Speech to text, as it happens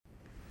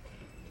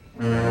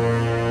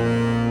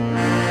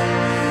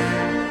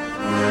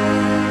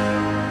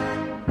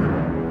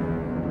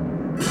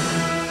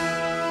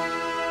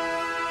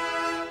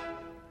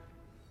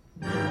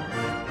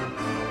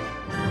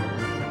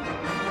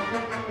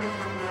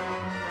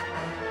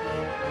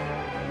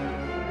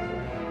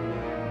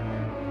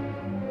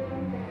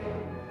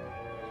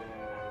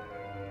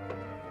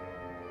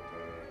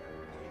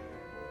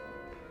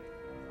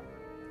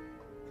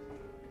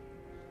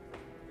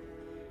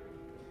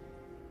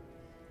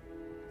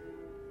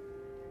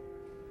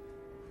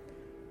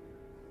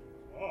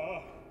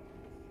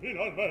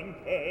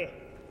Finalmente,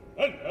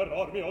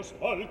 enterrar mio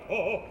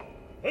spalco,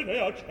 e ne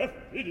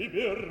accetti di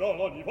birra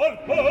ogni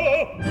volta.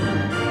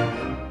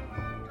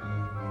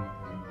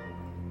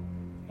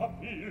 A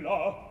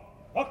fila,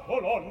 a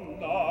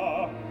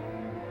colonna,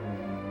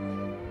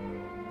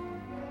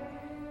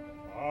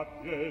 a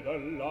piede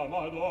della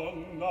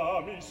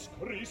Madonna mi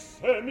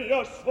scrisse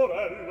mia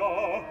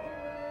sorella.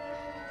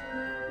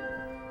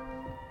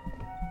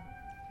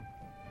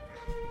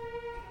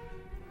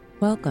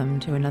 Welcome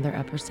to another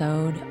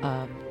episode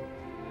of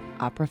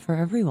Opera for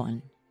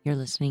Everyone. You're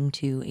listening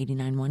to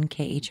 89.1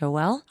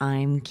 KHOL.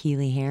 I'm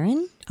Keely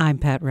Heron. I'm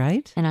Pat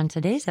Wright. And on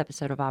today's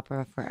episode of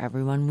Opera for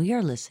Everyone, we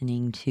are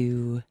listening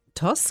to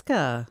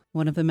Tosca,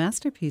 one of the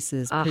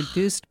masterpieces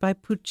produced by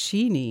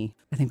Puccini.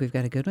 I think we've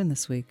got a good one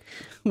this week.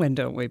 When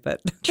don't we?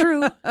 But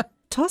true.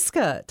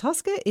 Tosca.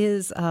 Tosca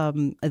is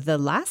the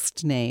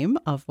last name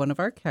of one of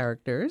our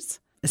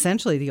characters,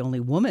 essentially the only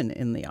woman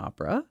in the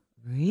opera.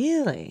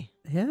 Really?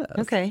 Yes.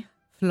 Okay.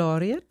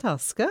 Floria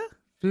Tosca.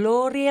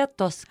 Floria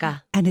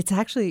Tosca. And it's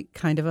actually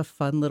kind of a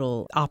fun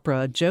little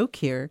opera joke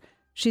here.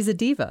 She's a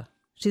diva.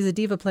 She's a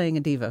diva playing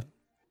a diva.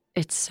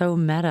 It's so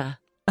meta.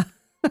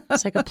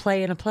 It's like a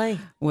play in a play.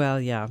 Well,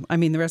 yeah. I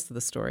mean, the rest of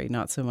the story,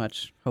 not so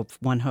much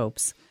one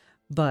hopes.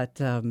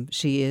 But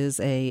she is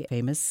a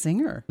famous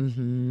singer,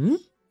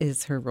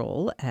 is her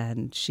role.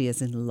 And she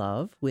is in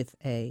love with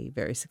a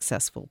very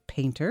successful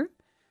painter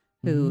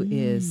who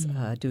is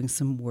doing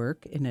some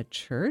work in a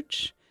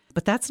church.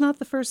 But that's not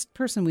the first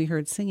person we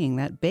heard singing.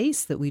 That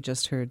bass that we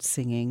just heard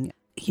singing,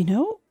 you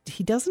know,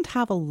 he doesn't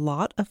have a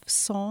lot of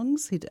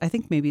songs. I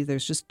think maybe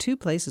there's just two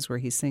places where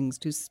he sings,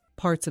 two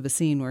parts of a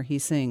scene where he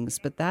sings.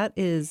 But that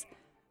is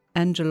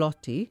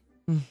Angelotti.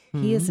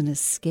 He is an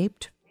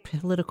escaped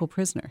political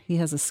prisoner. He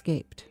has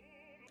escaped.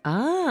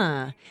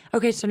 Ah.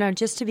 Okay, so now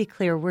just to be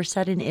clear, we're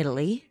set in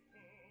Italy.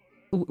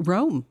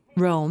 Rome.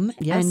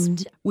 Yes.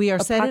 And we are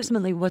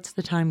approximately what's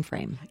the time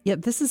frame? Yeah,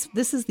 this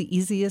is the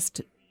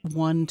easiest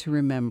one to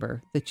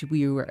remember that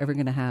we were ever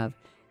going to have.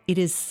 It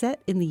is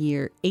set in the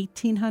year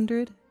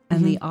 1800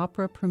 and the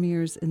opera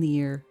premieres in the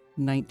year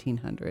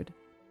 1900.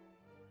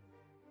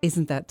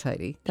 Isn't that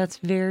tidy? That's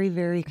very,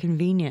 very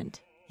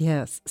convenient.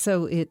 Yes.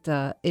 So it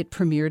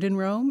premiered in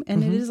Rome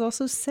and it is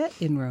also set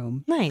in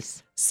Rome.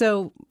 Nice.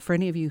 So for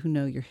any of you who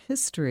know your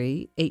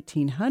history,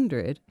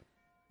 1800,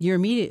 you're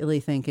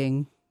immediately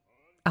thinking,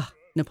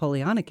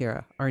 Napoleonic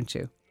era, aren't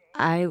you?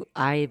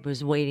 I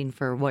was waiting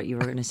for what you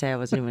were going to say. I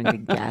wasn't even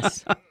going to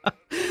guess.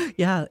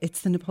 Yeah,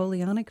 it's the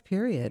Napoleonic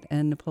period,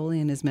 and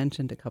Napoleon is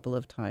mentioned a couple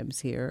of times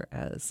here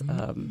as...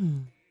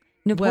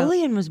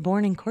 Napoleon was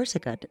born in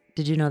Corsica.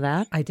 Did you know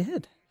that? I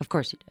did. Of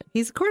course you did.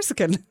 He's a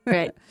Corsican.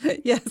 Right.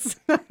 Yes.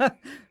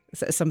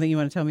 Something you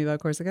want to tell me about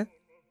Corsica?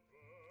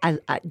 I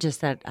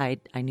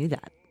knew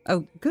that.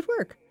 Oh, good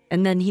work.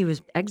 And then he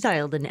was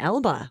exiled in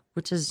Elba,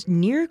 which is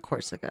near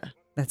Corsica.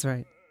 That's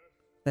right.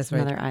 That's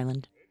right. Another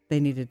island. They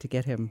needed to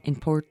get him. In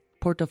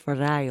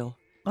Portoferraio.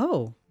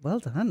 Oh, well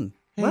done.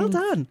 Thanks. Well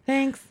done.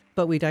 Thanks.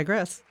 But we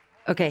digress.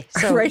 Okay,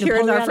 so right here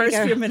in our first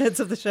few minutes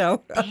of the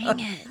show. Dang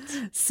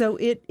it. So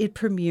it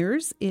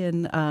premieres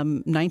in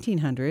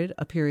 1900,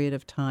 a period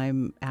of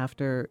time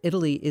after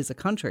Italy is a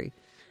country.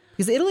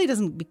 Because Italy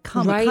doesn't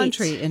become a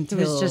country until...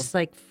 It was just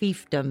like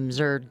fiefdoms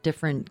or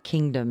different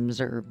kingdoms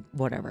or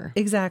whatever.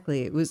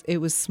 Exactly. It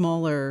was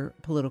smaller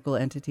political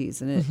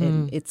entities.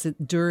 And it's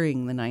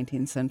during the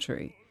 19th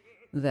century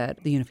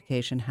that the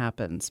unification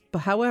happens. But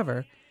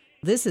however,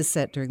 this is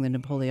set during the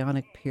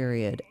Napoleonic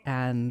period,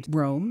 and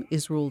Rome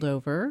is ruled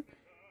over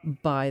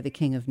by the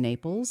King of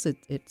Naples.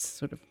 It's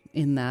sort of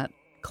in that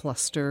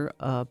cluster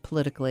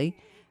politically,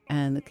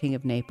 and the King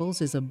of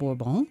Naples is a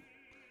Bourbon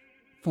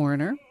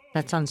foreigner.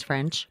 That sounds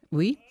French.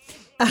 Oui.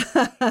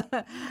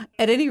 At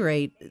any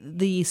rate,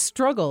 the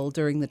struggle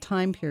during the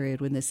time period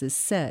when this is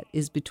set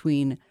is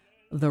between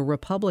the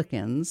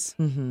Republicans,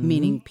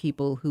 meaning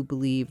people who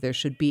believe there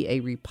should be a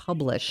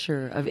republic.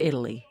 Sure, of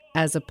Italy.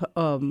 As a,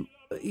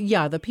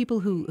 the people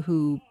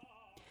who,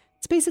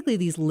 it's basically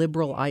these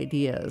liberal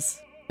ideas.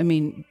 I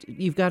mean,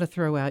 you've got to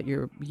throw out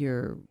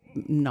your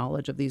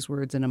knowledge of these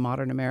words in a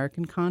modern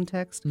American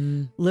context.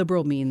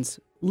 Liberal means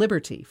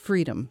liberty,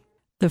 freedom.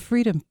 The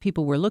freedom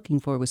people were looking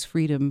for was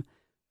freedom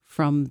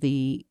from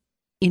the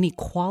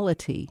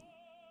inequality.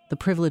 The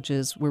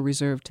privileges were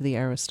reserved to the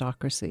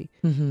aristocracy.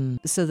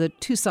 So the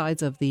two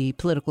sides of the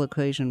political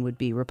equation would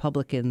be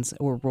Republicans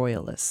or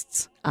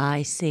Royalists.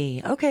 I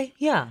see. Okay,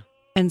 yeah.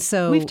 And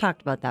so... We've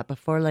talked about that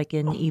before, like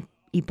in I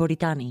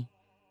Puritani.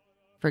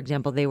 for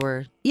example, they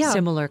were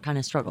similar kind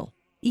of struggle.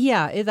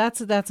 Yeah,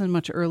 that's a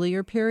much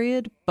earlier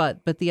period,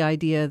 but the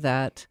idea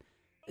that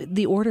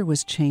the order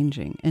was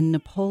changing, and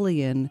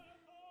Napoleon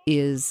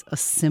is a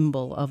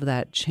symbol of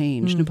that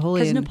change.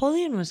 Because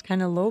Napoleon was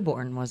kind of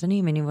lowborn, wasn't he?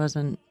 I mean, he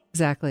wasn't...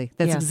 Exactly.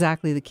 That's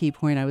exactly the key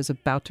point I was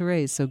about to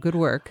raise, so good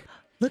work.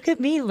 Look at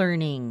me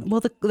learning.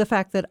 Well, the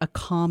fact that a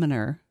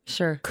commoner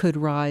could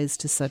rise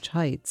to such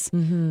heights.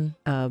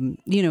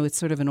 It's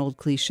sort of an old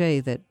cliche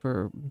that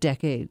for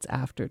decades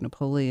after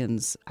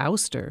Napoleon's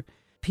ouster,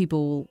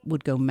 people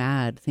would go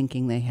mad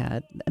thinking they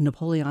had a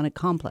Napoleonic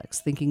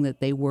complex, thinking that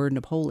they were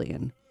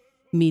Napoleon,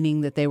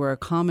 meaning that they were a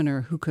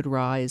commoner who could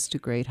rise to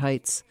great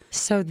heights.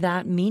 So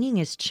that meaning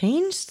has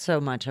changed so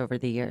much over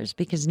the years,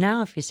 because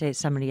now if you say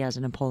somebody has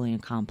a Napoleon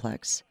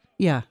complex,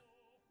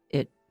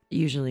 it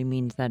usually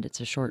means that it's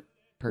a short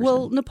person.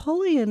 Well,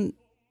 Napoleon,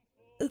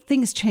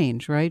 things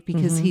change, right?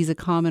 Because he's a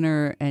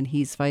commoner and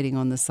he's fighting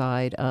on the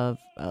side of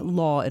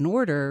law and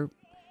order,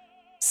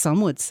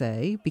 some would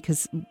say,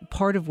 because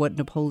part of what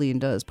Napoleon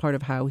does, part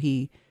of how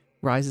he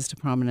rises to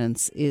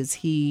prominence, is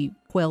he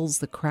quells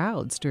the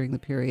crowds during the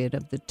period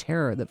of the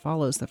terror that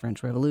follows the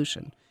French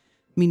Revolution.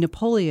 I mean,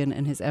 Napoleon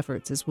and his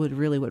efforts is what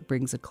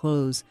brings a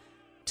close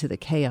to the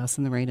chaos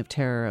and the reign of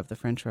terror of the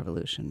French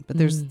Revolution. But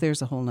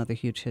there's a whole other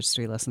huge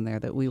history lesson there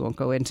that we won't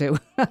go into.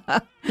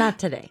 Not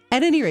today.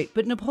 At any rate,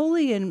 but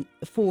Napoleon,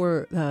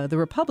 for the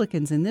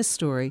Republicans in this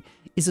story,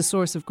 is a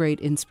source of great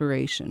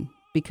inspiration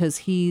because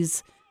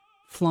he's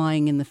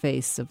flying in the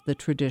face of the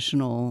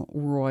traditional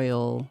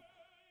royal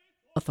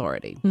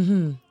authority.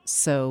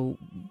 So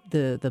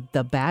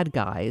the bad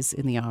guys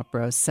in the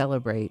opera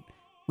celebrate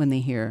when they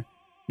hear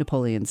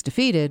Napoleon's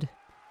defeated,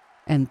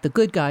 and the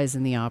good guys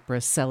in the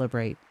opera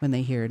celebrate when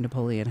they hear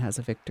Napoleon has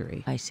a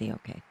victory. I see,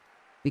 okay.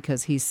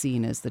 Because he's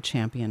seen as the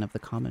champion of the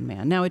common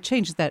man. Now it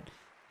changes that.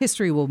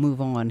 History will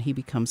move on. He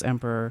becomes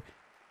emperor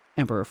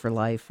for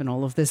life, and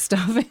all of this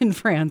stuff in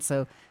France.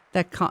 So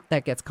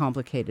that gets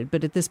complicated.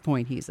 But at this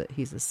point, he's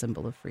a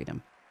symbol of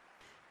freedom.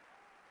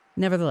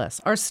 Nevertheless,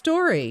 our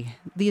story,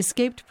 the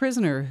escaped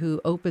prisoner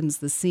who opens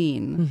the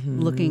scene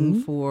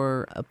looking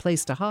for a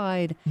place to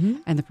hide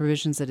and the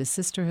provisions that his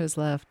sister has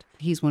left,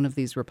 he's one of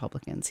these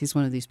Republicans. He's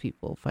one of these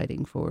people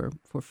fighting for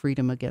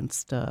freedom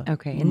against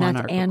okay, and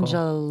that's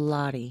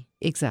Angelotti.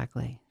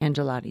 Exactly.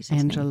 Angelotti's his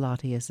name.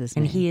 Angelotti is his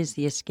name. And he is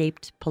the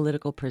escaped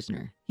political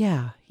prisoner.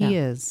 Yeah, he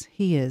is.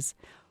 He is.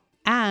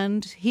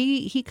 And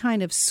he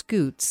kind of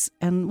scoots.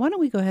 And why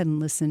don't we go ahead and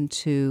listen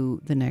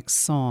to the next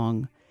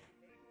song,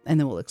 and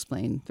then we'll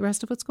explain the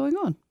rest of what's going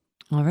on.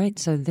 All right,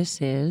 so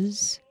this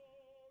is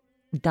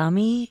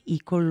Dammi I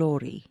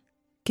colori.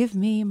 Give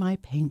me my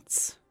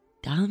paints.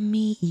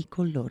 Dammi I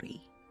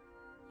colori.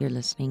 You're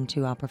listening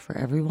to Opera for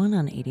Everyone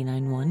on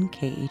 89.1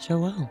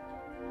 KHOL.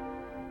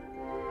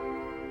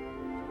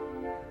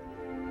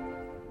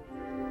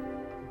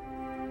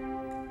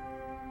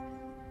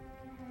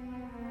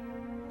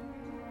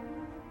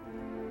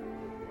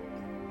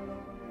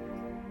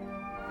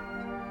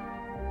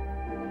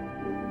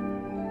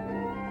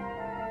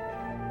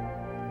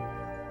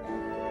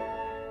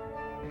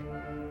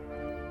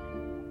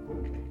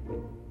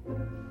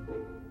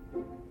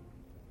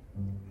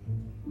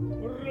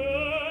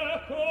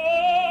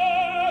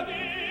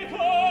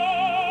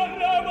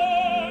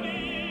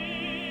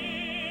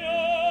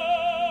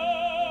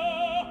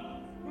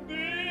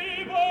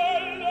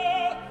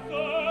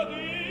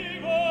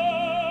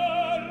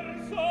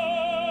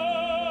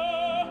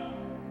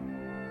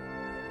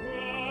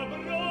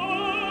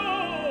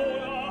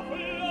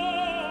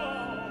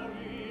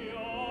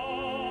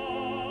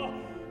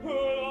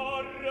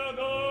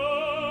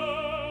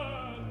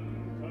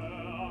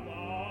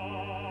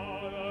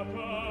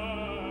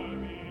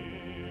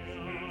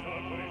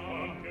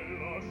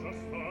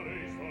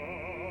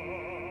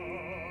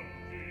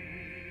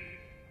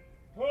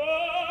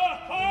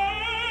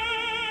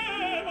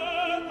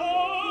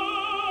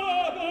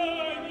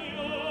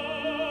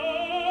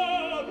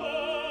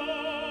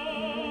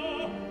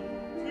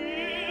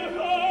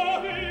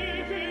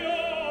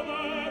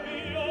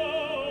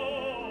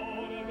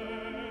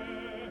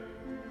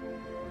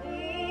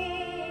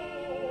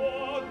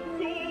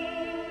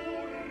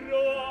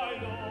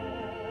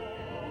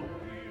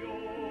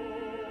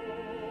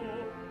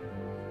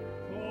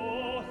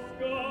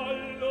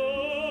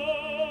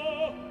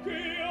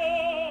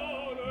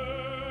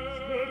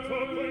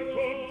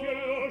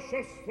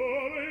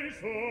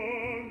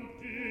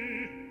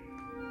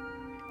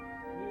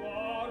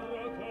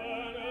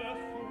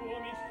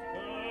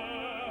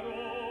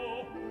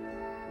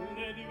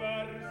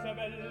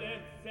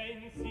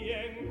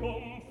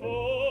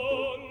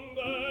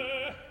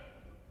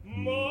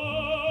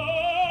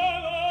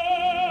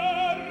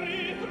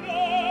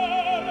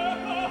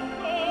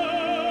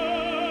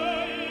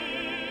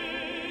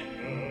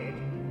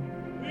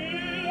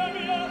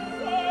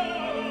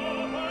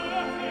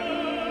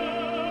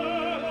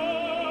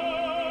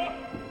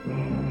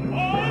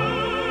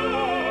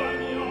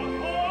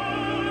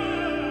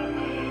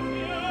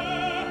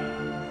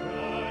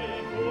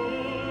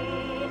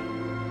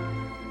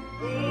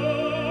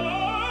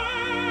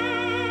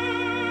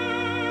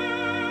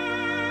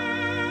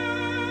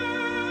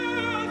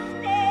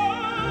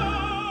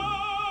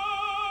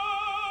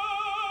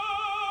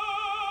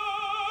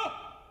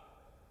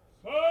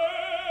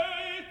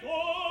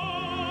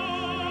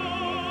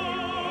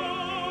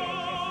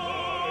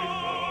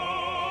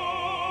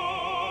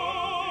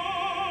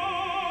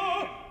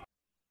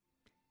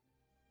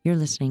 You're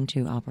listening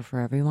to Opera for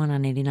Everyone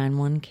on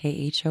 89.1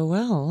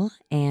 KHOL,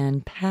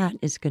 and Pat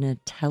is going to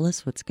tell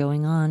us what's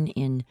going on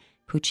in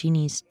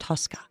Puccini's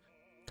Tosca.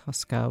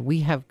 Tosca. We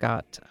have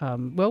got,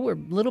 we're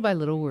little by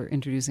little, we're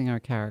introducing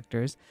our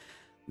characters.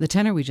 The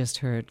tenor we just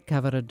heard,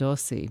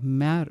 Cavaradossi,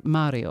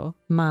 Mario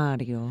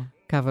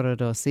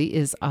Cavaradossi,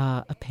 is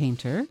a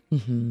painter,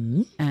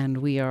 and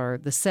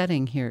the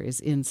setting here is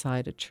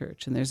inside a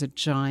church, and there's a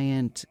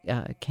giant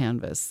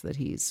canvas that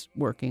he's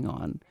working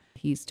on.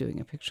 He's doing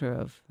a picture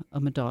of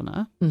a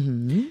Madonna.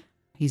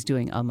 He's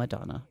doing a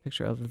Madonna,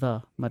 picture of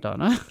the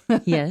Madonna.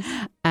 Yes.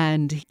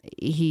 And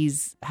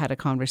he's had a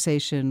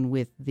conversation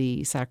with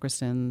the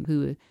sacristan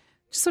who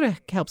sort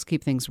of helps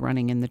keep things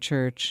running in the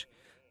church.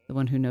 The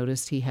one who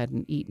noticed he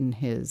hadn't eaten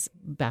his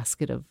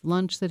basket of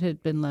lunch that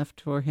had been left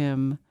for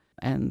him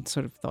and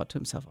sort of thought to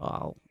himself,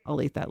 oh,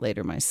 I'll eat that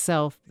later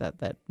myself.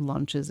 That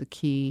lunch is a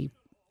key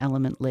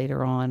element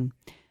later on.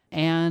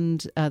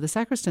 And the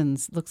sacristan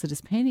looks at his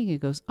painting and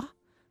goes,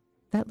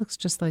 that looks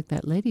just like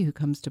that lady who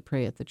comes to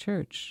pray at the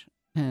church.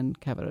 And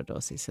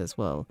Cavaradossi says,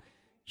 well,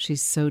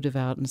 she's so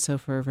devout and so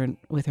fervent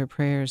with her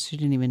prayers, she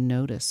didn't even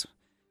notice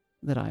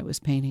that I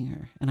was painting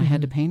her. And I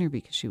had to paint her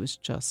because she was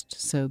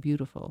just so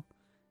beautiful.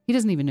 He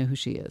doesn't even know who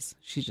she is.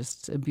 She's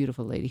just a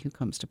beautiful lady who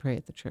comes to pray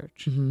at the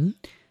church.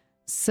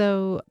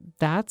 So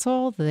that's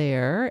all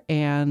there.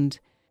 And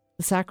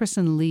the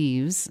sacristan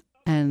leaves.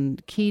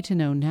 And key to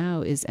know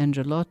now is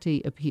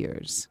Angelotti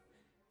appears,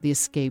 the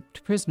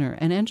escaped prisoner.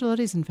 And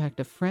Angelotti is, in fact,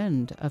 a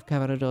friend of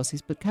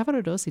Cavaradossi's, but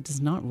Cavaradossi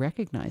does not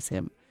recognize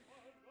him.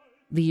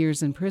 The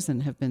years in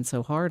prison have been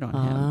so hard on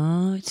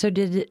him. So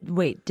did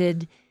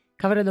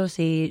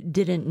Cavaradossi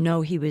didn't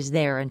know he was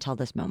there until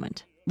this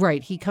moment?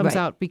 Right. He comes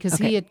out because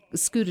he had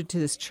scooted to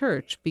this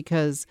church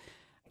because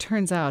it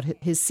turns out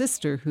his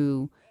sister,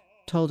 who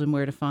told him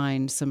where to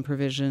find some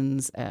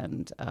provisions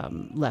and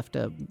left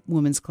a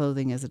woman's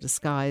clothing as a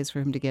disguise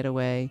for him to get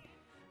away.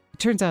 It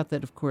turns out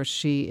that, of course,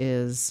 she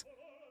is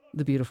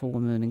the beautiful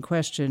woman in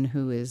question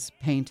who is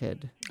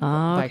painted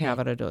by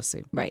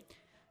Cavaradossi. Right.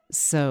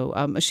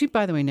 So she,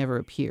 by the way, never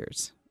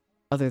appears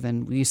other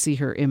than you see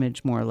her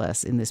image more or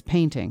less in this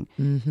painting.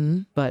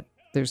 But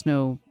there's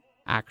no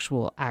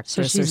actual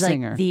actress or singer. So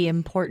she's like the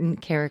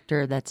important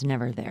character that's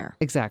never there.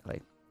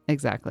 Exactly.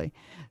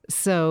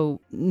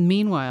 So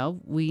meanwhile,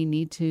 we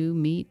need to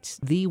meet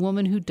the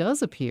woman who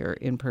does appear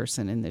in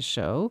person in this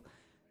show.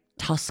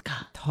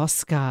 Tosca.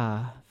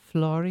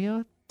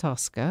 Floria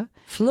Tosca.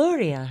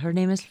 Floria. Her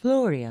name is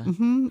Floria.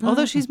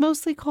 Although she's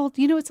mostly called,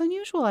 it's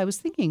unusual, I was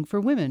thinking, for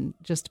women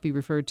just to be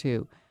referred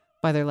to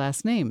by their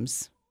last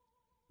names,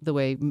 the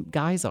way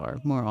guys are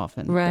more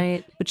often.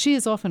 Right. But she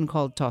is often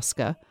called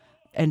Tosca.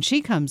 And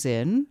she comes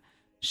in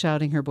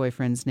shouting her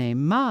boyfriend's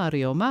name,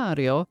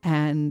 Mario,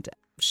 and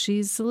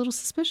she's a little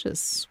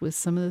suspicious with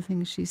some of the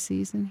things she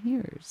sees and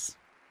hears.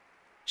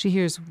 She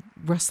hears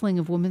rustling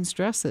of women's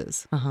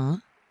dresses.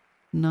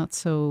 Not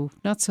so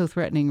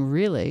threatening,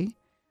 really,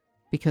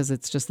 because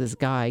it's just this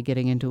guy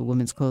getting into a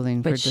woman's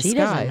clothing for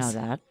disguise.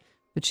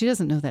 But she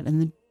doesn't know that.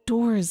 And the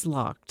door is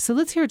locked. So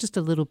let's hear just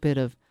a little bit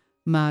of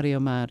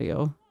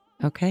Mario.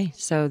 Okay,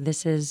 so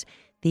this is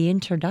the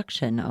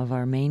introduction of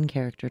our main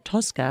character,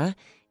 Tosca,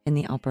 in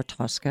the opera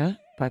Tosca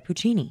by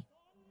Puccini.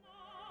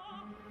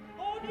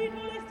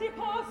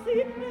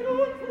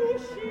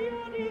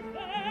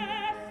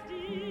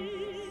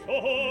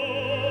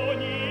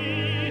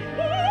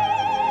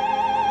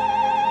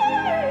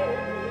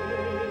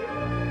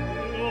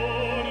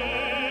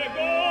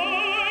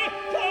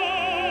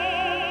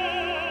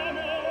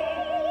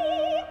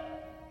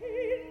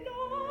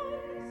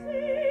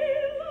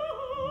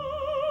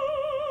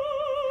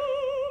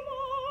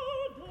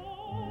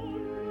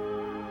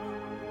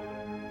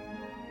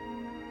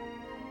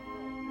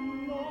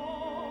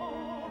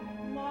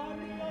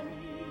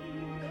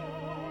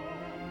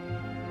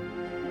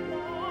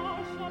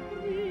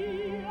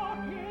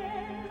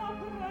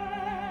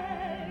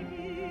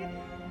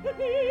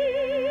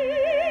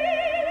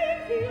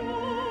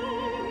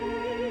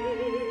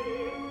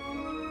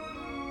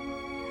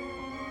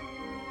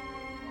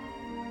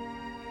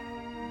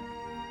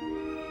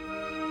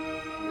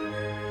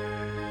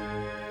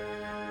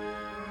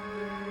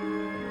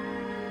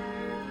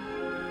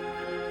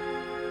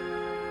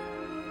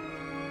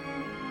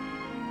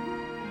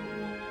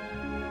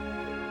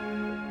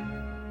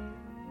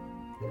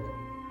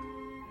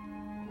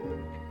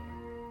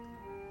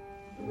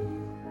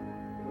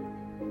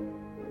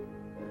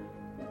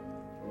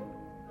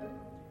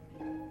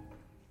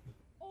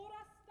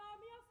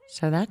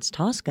 So that's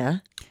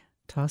Tosca.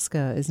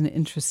 Tosca is an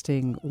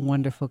interesting,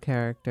 wonderful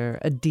character,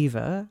 a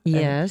diva.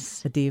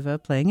 Yes. A diva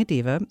playing a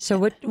diva. So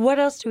what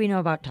else do we know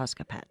about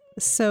Tosca, Pat?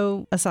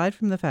 So aside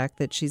from the fact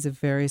that she's a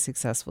very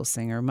successful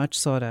singer, much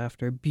sought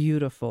after,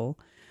 beautiful,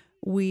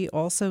 we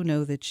also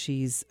know that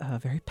she's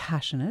very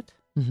passionate.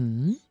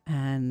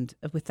 And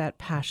with that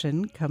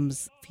passion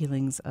comes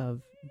feelings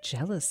of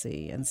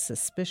jealousy and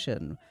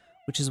suspicion,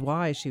 which is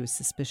why she was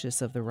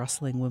suspicious of the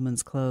rustling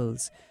women's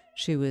clothes.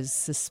 She was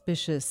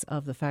suspicious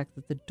of the fact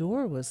that the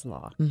door was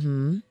locked.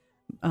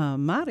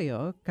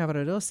 Mario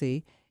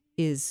Cavaradossi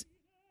is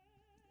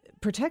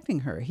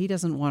protecting her. He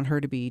doesn't want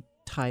her to be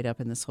tied up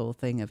in this whole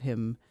thing of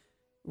him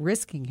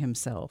risking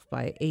himself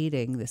by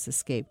aiding this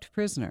escaped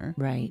prisoner.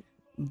 Right.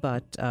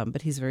 But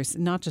he's very,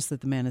 not just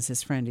that the man is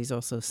his friend, he's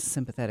also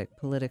sympathetic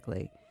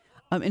politically.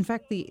 In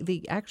fact,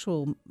 the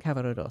actual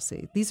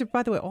Cavaradossi, these are,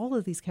 by the way, all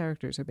of these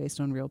characters are based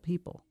on real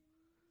people.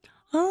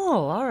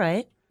 Oh, all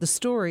right. The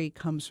story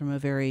comes from a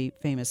very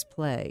famous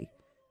play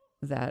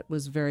that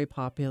was very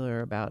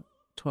popular about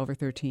 12 or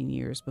 13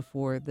 years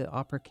before the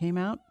opera came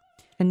out.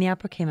 And the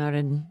opera came out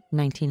in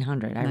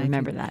 1900. I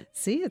remember that.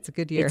 See, it's a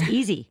good year. It's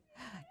easy.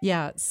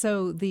 Yeah.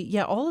 So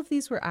all of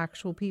these were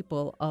actual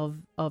people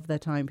of the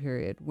time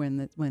period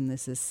when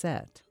this is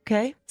set.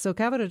 Okay. So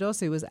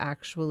Cavaradossi was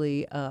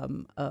actually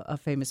a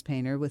famous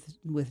painter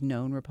with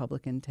known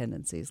Republican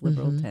tendencies,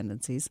 liberal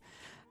tendencies,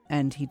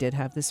 and he did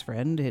have this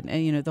friend,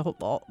 and the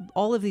whole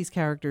all of these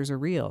characters are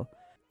real.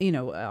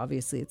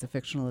 Obviously it's a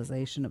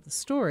fictionalization of the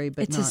story,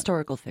 but it's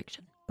historical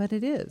fiction. But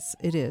it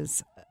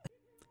is.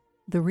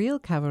 The real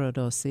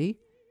Cavaradossi,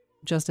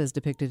 just as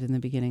depicted in the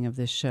beginning of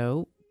this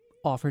show,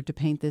 offered to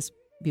paint this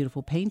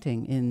beautiful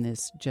painting in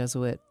this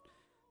Jesuit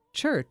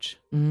church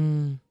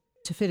to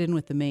fit in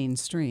with the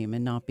mainstream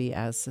and not be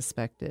as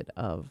suspected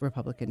of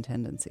Republican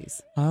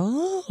tendencies.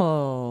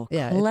 Oh,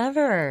 yeah,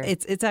 clever.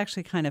 It's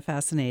actually kind of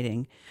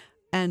fascinating.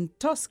 And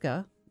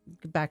Tosca,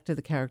 back to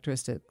the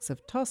characteristics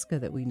of Tosca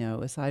that we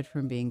know, aside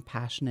from being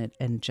passionate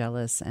and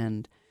jealous,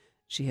 and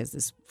she has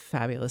this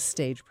fabulous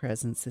stage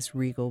presence, this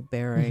regal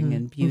bearing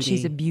and beauty. And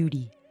she's a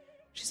beauty.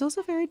 She's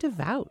also very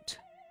devout.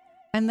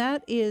 And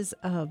that is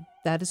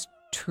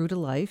true to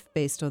life,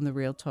 based on the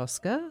real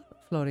Tosca,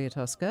 Floria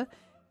Tosca.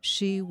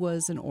 She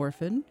was an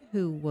orphan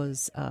who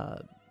was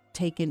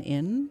taken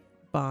in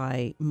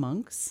by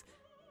monks,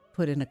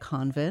 put in a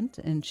convent,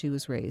 and she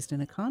was raised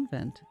in a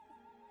convent.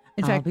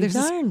 In fact, there's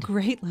this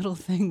great little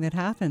thing that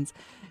happens.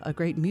 A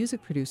great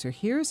music producer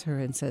hears her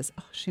and says,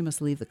 "Oh, she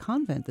must leave the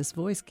convent. This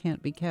voice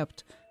can't be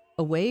kept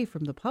away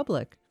from the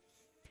public."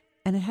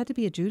 And it had to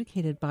be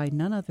adjudicated by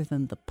none other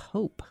than the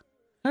Pope.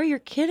 Oh, you're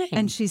kidding.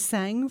 And she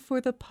sang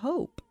for the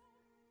Pope.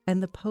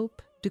 And the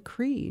Pope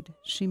decreed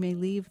she may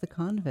leave the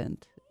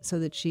convent so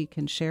that she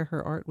can share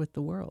her art with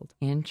the world.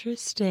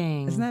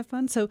 Interesting. Isn't that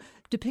fun? So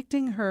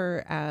depicting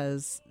her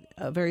as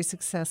a very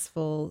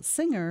successful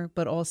singer,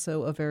 but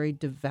also a very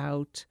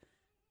devout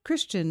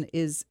Christian,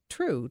 is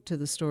true to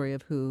the story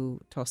of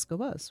who Tosca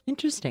was.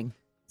 Interesting.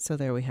 So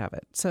there we have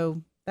it.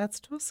 So that's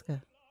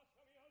Tosca.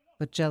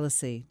 But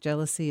jealousy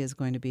is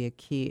going to be a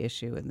key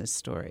issue in this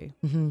story.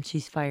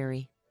 She's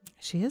fiery.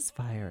 She is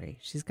fiery.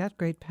 She's got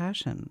great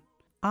passion.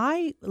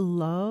 I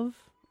love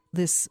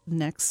this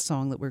next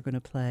song that we're going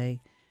to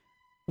play,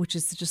 which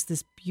is just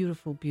this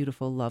beautiful,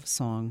 beautiful love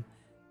song.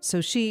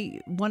 So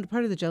one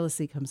part of the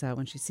jealousy comes out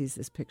when she sees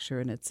this picture,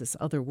 and it's this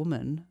other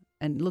woman,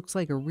 and it looks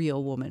like a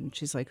real woman.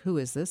 She's like, "Who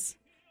is this?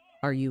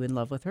 Are you in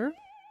love with her?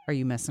 Are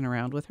you messing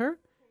around with her?"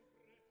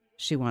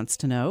 She wants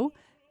to know.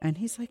 And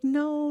he's like,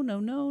 no,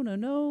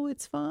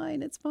 it's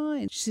fine, it's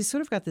fine. She's sort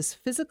of got this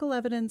physical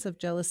evidence of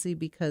jealousy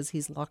because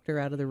he's locked her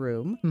out of the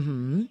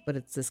room, but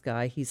it's this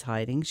guy he's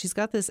hiding. She's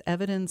got this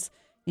evidence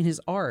in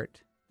his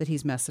art that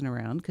he's messing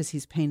around because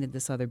he's painted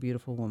this other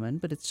beautiful woman,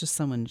 but it's just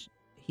someone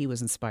he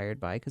was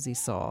inspired by because he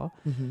saw.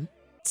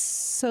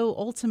 So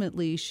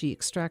ultimately, she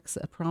extracts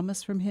a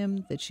promise from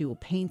him that she will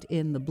paint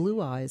in the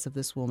blue eyes of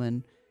this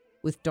woman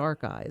with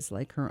dark eyes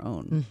like her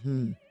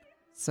own.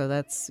 So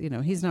that's,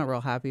 he's not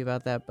real happy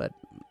about that, but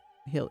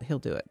he'll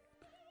do it.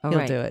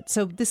 He'll do it.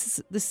 So this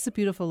is a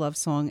beautiful love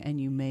song, and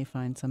you may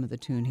find some of the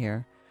tune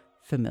here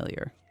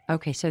familiar.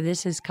 Okay, so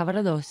this is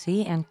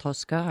Cavaradossi and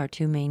Tosca, our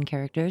two main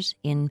characters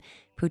in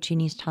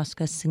Puccini's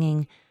Tosca,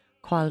 singing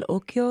Qual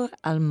occhio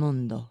al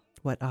mondo.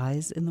 What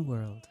eyes in the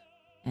world.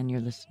 And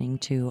you're listening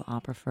to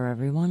Opera for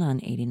Everyone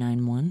on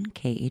 89.1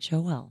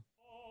 KHOL.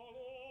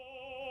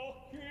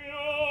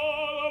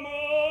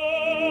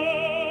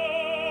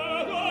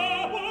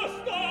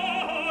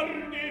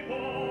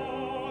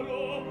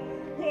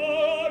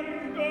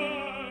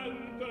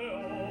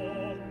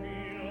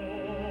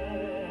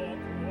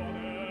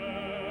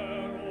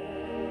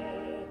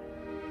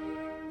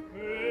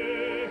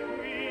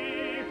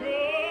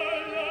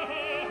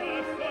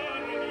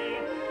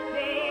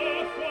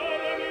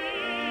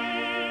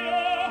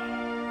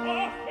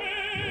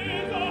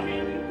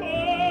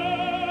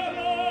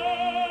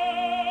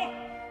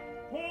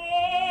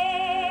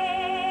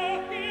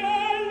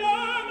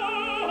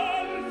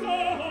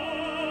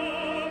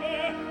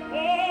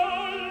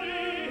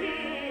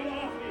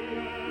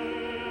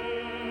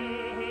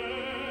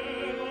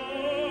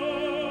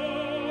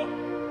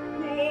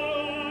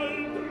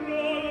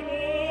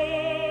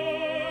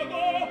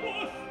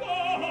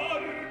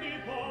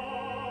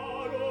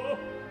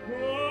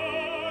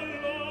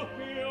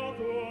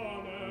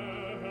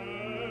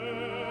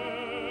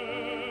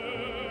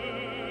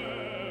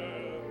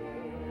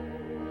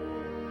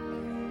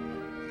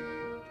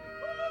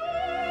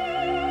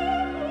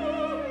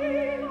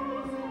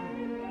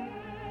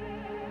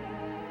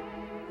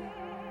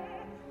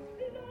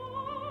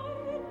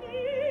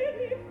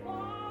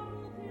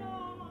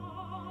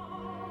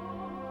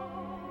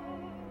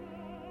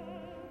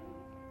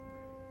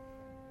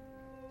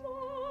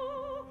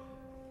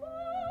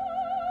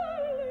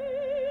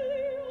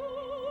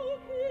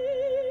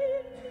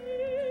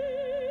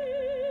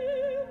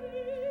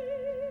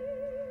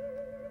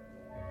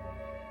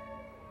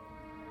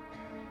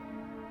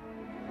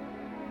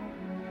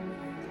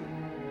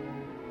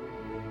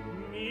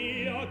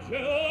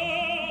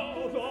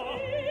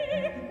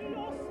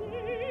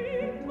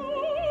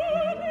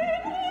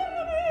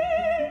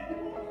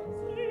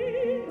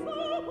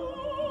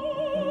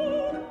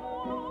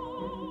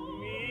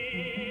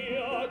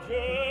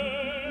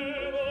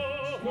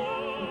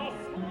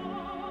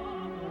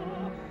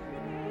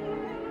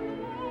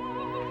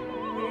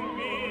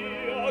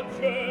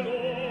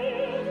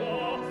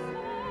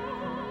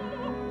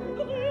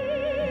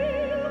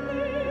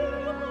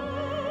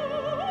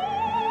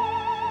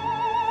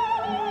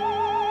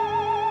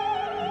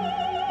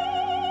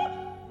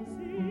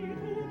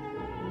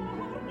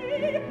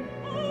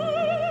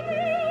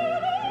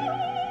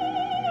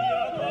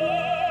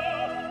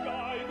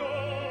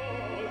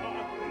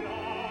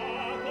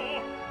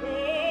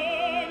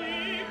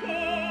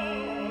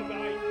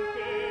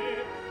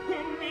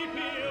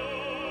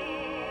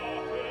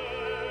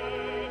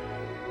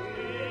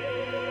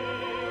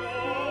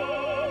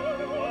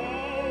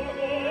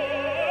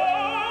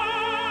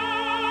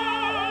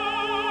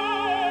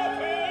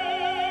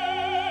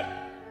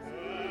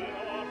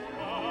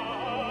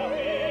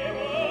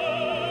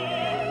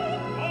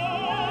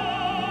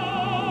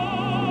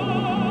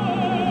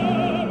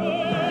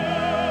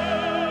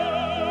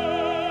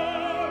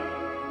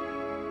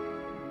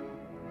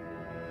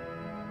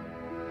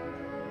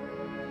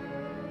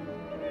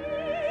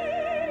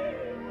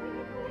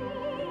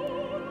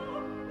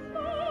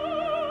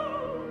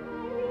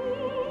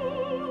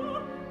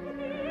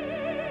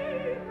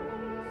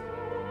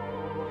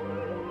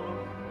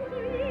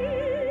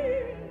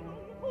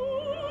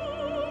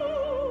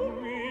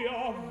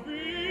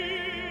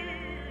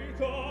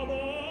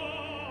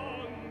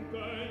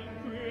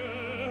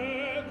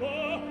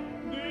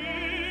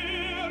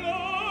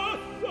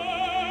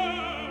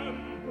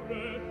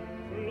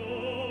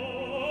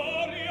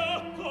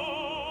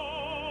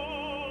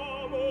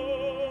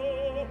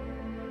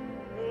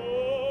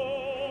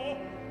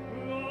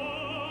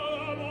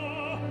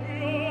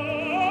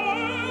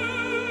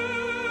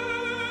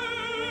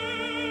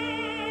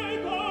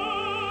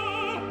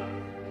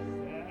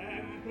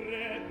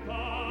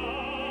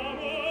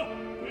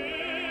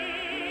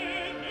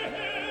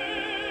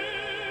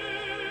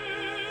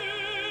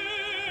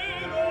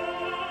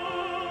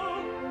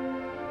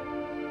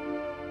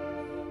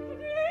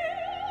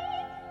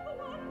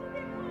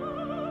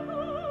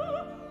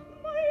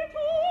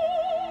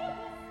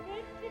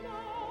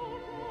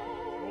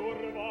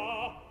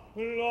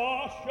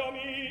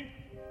 Lasciami.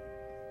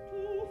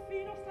 Tu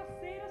fino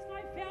stasera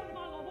stai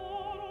ferma al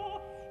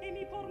lavoro e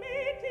mi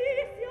permetti,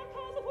 sia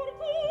caso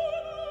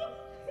fortuna,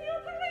 sia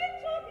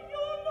treccia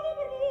biondo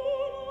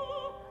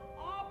bruno,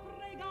 a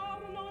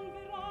pregar non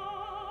verrà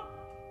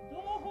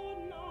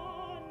donna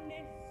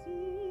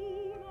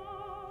nessuna.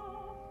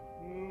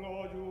 Lo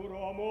giuro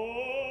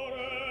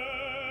amore,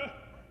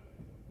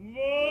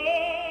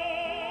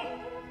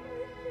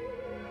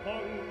 va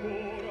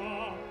ancora.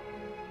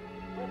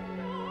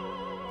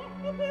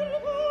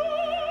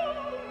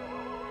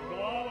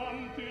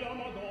 Davanti la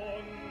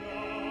Madonna.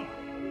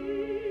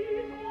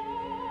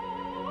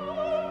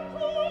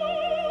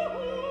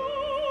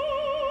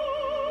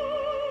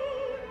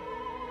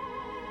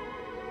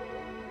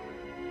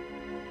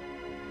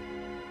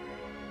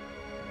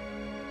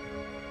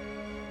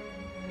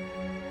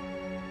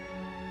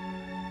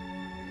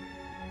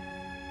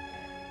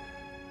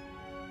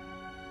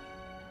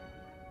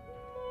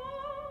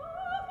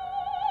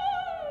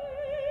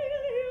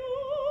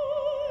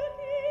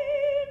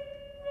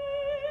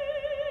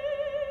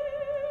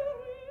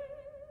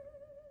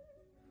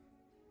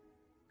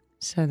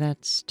 So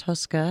that's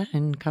Tosca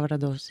and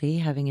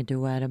Cavaradossi having a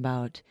duet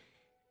about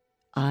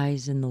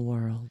eyes in the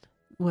world.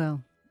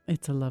 Well,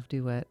 it's a love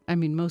duet. I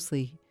mean,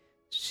 mostly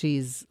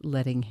she's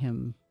letting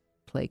him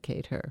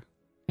placate her.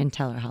 And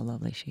tell her how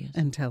lovely she is.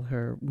 And tell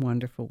her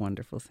wonderful,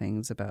 wonderful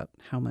things about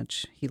how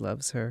much he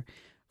loves her.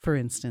 For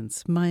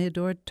instance, my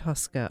adored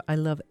Tosca, I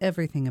love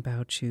everything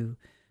about you.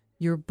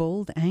 Your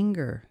bold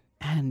anger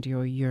and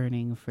your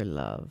yearning for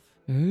love.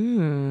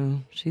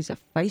 Ooh, she's a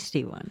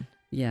feisty one.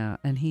 Yeah,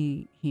 and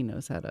he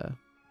knows how to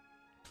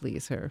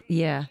please her.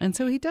 Yeah. And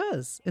so he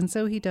does.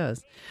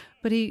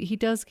 But he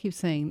does keep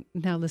saying,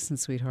 now listen,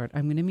 sweetheart,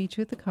 I'm going to meet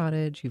you at the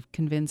cottage. You've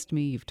convinced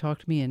me. You've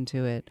talked me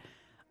into it.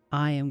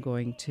 I am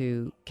going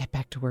to get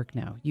back to work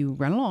now. You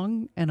run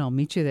along and I'll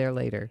meet you there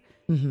later.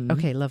 Mm-hmm.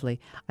 Okay,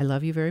 lovely. I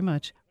love you very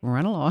much.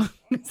 Run along.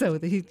 So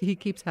he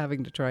keeps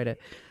having to try to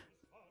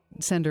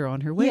send her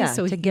on her way. Yeah,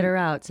 so to get her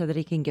out so that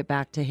he can get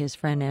back to his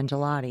friend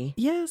Angelotti.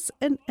 Yes,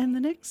 and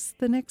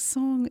the next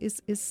song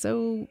is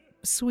so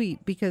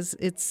sweet because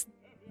it's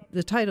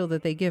the title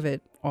that they give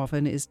it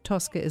often is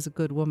Tosca is a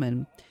Good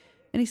Woman.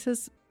 And he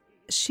says,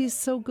 she's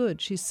so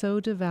good, she's so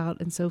devout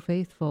and so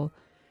faithful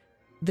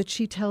that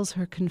she tells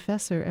her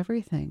confessor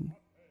everything.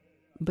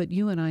 But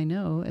you and I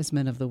know, as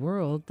men of the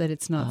world, that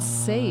it's not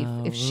safe.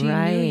 If she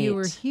knew you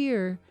were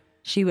here,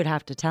 she would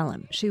have to tell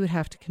him. She would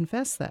have to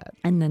confess that.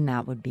 And then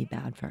that would be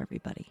bad for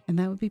everybody.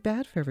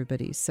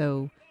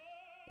 So,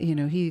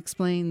 he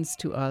explains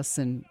to us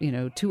and,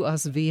 to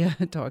us via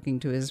talking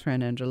to his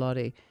friend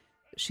Angelotti,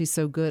 she's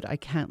so good, I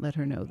can't let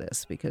her know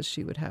this because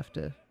she would have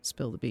to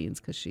spill the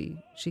beans because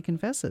she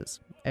confesses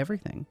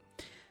everything.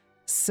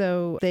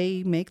 So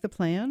they make the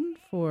plan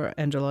for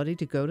Angelotti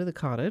to go to the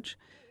cottage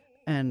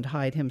and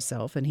hide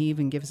himself. And he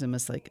even gives him a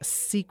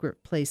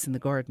secret place in the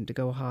garden to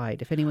go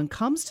hide if anyone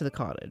comes to the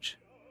cottage.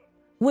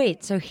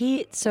 Wait, so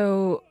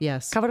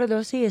Yes.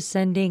 Cavaradossi is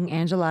sending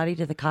Angelotti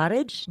to the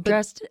cottage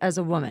dressed as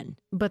a woman.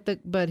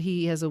 But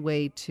he has a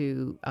way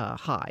to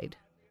hide.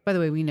 By the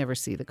way, we never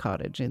see the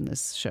cottage in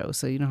this show,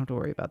 so you don't have to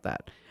worry about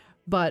that.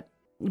 But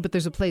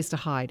there's a place to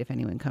hide if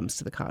anyone comes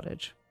to the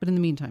cottage. But in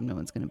the meantime, no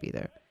one's going to be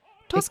there.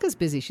 Tosca's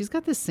busy. She's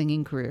got this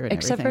singing career and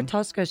Except everything. for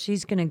Tosca,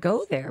 she's going to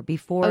go there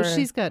before. Oh,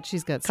 she's got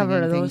singing things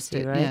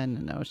Cavaradossi, to, right? Yeah,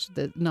 no,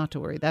 not to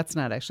worry. That's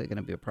not actually going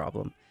to be a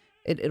problem.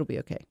 It'll be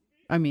okay.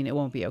 I mean, it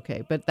won't be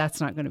okay, but that's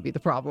not going to be the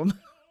problem.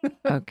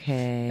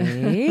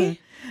 Okay.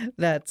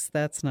 That's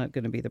not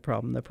going to be the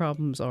problem. The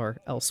problems are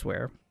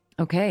elsewhere.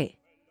 Okay.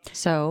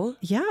 So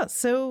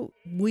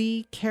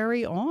We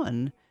carry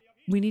on.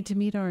 We need to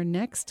meet our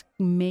next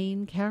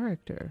main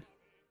character,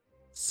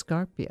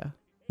 Scarpia.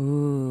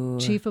 Ooh.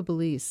 Chief of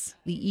police,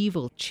 the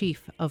evil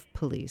chief of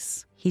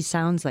police. He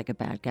sounds like a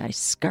bad guy.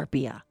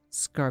 Scarpia.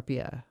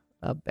 Scarpia,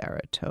 a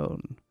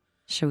baritone.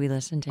 Shall we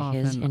listen to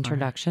his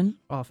introduction?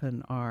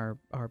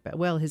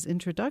 His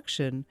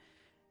introduction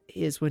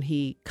is when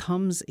he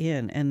comes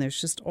in, and there's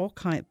just all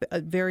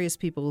various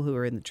people who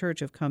are in the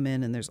church have come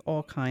in, and there's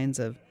all kinds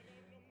of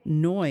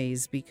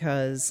noise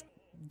because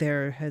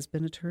there has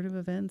been a turn of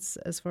events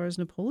as far as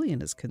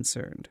Napoleon is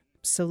concerned.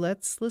 So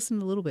let's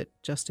listen a little bit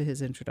just to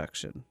his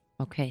introduction.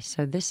 Okay,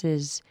 so this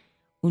is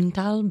Un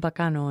tal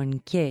bacano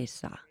in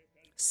chiesa.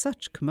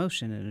 Such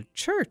commotion in a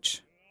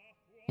church.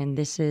 And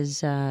this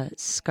is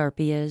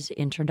Scarpia's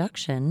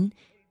introduction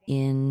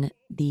in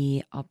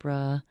the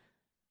opera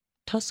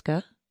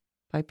Tosca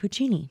by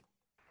Puccini.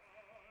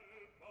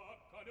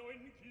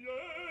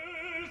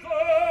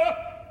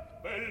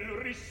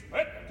 Bel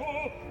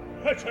rispetto,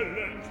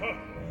 eccellenza,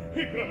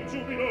 il gran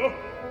giubilo.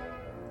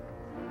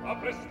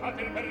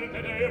 Apprestate il bel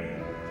Te Deum.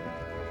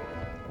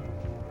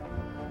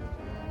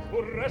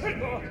 Resto di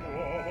nuovo,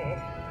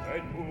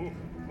 e tu,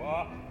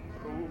 va,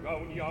 fruga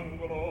ogni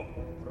angolo,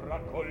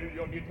 raccogli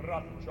ogni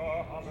traccia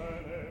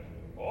amene,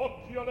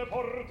 occhi alle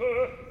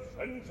porte,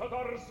 senza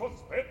dar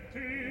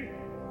sospetti.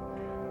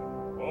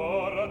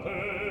 Ora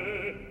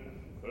te,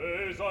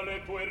 pesa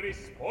le tue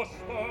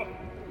risposta,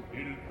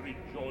 il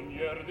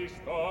prigionier di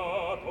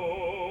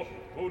Stato,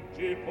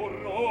 fuggì pur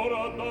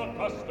ora da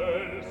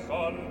Castel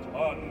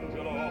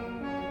Sant'Angelo.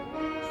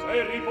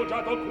 Sei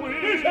rifugiato qui,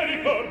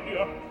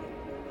 misericordia!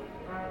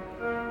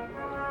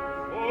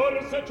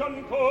 Forse c'è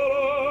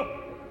ancora,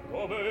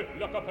 dove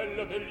la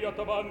cappella degli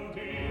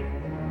Attavanti?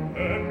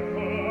 Ecco!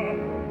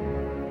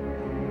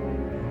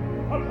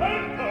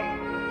 Aperta!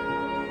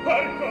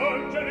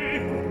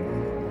 Arcangeli!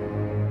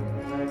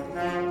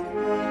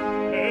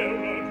 È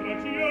un'altra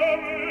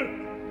chiave,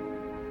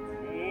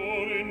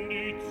 un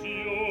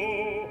indizio.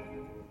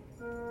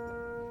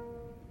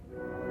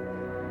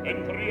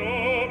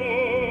 Entriamo!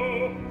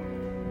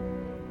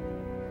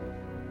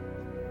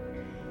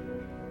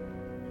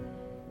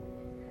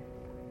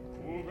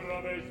 Fu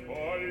grave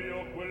sbaglio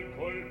quel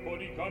colpo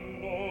di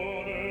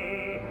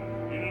cannone,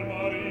 il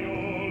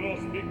mariolo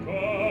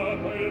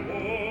spiccato il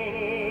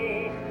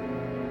volo,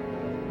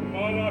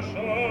 ma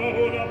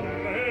lasciavo una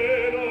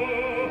preda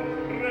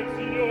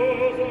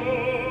preziosa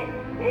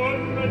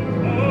con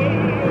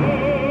ventaglio.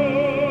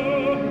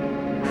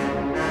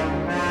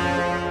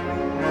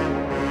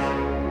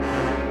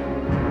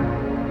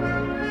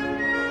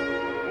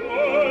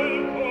 Qual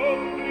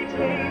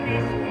complice il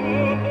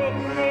misfato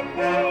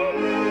preparo.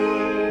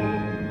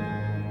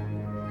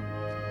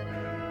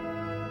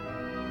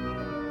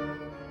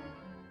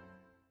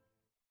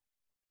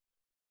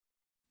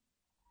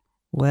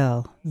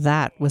 Well,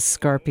 that was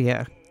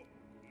Scarpia.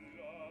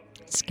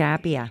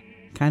 Scarpia.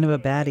 Kind of a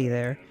baddie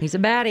there. He's a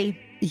baddie.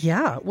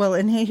 Yeah, well,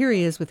 and here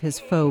he is with his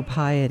faux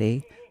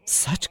piety.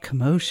 Such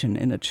commotion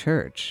in a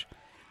church.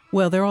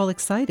 Well, they're all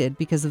excited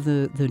because of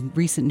the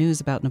recent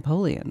news about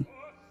Napoleon.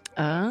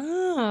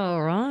 Oh,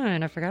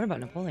 right. I forgot about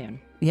Napoleon.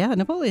 Yeah,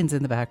 Napoleon's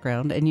in the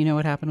background. And you know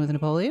what happened with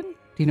Napoleon? Do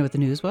you know what the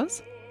news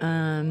was?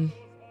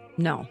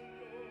 No.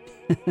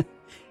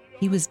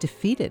 He was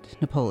defeated,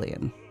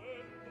 Napoleon,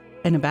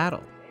 in a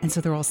battle. And so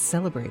they're all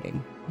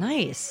celebrating.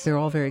 Nice. They're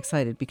all very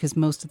excited because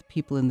most of the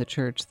people in the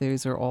church,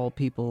 these are all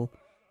people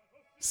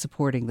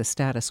supporting the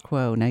status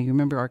quo. Now, you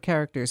remember our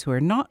characters who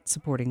are not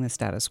supporting the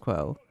status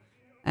quo.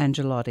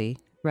 Angelotti.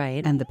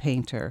 Right. And the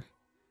painter.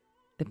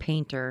 The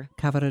painter.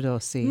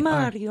 Cavaradossi.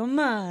 Mario.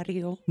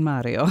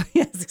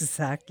 Yes,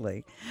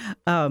 exactly.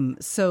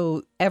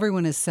 So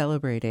everyone is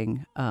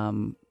celebrating,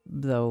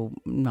 though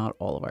not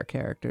all of our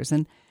characters.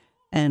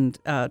 And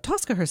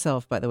Tosca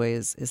herself, by the way,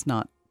 is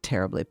not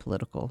terribly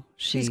political.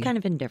 She's kind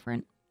of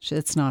indifferent.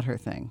 It's not her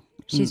thing.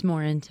 She's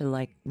more into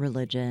like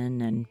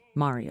religion and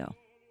Mario.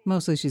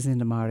 Mostly she's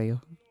into Mario.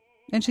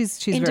 And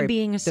she's into very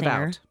being a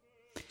devout.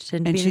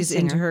 Singer. And she's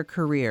into her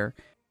career.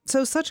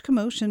 So such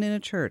commotion in a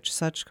church,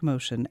 such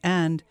commotion.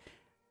 And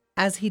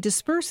as he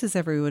disperses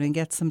everyone and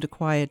gets them to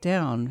quiet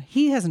down,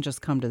 he hasn't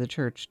just come to the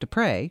church to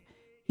pray.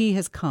 He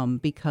has come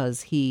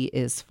because he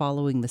is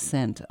following the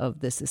scent of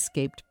this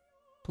escaped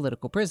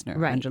political prisoner,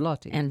 right.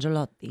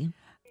 Angelotti.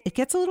 It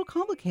gets a little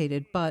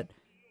complicated, but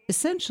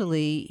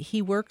essentially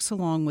he works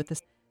along with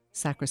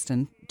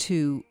sacristan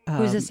to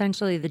who's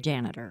essentially the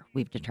janitor,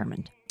 we've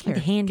determined. The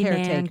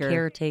handyman,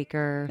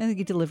 caretaker. And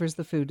he delivers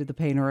the food to the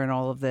painter and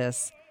all of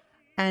this.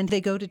 And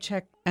they go to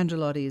check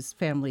Angelotti's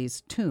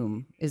family's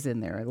tomb is in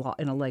there,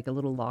 in a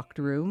little locked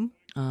room.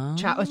 Oh.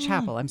 A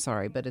chapel, I'm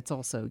sorry, but it's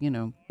also,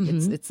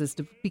 it's this,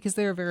 because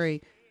they're a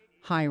very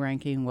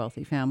high-ranking,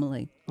 wealthy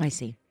family. I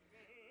see.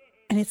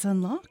 And it's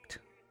unlocked.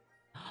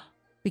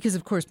 Because,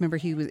 of course, remember,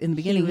 he was in the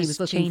beginning, he was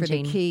looking for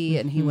the key,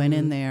 and he went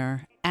in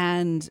there.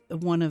 And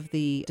one of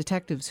the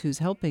detectives who's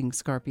helping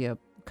Scarpia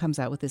comes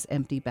out with this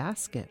empty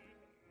basket.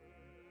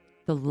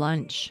 The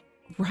lunch.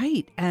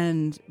 Right.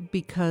 And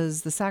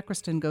because the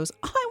sacristan goes,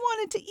 I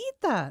wanted to eat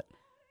that.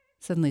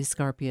 Suddenly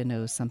Scarpia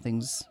knows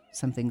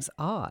something's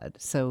odd.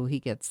 So he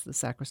gets the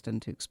sacristan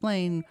to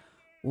explain,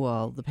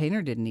 well, the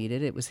painter didn't eat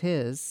it. It was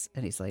his.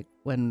 And he's like,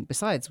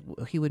 besides,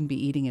 he wouldn't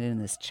be eating it in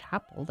this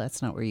chapel.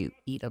 That's not where you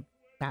eat a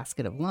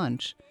basket of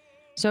lunch.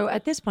 So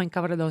at this point,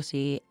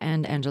 Cavaradossi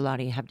and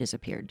Angelotti have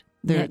disappeared.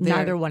 They're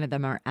neither one of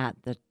them are at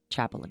the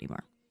chapel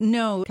anymore.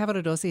 No,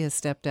 Cavaradossi has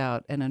stepped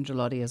out and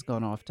Angelotti has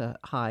gone off to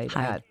hide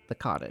at the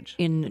cottage.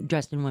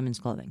 Dressed in women's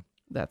clothing.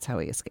 That's how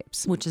he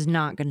escapes. Which is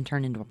not going to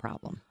turn into a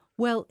problem.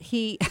 Well,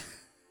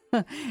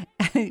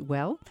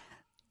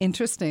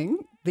 interesting.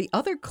 The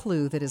other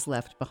clue that is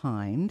left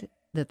behind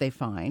that they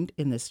find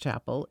in this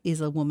chapel is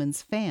a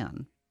woman's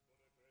fan.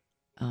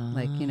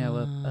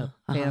 A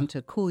fan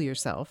to cool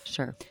yourself.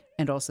 Sure.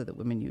 And also that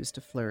women use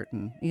to flirt.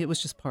 And it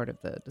was just part of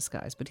the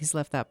disguise, but he's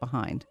left that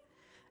behind.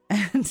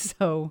 And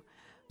so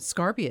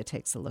Scarpia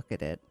takes a look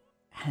at it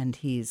and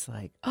he's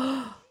like,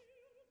 oh,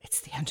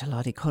 it's the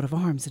Angelotti coat of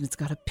arms and it's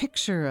got a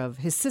picture of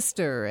his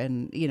sister.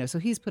 And, so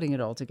he's putting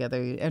it all together.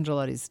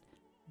 Angelotti's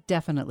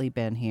definitely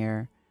been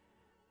here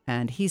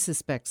and he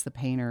suspects the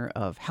painter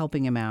of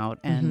helping him out.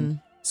 And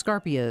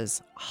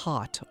Scarpia's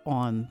hot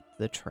on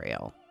the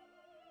trail.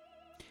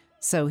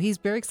 So he's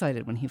very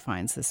excited when he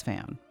finds this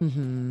fan.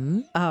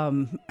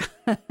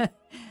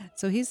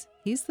 So he's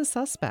the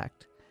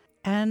suspect.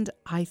 And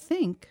I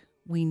think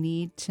we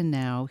need to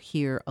now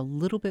hear a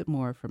little bit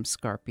more from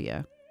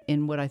Scarpia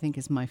in what I think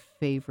is my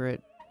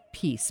favorite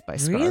piece by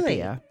Scarpia.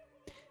 Really?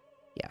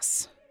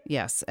 Yes.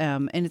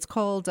 And it's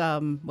called,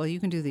 you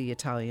can do the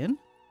Italian.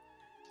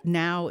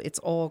 Now it's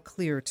all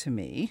clear to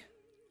me.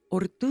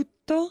 Or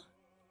tutto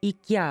è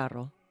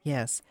chiaro.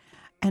 Yes.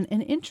 And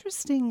an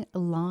interesting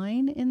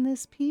line in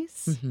this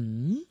piece,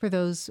 for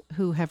those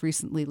who have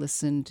recently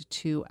listened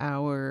to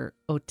our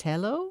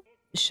Otello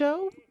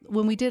show,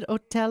 when we did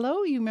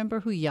Otello, you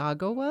remember who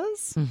Iago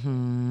was?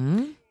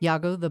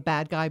 Iago, the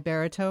bad guy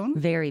baritone?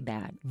 Very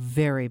bad.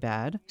 Very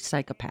bad.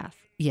 Psychopath.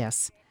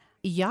 Yes.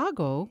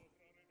 Iago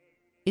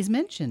is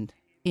mentioned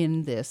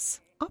in this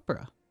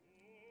opera.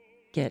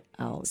 Get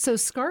out. So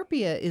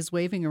Scarpia is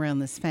waving around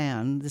this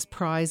fan, this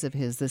prize of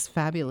his, this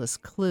fabulous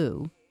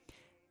clue.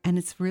 And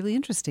it's really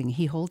interesting.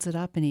 He holds it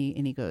up and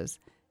he goes,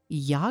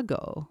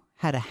 Iago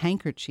had a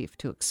handkerchief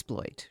to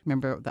exploit.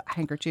 Remember the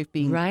handkerchief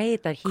being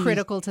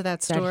critical to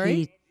that story? That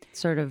he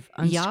sort of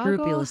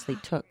unscrupulously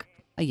took.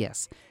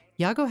 Yes.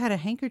 Iago had a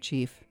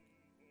handkerchief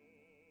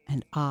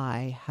and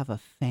I have a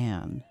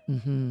fan.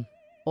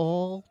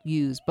 Both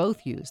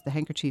used, the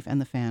handkerchief and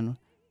the fan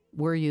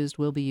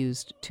will be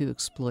used to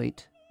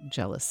exploit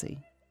jealousy.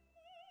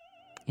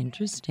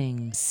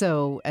 Interesting.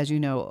 So, as you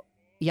know,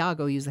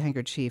 Iago used the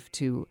handkerchief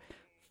to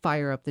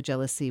fire up the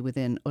jealousy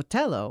within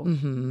Otello.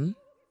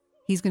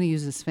 He's going to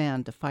use his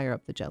fan to fire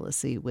up the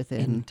jealousy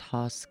within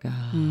Tosca.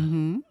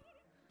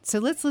 So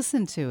let's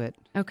listen to it.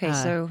 Okay,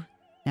 so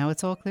now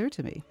it's all clear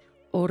to me.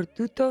 Or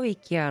tutto è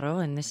chiaro,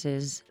 and this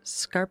is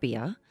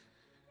Scarpia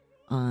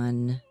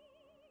on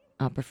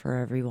Opera for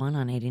Everyone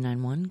on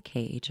 89.1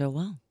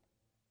 KHOL.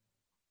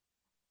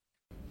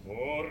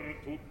 Or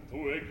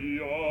tutto è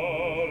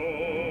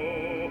chiaro,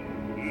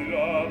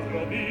 la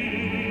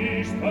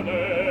provvista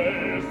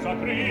del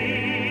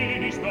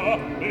sacrista,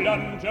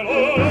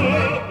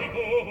 l'Angelotti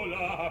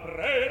vola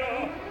preda.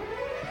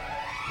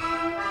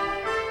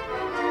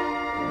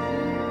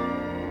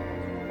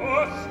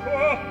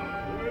 Pasqua,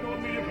 che non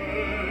mi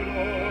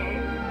vedo,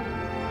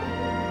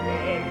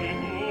 per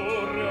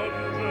ridurre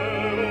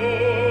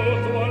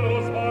angeloso allo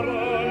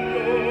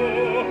sbaraglio,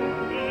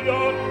 gli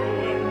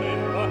occhi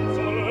nel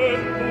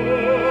fazzoletto,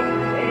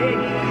 e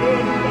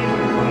niente in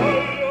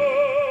taglio.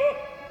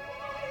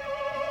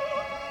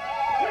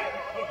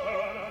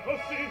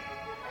 Così,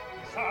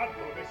 sa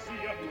dove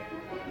sia,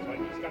 ma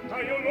gli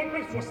scattaio non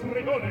per sua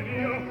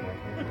stregoneria.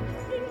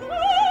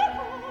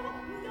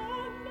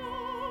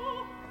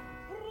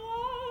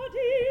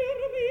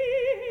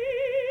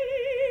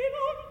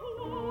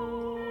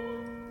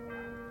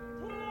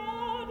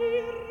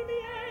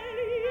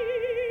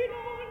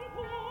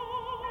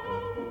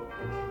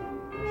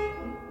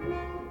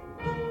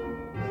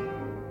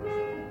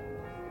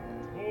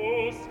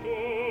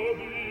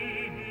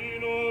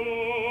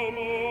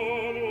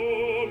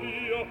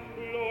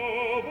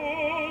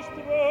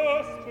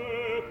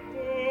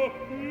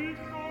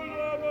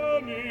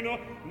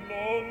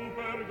 Non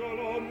per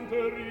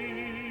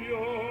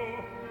galanteria,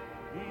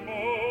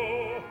 ma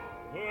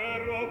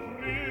per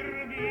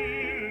offrirvi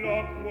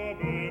acqua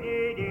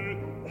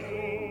benedetto.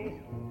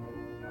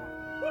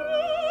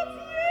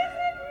 Grazie,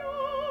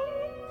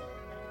 Signor.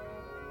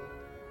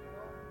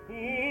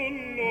 Un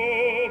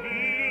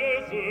nobile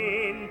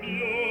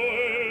esempio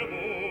è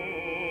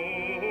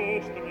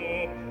vostro,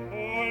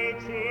 al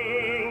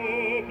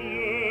cielo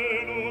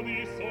pieno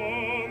di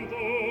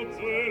santo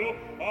zelo,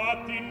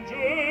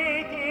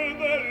 attingete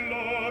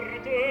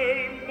dell'arte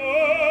il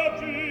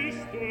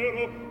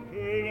magistero,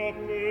 che la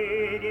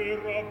fede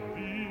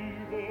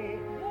ravviva.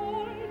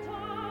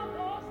 Volta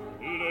vostra.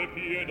 Le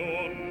pie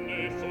donne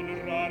son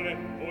rare,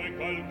 voi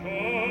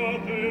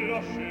calcate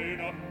la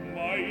scena,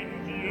 ma in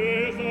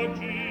chiesa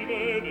ci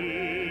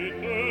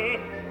venite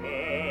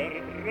per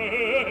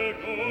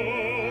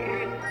pregar.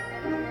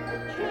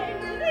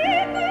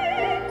 Scendete.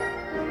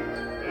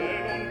 E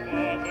non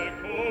fate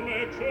come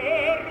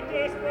certe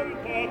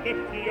spontate,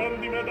 fiam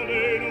di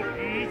Maddaleno,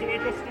 viso e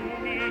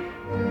costumi.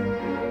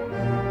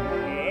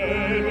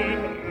 E di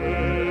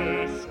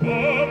tre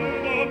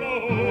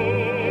scandamore.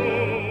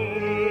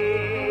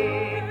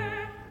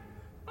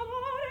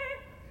 Amore,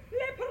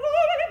 le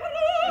parole.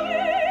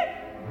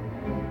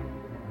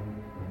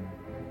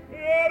 E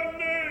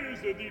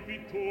arnese di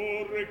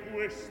pittore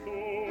questo,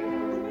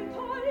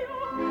 Italia,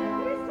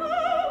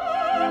 ristava.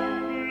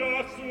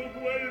 là su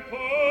quel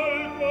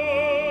palco.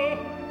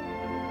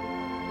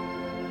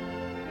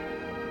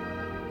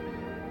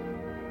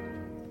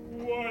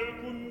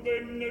 Qualcun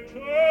venne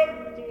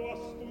certo a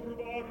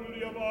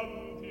sturbarli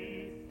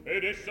avanti,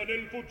 ed essa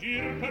nel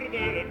fuggir perde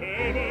le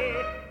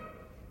pene.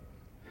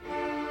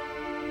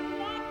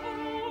 La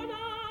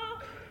corona,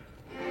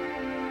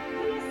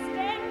 lo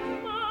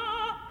stemma,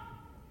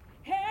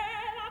 e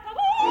la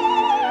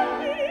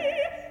cavalli,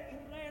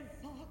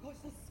 presa col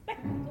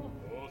sospetto.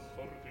 Ho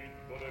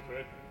sortito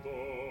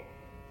l'effetto.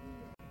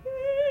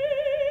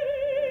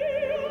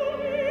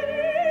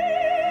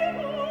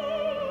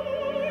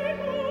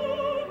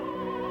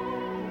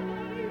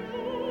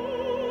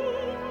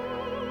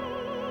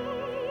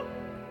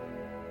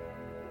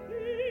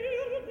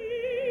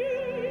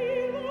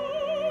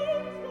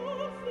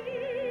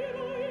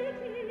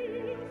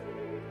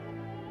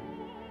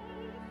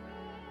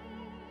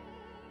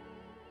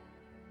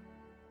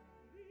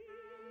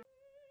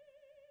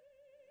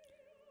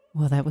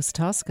 Well, that was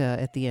Tosca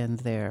at the end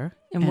there.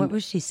 And what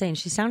was she saying?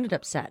 She sounded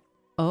upset.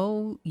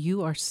 Oh,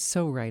 you are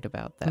so right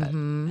about that.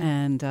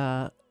 And,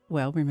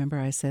 well, remember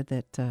I said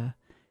that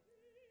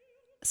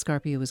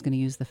Scarpia was going to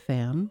use the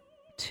fan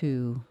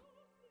to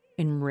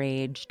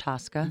Enrage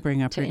Tosca.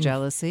 bring up her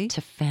jealousy. To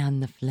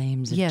fan the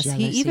flames of Yes,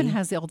 jealousy. he even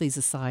has all these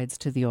asides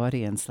to the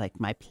audience, like,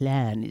 my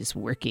plan is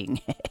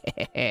working.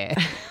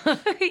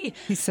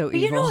 He's so evil.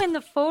 You know, in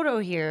the photo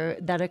here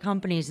that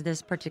accompanies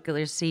this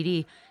particular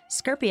CD,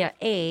 Scarpia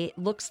A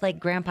looks like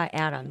Grandpa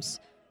Adams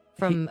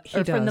from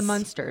He from the does.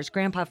 Munsters.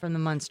 Grandpa from the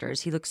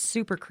Munsters. He looks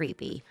super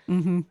creepy.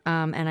 Mm-hmm.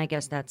 And I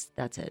guess that's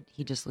it.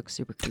 He just looks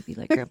super creepy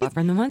like Grandpa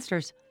from the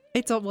Munsters.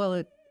 It's all,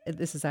 well,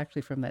 this is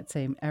actually from that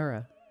same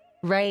era.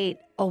 Right.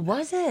 Oh,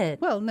 was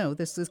it? Well, no,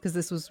 this is because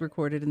this was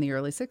recorded in the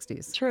early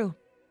 60s. True.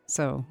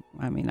 So,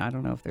 I mean, I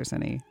don't know if there's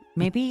any...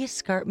 Maybe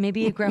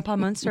Grandpa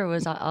Munster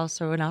was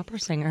also an opera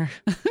singer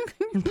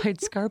and played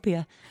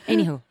Scarpia.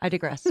 Anywho, I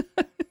digress.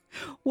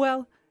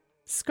 Well,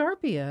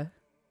 Scarpia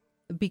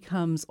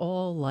becomes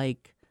all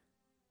like,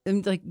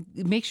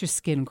 it makes your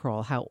skin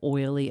crawl how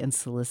oily and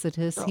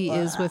solicitous he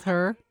is with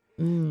her.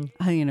 You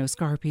know,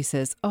 Scarpia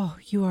says, "Oh,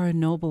 you are a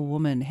noble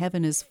woman.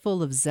 Heaven is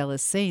full of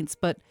zealous saints,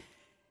 but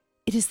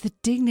it is the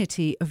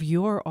dignity of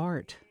your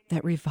art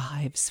that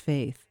revives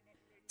faith."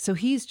 So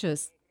he's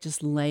just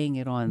laying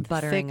it on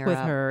Buttering thick her with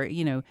up. her,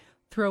 you know,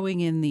 throwing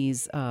in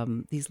these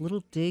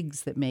little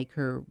digs that make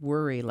her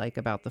worry, like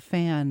about the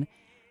fan.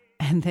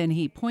 And then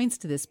he points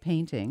to this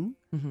painting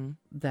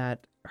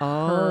that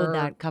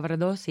that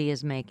Cavaradossi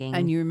is making.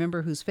 and you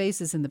remember whose face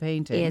is in the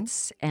painting?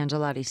 It's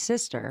Angelotti's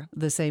sister,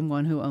 the same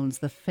one who owns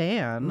the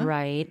fan,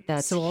 right?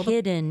 That's So all the-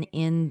 hidden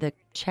in the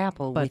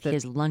chapel But with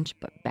his lunch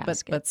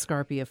basket. But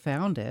Scarpia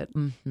found it.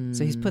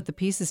 So he's put the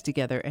pieces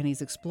together and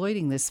he's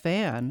exploiting this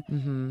fan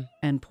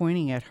and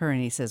pointing at her.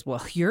 And he says,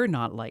 "Well, you're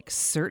not like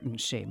certain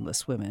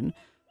shameless women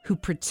who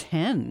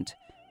pretend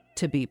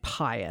to be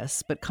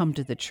pious, but come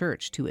to the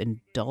church to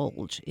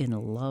indulge in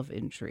love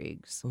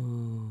intrigues."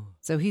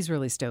 So he's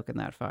really stoking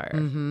that fire.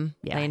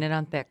 Yeah. Laying it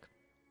on thick.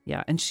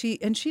 Yeah. And she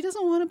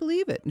doesn't want to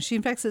believe it. And she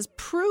in fact says,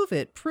 prove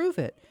it.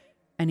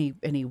 And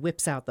he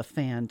whips out the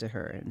fan to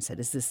her and said,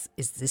 is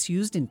this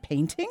used in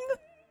painting?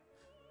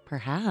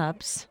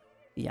 Perhaps.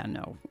 Yeah,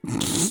 no.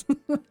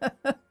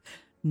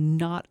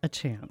 Not a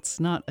chance.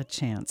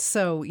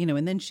 So, you know,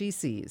 and then she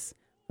sees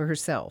for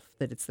herself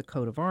that it's the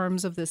coat of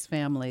arms of this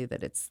family,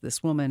 that it's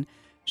this woman.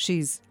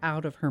 She's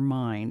out of her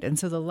mind. And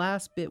so the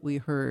last bit we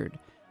heard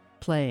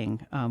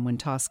playing when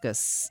Tosca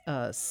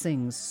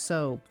sings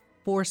so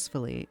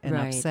forcefully and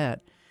Right.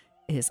 upset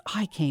is,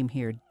 "I came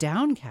here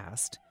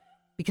downcast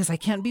because I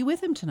can't be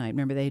with him tonight."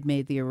 Remember, they'd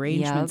made the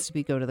arrangements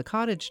to go to the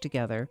cottage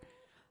together.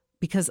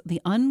 Because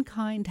the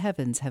unkind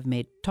heavens have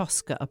made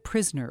Tosca a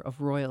prisoner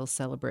of royal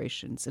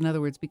celebrations. In other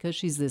words, because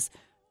she's this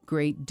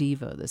great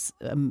diva, this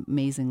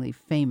amazingly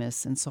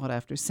famous and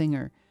sought-after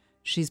singer,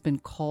 she's been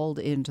called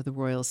into the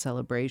royal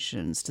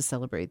celebrations to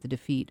celebrate the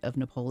defeat of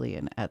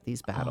Napoleon at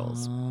these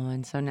battles. Oh,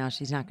 and so now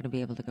she's not going to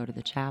be able to go to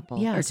the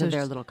chapel or so to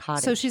their little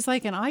cottage. So she's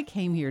like, and I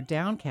came here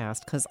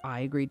downcast because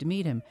I agreed to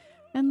meet him.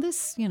 And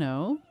this,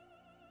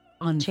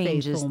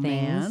 unfaithful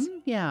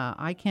man,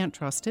 I can't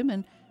trust him.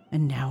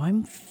 And now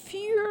I'm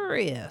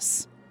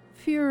furious.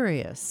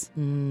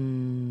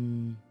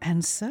 And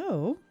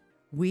so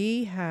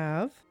we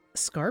have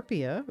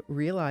Scarpia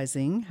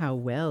realizing how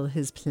well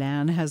his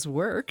plan has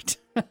worked.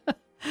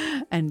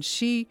 And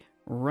she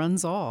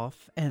runs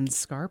off, and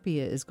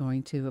Scarpia is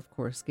going to, of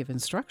course, give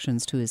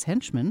instructions to his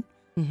henchmen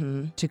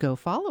to go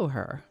follow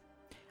her.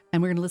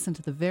 And we're going to listen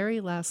to the very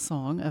last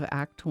song of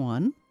Act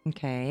 1.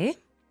 Okay.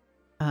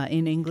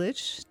 In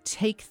English,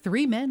 Take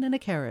 3 Men in a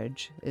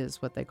Carriage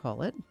is what they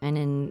call it. And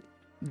in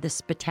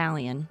this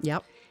battalion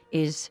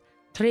is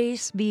Tre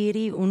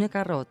sbirri una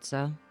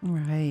carrozza.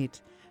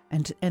 Right.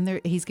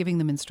 And he's giving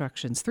them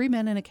instructions. 3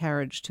 men in a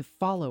carriage to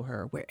follow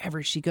her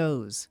wherever she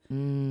goes.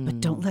 But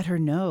don't let her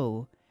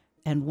know.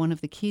 And one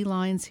of the key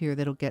lines here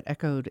that'll get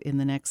echoed in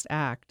the next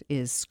act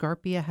is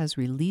Scarpia has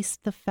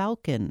released the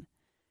falcon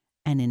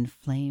and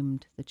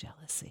inflamed the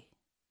jealousy.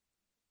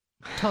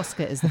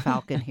 Tosca is the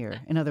falcon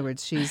here. In other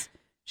words, she's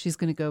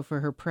going to go for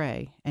her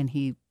prey, and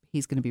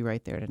he's going to be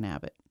right there to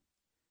nab it.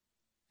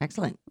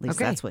 Excellent. At least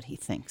that's what he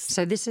thinks.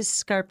 So this is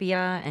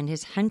Scarpia and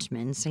his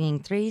henchmen singing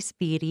Tre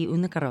sbirri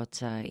una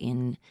carrozza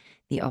in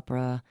the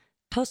opera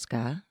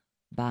Tosca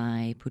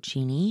by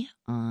Puccini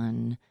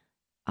on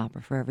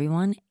Opera for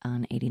Everyone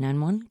on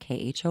 89.1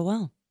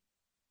 KHOL.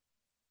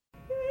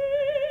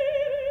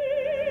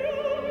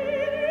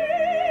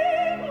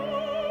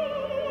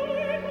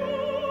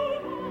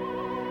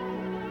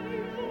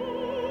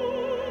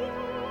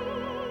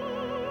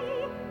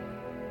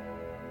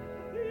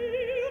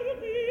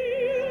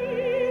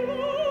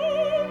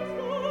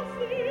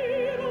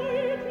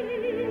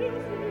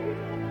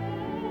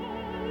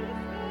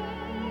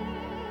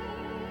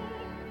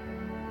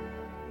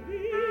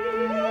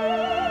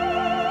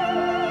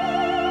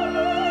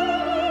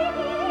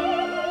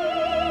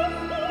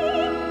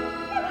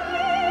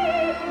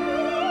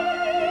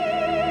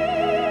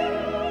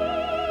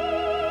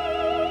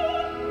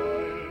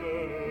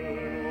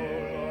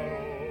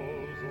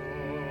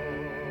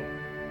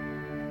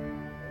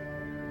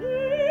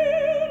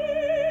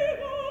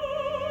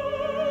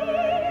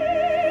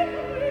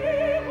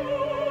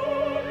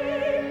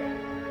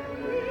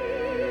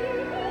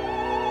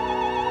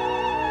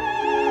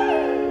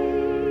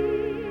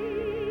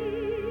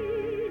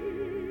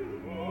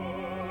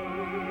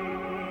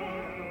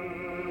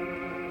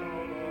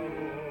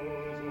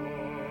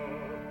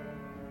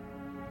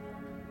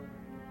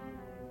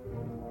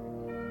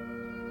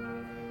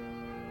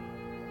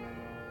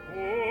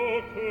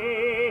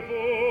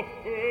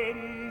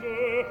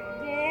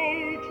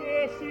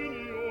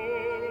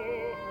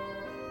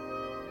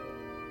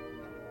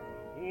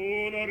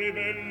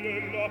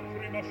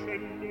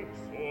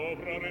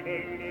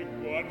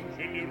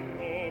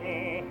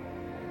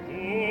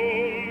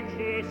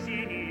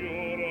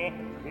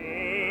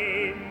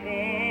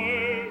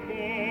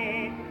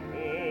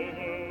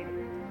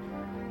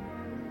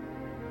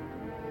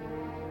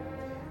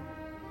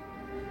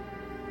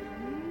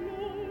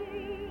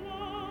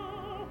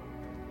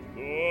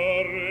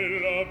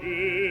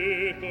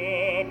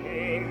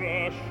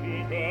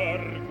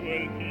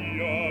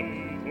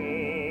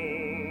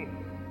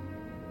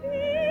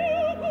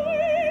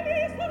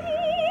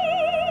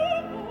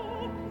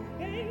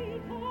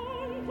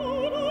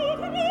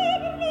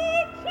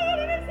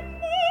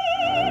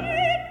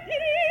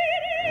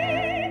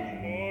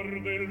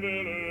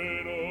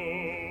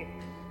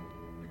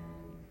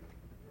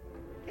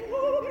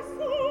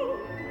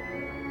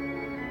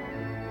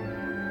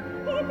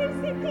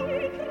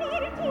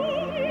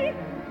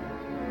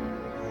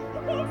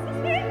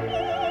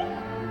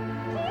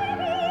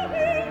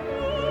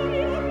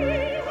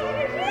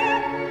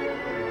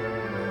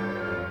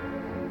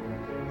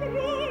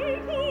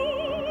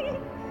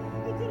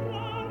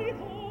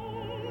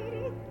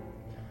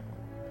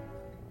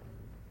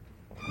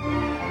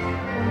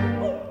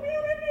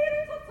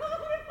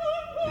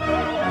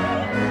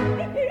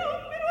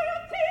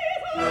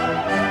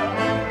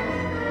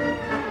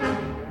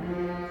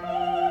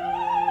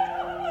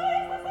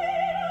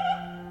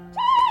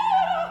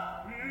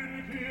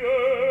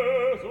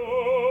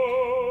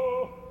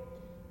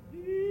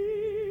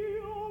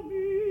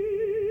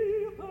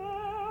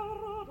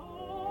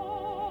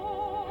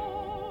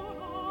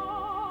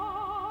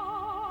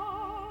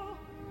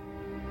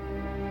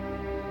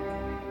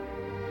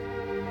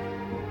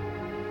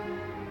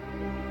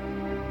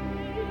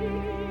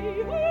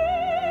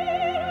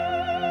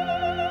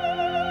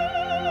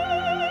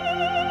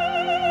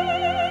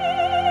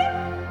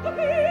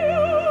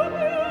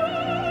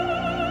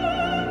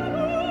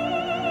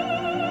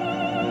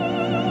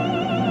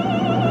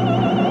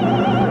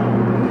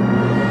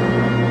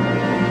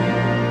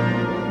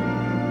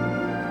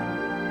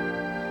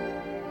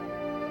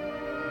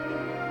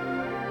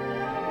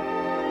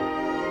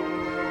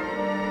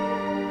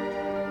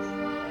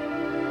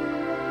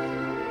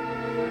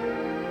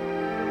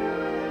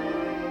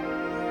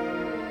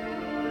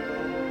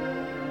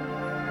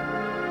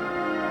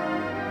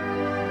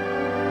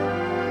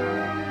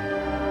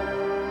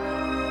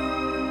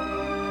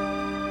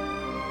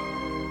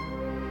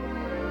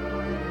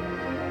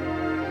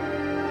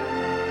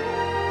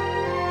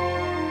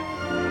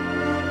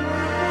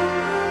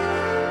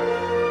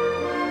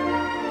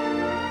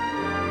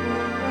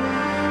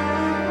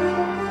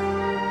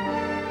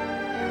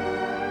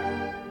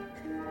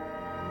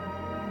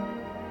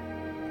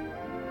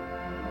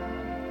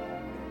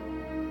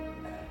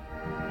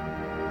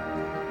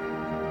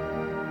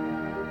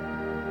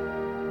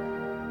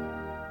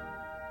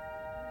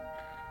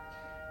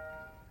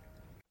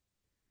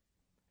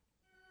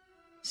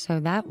 So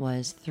that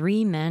was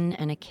Three Men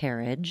and a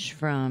Carriage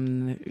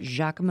from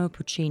Giacomo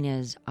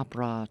Puccini's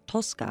opera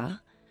Tosca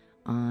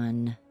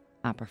on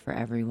Opera for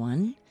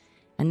Everyone.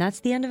 And that's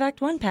the end of Act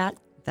 1, Pat.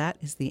 That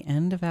is the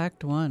end of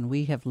Act 1.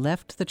 We have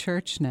left the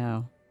church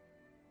now.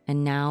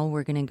 And now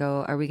we're going to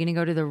go, are we going to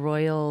go to the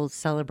royal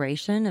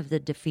celebration of the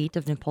defeat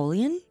of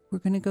Napoleon? We're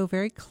going to go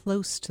very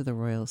close to the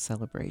royal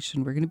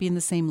celebration. We're going to be in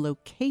the same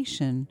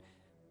location,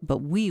 but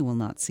we will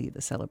not see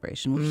the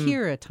celebration. We'll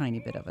hear a tiny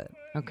bit of it.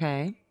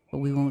 Okay. But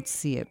we won't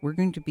see it. We're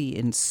going to be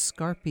in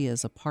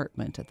Scarpia's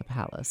apartment at the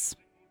palace,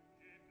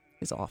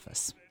 his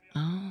office.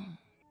 Oh.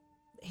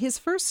 His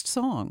first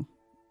song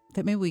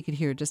that maybe we could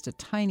hear just a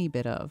tiny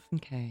bit of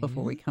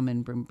before we come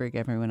in and bring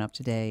everyone up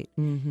to date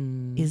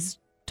is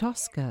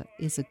Tosca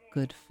is a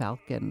good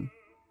falcon.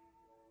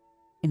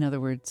 In other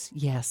words,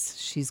 yes,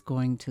 she's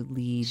going to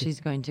lead.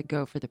 She's going to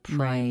go for the my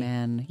prey.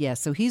 men. Yeah,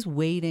 so he's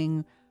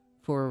waiting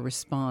for a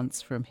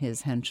response from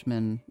his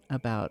henchmen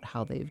about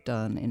how they've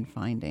done in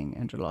finding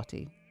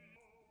Angelotti.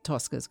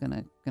 Tosca's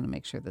gonna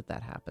make sure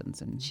that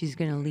happens, and She's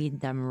going to lead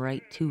them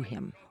right to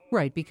him.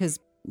 right, because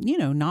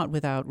not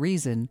without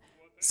reason,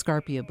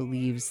 Scarpia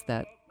believes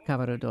that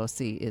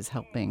Cavaradossi is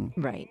helping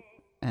Right.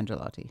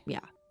 Angelotti.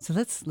 Yeah. So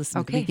let's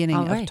listen to the Okay, beginning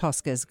all of right.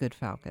 Tosca's Good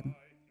Falcon.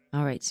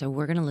 All right, so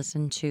we're going to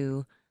listen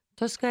to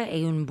Tosca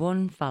e un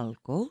buon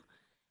falco,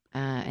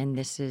 and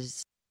this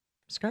is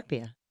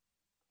Scarpia.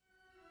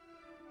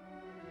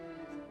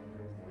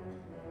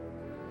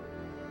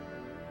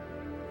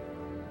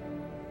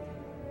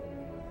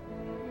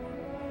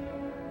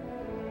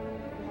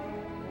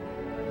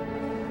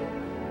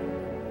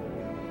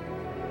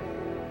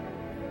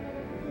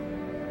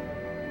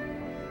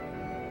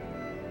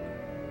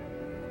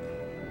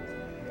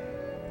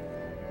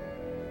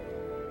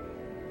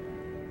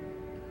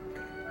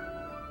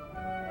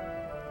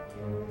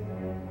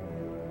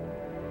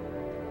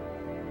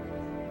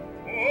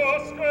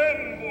 Tosca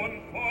in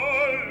buon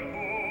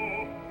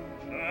falco,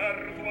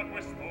 certo a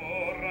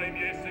quest'ora i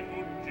miei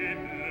segugi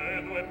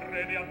le due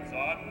prede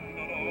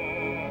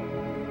alzandolo.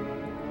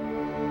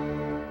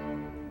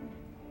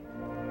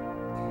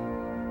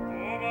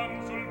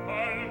 Doman sul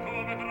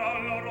palco vedrà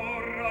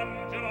l'aurora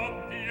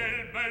Angelotti e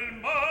il bel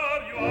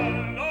Mario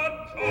al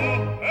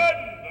lancio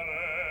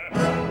pendere.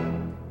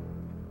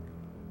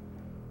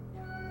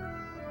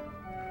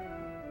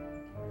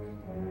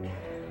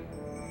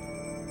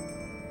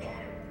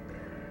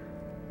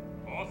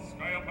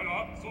 Tosca e a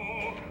palazzo,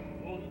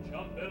 un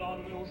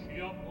ciambellano uscì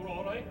a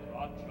furore e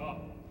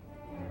traccia.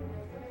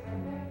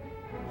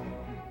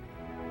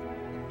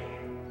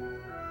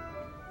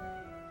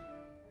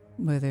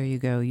 Well, there you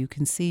go. You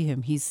can see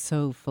him. He's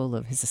so full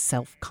of his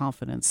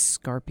self-confidence,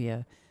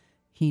 Scarpia.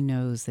 He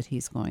knows that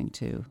he's going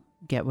to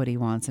get what he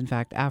wants. In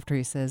fact, after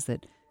he says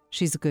that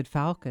she's a good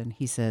falcon,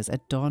 he says,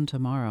 at dawn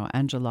tomorrow,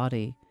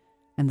 Angelotti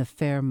and the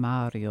fair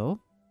Mario,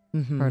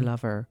 her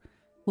lover,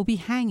 will be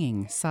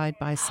hanging side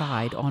by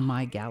side on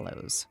my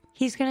gallows.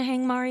 He's going to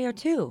hang Mario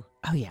too,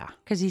 Oh, yeah.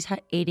 because he's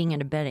aiding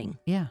and abetting.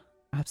 Yeah,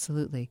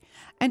 absolutely.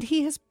 And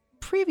he has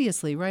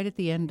previously, right at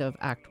the end of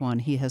Act 1,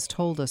 he has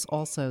told us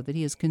also that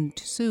he is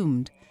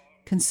consumed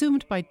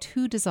by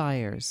two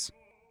desires.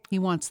 He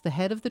wants the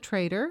head of the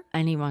traitor.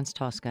 And he wants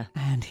Tosca.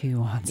 And he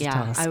wants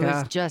Yeah, Tosca. I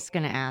was just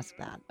going to ask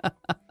that.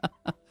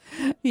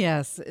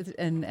 Yes,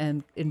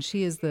 and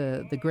she is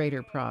the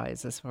greater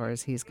prize as far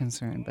as he's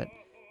concerned. But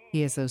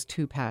he has those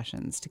two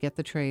passions, to get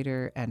the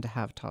traitor and to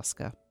have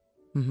Tosca.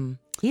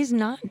 He's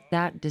not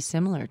that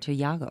dissimilar to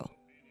Iago.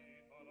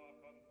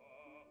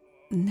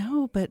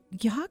 No, but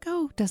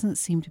Iago doesn't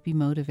seem to be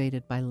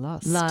motivated by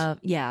lust. Love,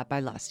 yeah, by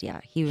lust, yeah.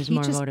 He was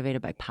more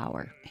motivated by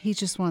power. He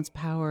just wants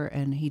power,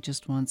 and he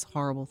just wants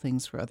horrible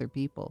things for other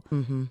people.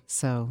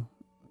 So,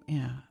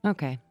 yeah.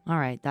 Okay, all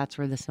right, that's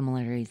where the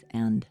similarities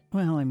end.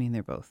 Well, I mean,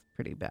 they're both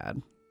pretty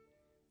bad.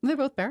 They're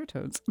both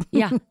baritones.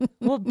 Yeah,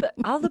 well,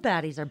 all the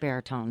baddies are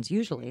baritones,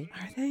 usually.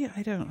 Are they?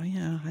 I don't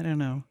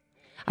know.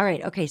 All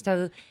right, okay,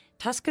 so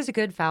Tosca's a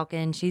good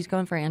falcon. She's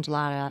going for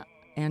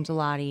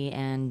Angelotti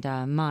and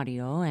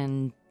Mario,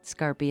 and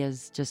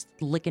Scarpia's just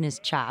licking his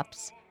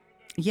chops.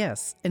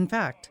 Yes. In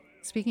fact,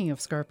 speaking of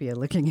Scarpia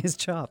licking his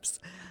chops,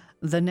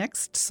 the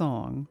next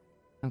song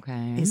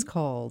is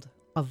called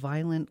A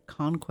Violent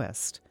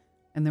Conquest.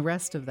 And the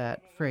rest of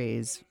that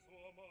phrase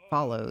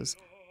follows.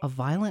 A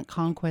violent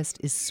conquest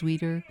is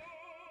sweeter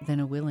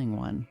than a willing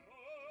one.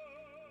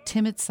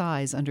 Timid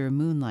sighs under a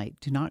moonlight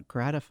do not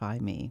gratify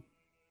me.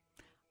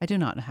 I do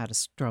not know how to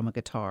strum a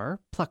guitar,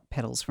 pluck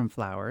petals from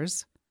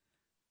flowers.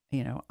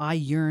 I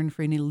yearn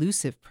for an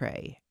elusive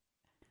prey.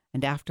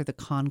 And after the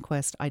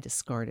conquest, I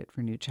discard it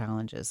for new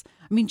challenges.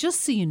 I mean,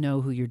 just so you know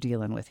who you're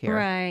dealing with here.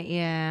 Right,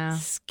 yeah.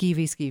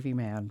 Skeevy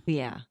man.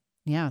 Yeah.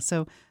 Yeah,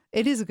 so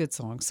it is a good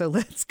song. So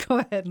let's go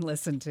ahead and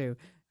listen to.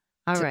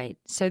 All right.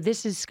 So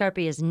this is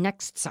Scarpia's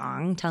next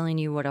song, telling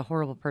you what a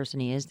horrible person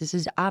he is. This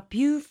is A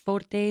più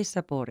forte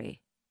sapore.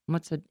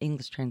 What's the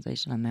English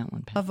translation on that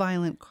one, Pat? A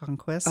Violent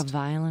Conquest. A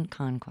Violent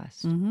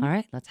Conquest. All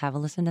right. Let's have a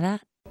listen to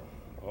that.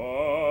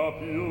 A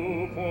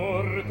più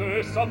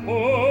forte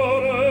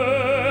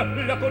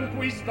sapore la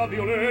conquista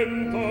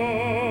violenta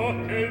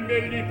che il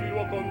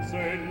mellifluo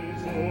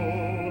consenso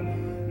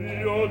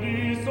io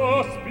di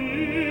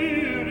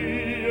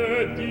sospiri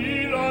e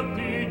di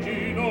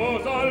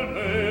lattiginosa al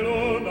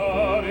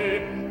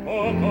velonare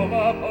poco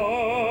ma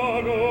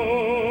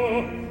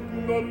pago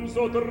non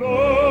so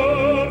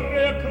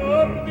trarre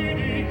accordi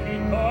di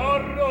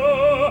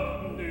chitarra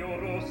né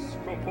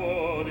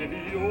oroscopo di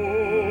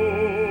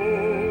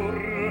vior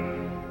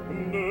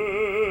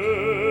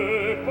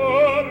né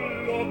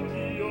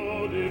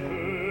parlocchio di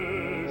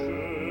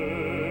pesce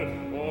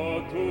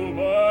o tu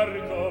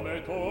barca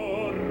me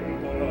tortora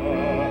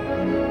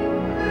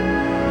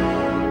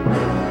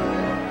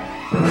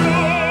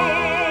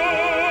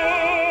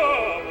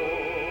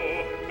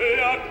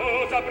la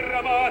cosa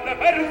bramata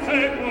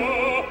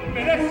perseguo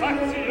me ne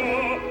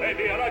sazio e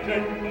via la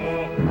gente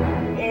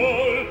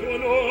col tuo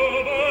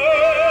nome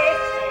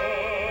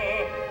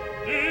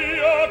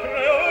Dio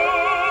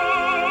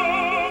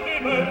creò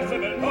diverse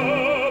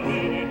beltà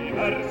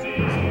diversi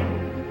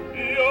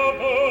io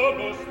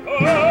poco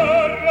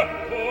star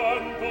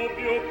quanto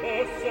più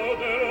posso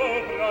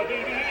dell'opera di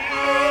Dio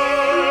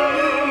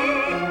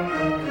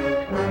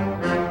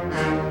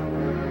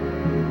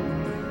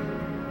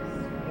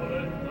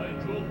Soletta in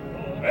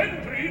giunto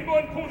entri in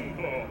buon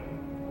punto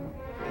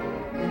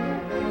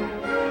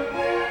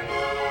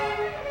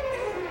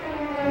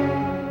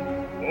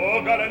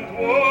Oh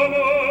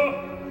galantuomo,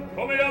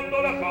 come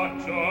ando la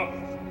faccia?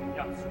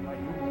 Piazzo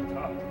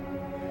m'aiuta.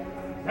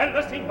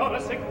 Della signora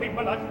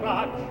seguimmo la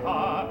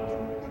traccia,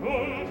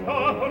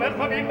 giunta con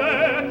erba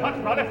villetta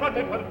tra le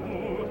fate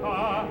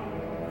perduta.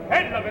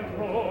 Ella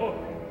ventrò,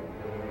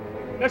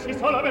 ne si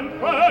sola ben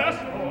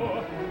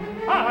presto,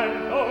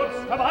 allor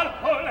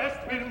scavalco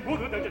l'estro il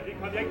muro del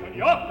giudica di con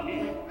gli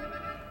occhi,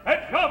 e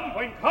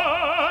piombo in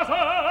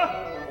casa.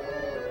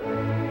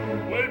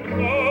 Quel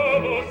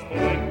bravo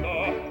spoletta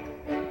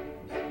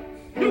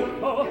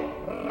Fiuto,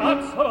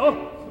 razzo,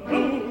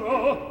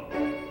 fluro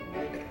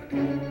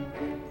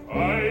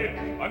Ai,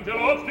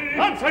 Angelotti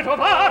non sei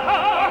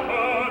trovata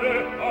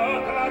Amore,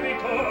 a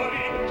traditori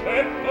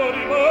Ceppo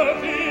di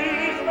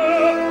basismo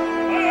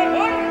Alla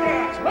morte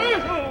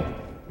Gesù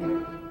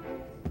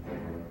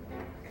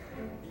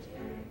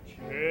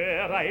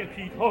C'era il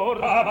Pitor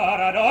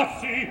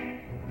Cavaradossi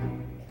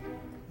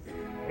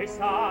E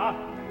sa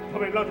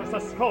dove l'altro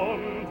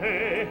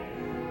s'asconde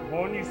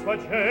ogni suo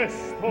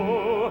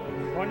gesto,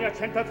 ogni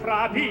accento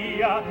tra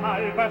via,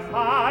 talve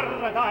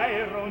far da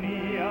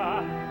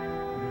ironia.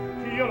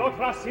 Io lo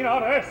trassi in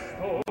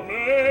arresto.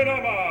 Meno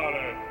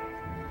male.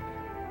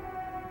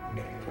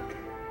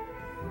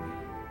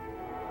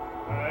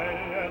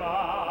 Egli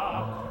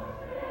là.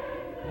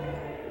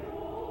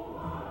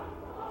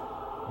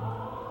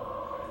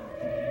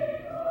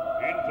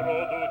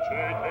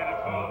 Introducete il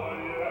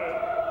cavaliere.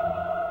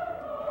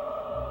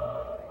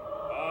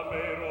 A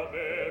me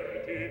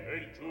Roberti e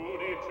il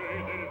giudice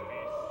del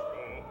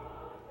fisco.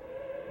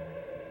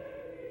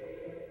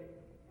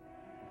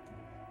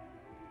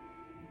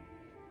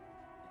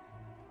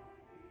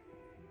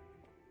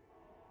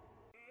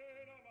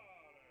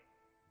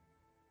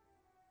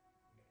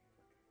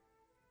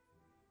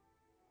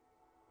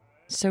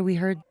 So we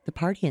heard the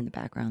party in the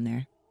background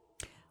there.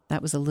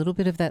 That was a little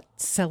bit of that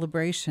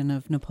celebration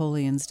of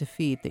Napoleon's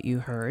defeat that you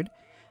heard.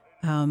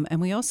 And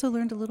we also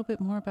learned a little bit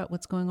more about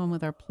what's going on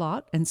with our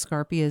plot and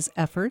Scarpia's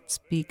efforts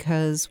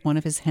because one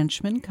of his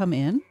henchmen come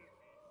in,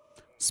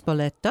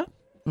 Spoletta.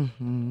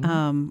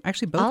 Mm-hmm.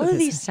 Actually, both All of of his...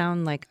 these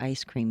sound like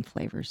ice cream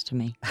flavors to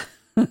me.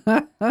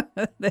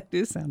 They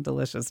do sound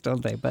delicious,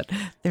 don't they? But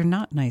they're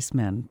not nice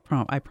men,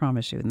 I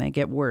promise you. And they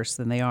get worse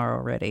than they are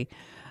already.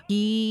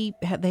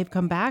 They've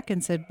come back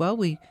and said, well,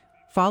 we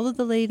followed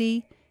the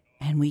lady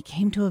and we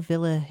came to a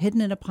villa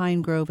hidden in a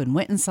pine grove and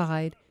went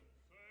inside.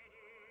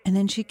 And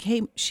then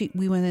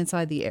we went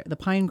inside the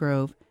pine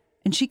grove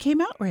and she came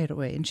out right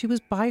away and she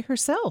was by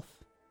herself.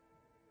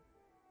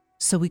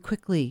 So we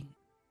quickly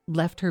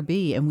left her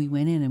be and we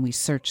went in and we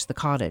searched the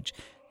cottage.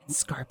 And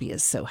Scarpia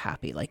is so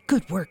happy, like,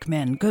 good work,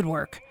 men, good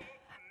work.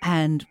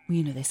 And,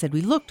 they said,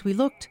 we looked.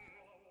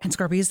 And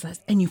Scarpia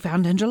says, and you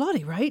found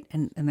Angelotti, right?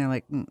 And they're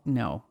like,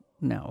 no.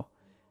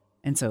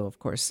 And so, of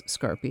course,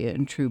 Scarpia,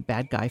 in true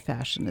bad guy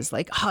fashion, is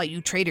like, you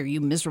traitor, you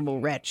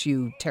miserable wretch,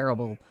 you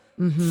terrible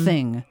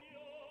thing.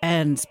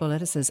 And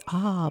Spoletta says,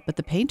 but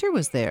the painter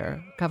was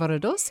there.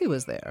 Cavaradossi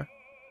was there.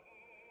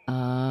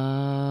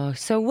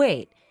 So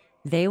wait.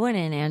 They went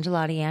in,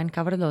 Angelotti and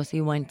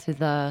Cavaradossi went to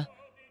the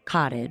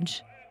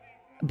cottage,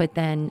 but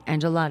then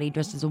Angelotti,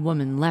 dressed as a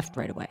woman, left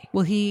right away.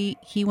 Well, he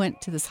went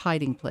to this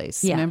hiding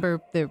place. Yeah.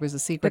 Remember, there was a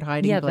secret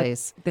hiding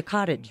place. The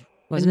cottage.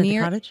 Wasn't it the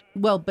cottage?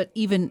 Well, but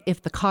even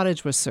if the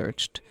cottage was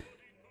searched,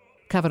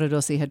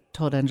 Cavaradossi had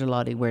told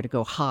Angelotti where to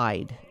go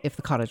hide if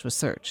the cottage was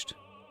searched.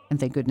 And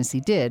thank goodness he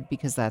did,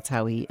 because that's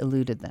how he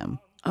eluded them.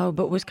 Oh,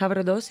 but was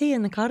Cavaradossi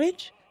in the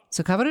cottage?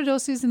 So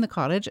Cavaradossi's in the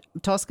cottage.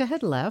 Tosca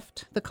had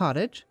left the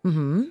cottage.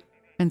 Mm-hmm.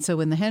 And so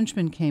when the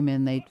henchmen came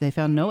in, they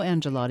found no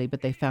Angelotti,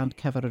 but they found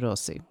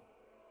Cavaradossi.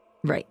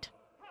 Right.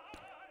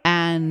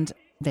 And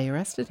They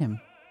arrested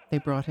him. They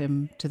brought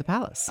him to the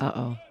palace.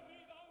 Uh-oh.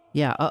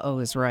 Yeah, uh-oh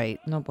is right.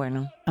 No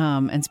bueno.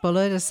 And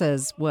Spoleta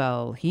says,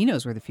 well, he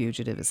knows where the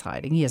fugitive is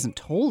hiding. He hasn't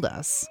told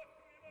us.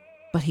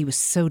 But he was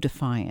so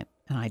defiant,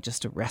 and I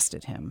just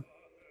arrested him.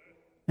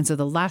 And so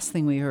the last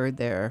thing we heard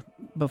there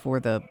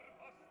before the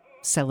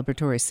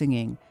celebratory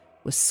singing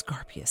was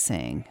Scarpia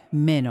saying,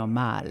 Meno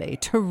male,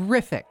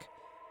 terrific.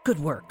 Good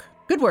work.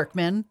 Good work,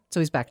 men.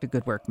 So he's back to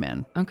good work,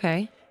 men.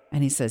 Okay.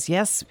 And he says,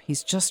 yes,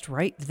 he's just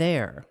right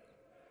there.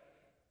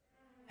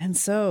 And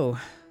so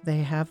they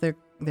have their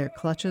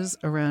clutches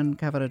around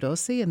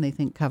Cavaradossi, and they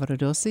think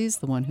Cavaradossi's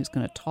the one who's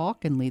going to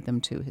talk and lead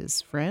them to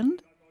his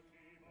friend.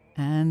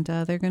 And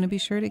they're going to be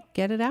sure to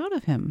get it out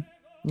of him.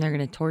 They're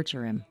going to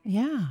torture him.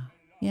 Yeah,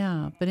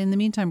 yeah. But in the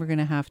meantime, we're going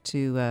to have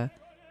to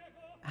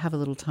have a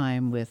little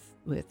time with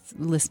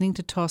listening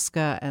to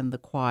Tosca and the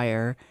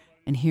choir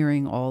and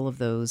hearing all of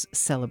those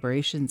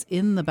celebrations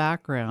in the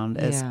background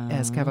as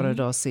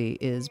Cavaradossi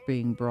is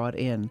being brought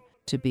in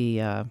to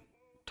be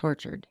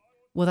tortured.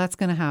 Well, that's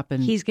going to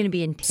happen. He's going to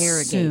be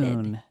interrogated.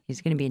 Soon. He's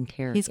going to be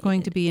interrogated. He's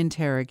going to be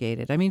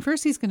interrogated. I mean,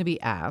 first he's going to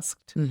be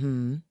asked,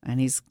 Mm-hmm. and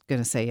he's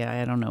going to say, "Yeah,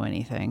 I don't know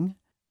anything,"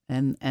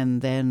 and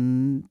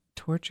then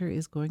torture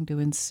is going to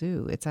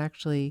ensue. It's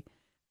actually,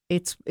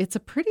 it's a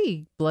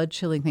pretty blood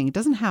chilling thing. It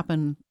doesn't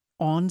happen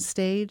on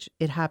stage;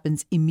 it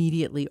happens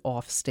immediately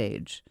off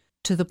stage,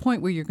 to the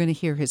point where you're going to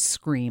hear his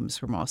screams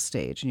from off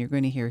stage, and you're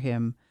going to hear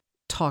him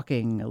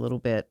talking a little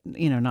bit,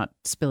 not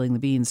spilling the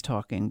beans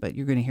talking, but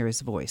you're going to hear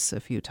his voice a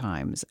few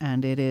times.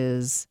 And it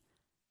is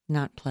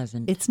not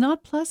pleasant. It's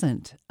not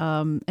pleasant.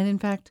 And in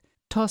fact,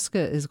 Tosca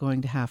is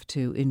going to have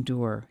to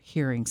endure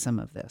hearing some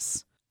of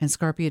this. And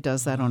Scarpia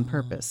does that on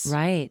purpose.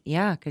 Right.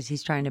 Yeah. Because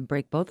he's trying to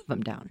break both of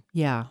them down.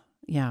 Yeah.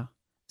 Yeah.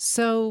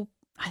 So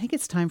I think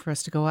it's time for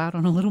us to go out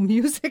on a little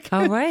music.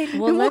 All right.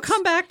 Well, and we'll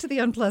come back to the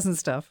unpleasant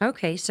stuff.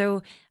 Okay.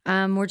 So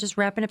we're just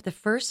wrapping up the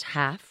first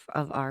half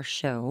of our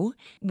show.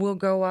 We'll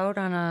go out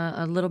on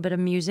a little bit of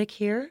music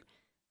here.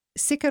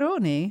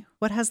 Ciccarone,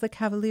 what has the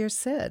cavalier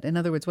said? In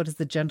other words, what has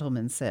the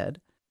gentleman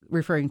said?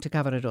 Referring to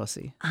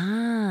Cavaradossi.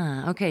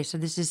 Ah, okay. So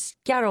this is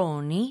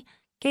Schiaroni,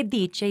 Che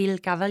dice il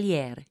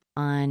cavaliere,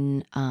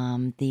 on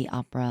the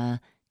opera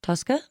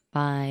Tosca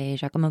by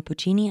Giacomo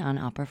Puccini on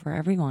Opera for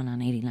Everyone on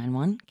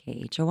 89.1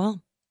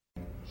 KHOL.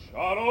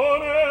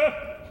 Sciarone,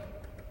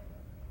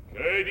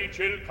 che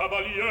dice il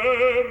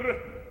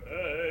cavalier?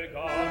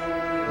 Ega,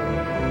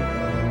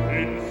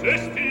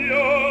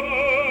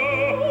 insistiamo.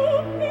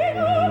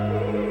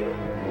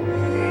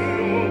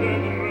 Lo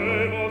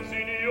vedremo,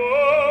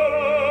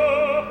 signora.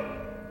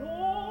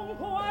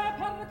 Dunque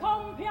per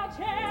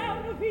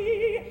compiacervi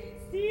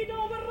si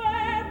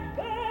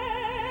dovrebbe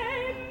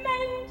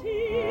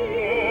mentire.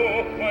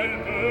 Oh, quel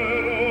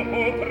vero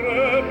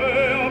potrebbe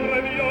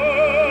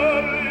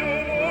abbreviargli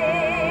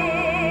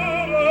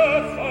un'ora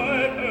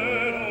assai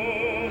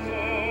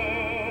penosa.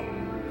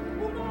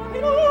 Una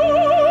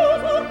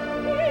penosa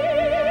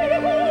che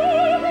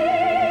vuol dire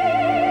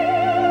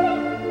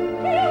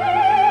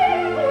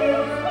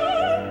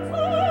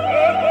E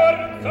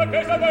forza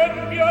che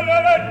s'adempia la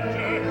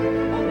legge.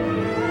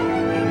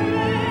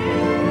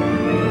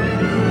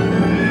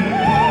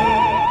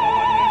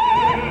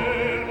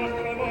 Il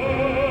vostro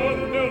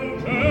amante è un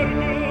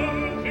cerchio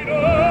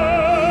inclinato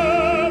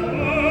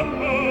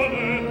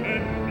alle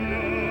tempia.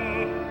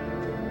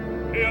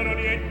 E non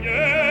gli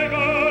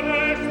niega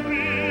né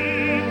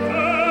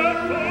sprizza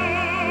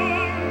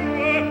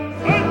sangue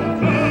senza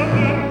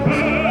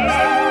perché.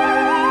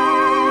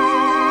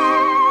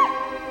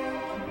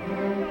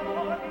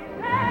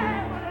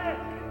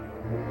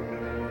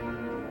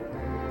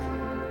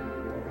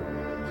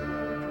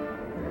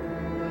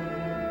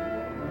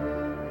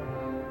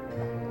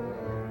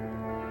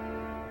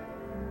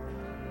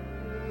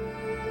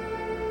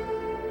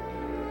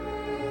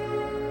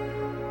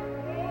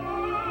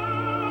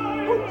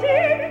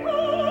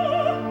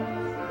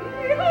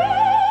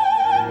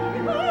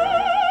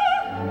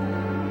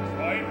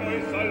 Stai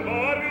noi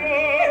salvarlo.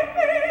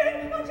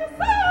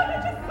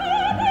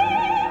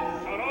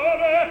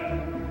 Sarone,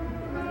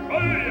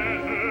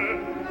 cogliete.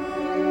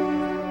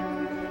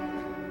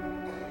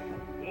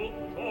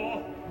 Tutto.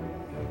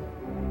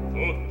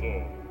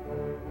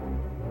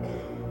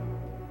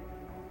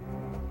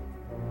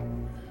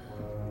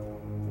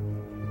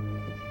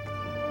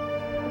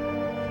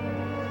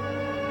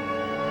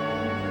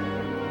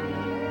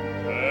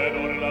 Ed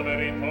or la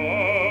verità.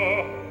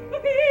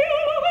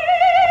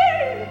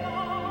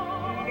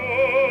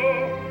 No.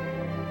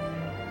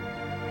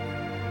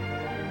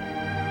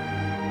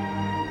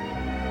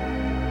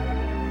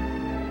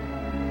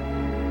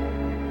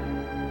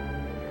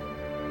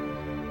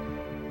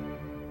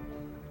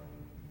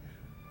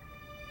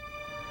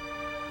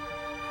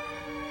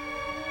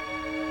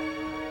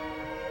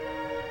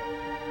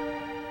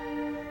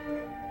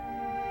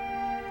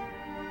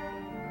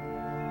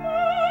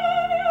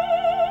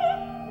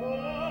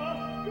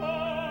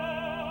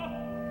 Tosca.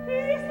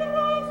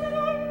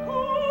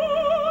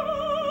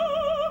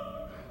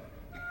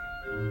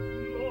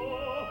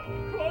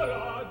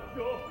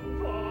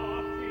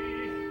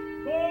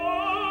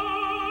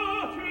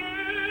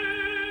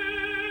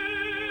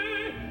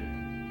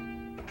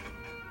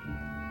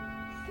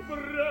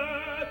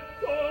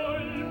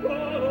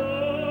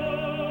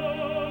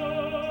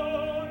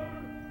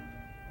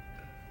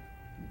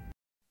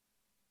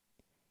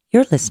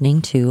 You're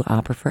listening to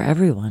Opera for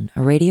Everyone,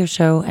 a radio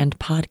show and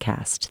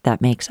podcast that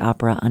makes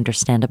opera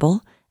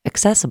understandable,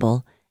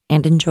 accessible,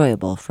 and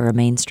enjoyable for a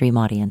mainstream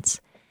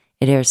audience.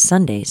 It airs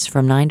Sundays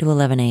from 9 to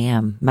 11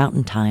 a.m.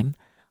 Mountain Time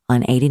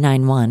on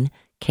 89.1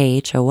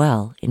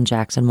 KHOL in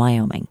Jackson,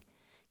 Wyoming.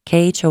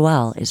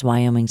 KHOL is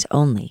Wyoming's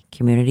only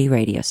community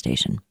radio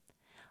station.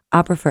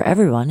 Opera for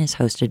Everyone is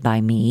hosted by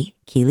me,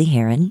 Keely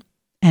Heron.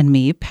 And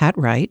me, Pat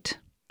Wright.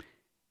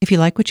 If you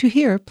like what you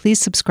hear, please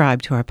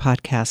subscribe to our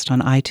podcast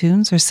on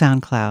iTunes or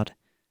SoundCloud,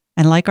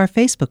 and like our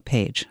Facebook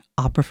page,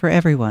 Opera for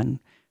Everyone,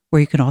 where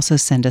you can also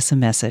send us a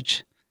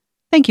message.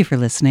 Thank you for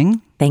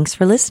listening. Thanks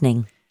for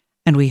listening.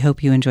 And we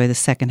hope you enjoy the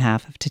second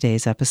half of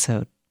today's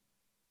episode.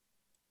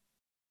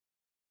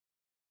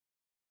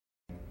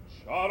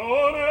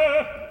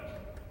 Sciarone,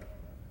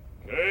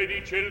 che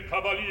dice il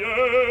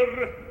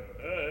cavalier?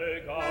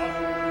 Ega,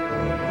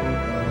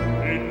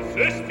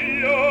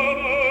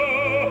 insistiamo.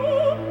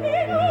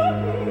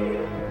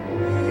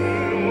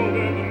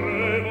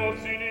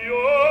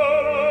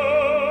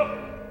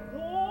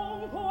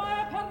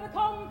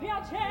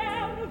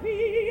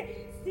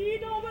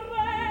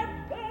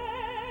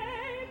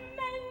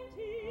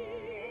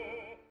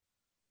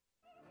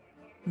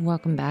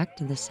 Welcome back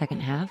to the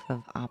second half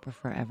of Opera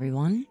for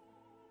Everyone.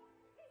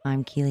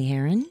 I'm Keely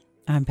Heron.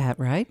 I'm Pat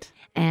Wright.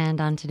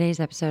 And on today's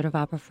episode of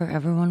Opera for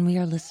Everyone, we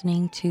are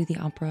listening to the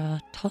opera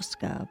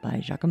Tosca by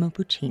Giacomo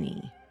Puccini.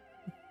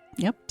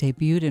 Yep,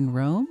 debuted in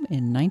Rome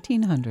in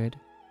 1900.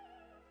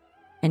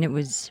 And it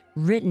was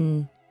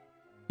written...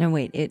 No,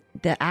 wait.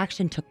 The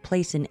action took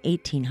place in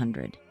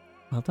 1800.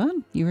 Well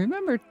done. You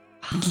remembered.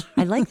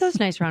 I like those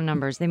nice round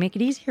numbers. They make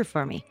it easier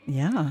for me.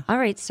 Yeah. All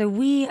right. So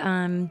we...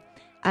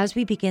 as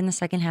we begin the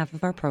second half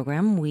of our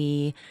program,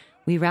 we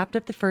wrapped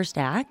up the first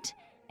act,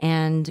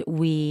 and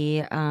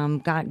we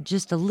got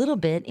just a little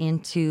bit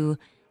into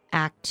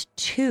Act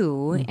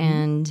 2,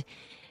 and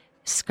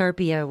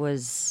Scarpia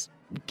was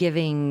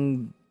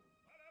giving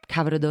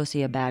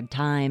Cavaradossi a bad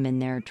time,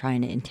 and they're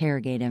trying to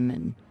interrogate him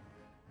and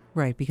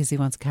Right, because he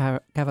wants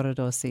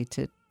Cavaradossi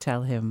to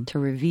tell him to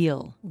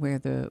reveal where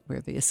the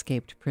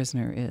escaped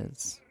prisoner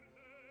is.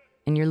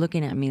 And you're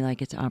looking at me like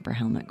it's opera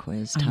helmet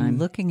quiz time. I'm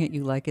looking at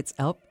you like it's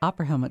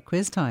opera helmet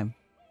quiz time.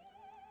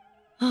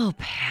 Oh,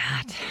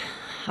 Pat.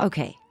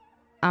 Okay.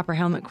 Opera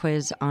helmet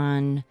quiz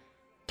on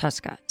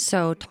Tosca.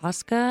 So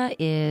Tosca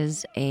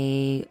is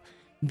a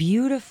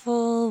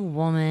beautiful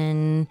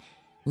woman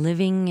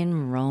living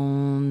in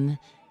Rome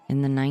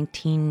in the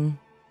 1800s.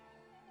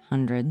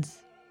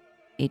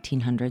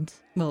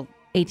 Well,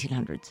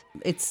 1800s.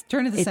 it's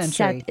turn of the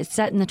century. It's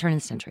set in the turn of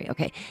the century,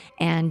 okay.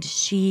 And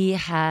she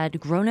had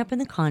grown up in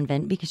the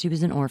convent because she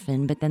was an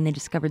orphan, but then they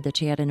discovered that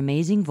she had an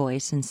amazing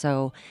voice, and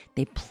so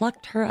they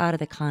plucked her out of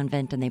the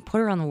convent and they put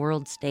her on the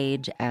world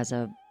stage as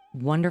a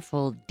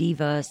wonderful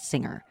diva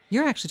singer.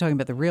 You're actually talking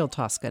about the real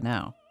Tosca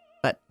now,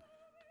 but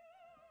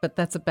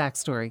that's a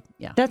backstory.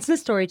 Yeah, That's the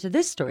story to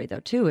this story, though,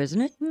 too, isn't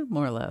it?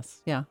 more or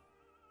less. Yeah,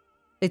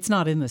 it's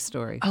not in this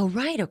story. Oh,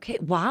 right, okay.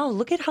 Wow,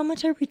 look at how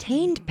much I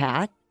retained,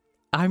 Pat.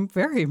 I'm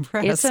very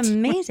impressed. It's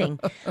amazing.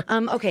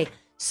 Okay,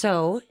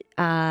 so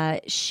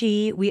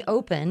we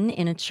open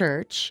in a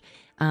church,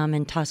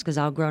 and Tosca's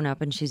all grown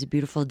up, and she's a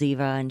beautiful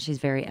diva, and she's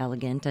very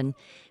elegant. And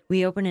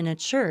we open in a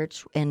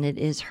church, and it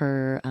is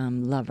her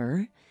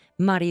lover,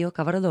 Mario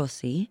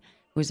Cavaradossi,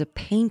 who is a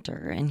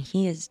painter, and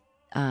he is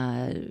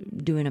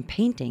doing a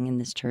painting in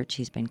this church.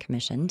 He's been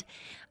commissioned,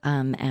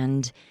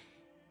 and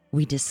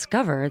we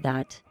discover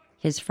that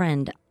his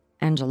friend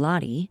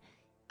Angelotti,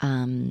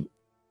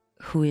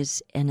 who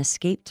is an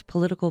escaped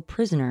political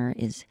prisoner,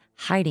 is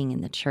hiding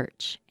in the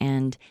church.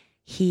 And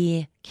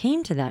he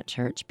came to that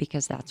church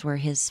because that's where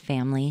his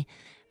family,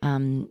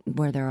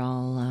 where they're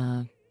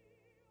all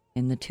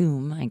in the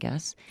tomb, I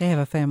guess. They have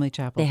a family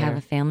chapel They there. have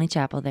a family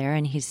chapel there.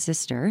 And his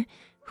sister,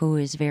 who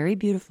is very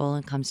beautiful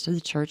and comes to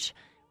the church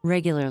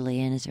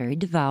regularly and is very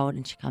devout,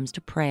 and she comes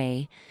to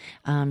pray,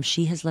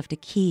 she has left a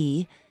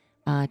key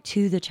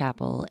to the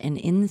chapel, and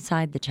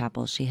inside the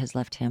chapel she has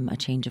left him a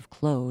change of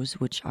clothes,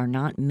 which are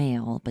not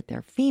male, but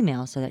they're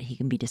female, so that he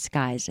can be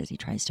disguised as he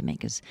tries to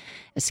make his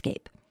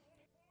escape.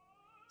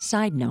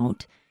 Side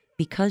note,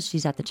 because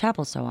she's at the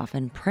chapel so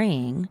often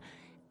praying,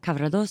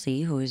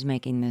 Cavaradossi, who is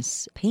making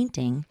this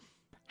painting,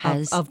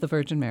 has of the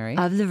Virgin Mary.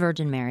 Of the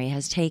Virgin Mary,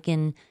 has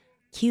taken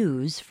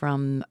cues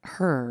from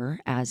her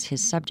as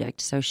his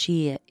subject. So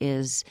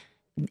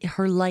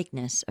her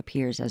likeness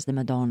appears as the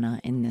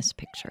Madonna in this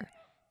picture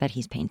that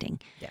he's painting.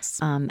 Yes.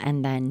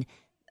 And then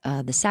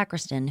the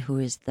sacristan, who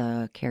is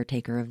the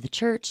caretaker of the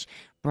church,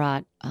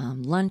 brought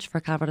lunch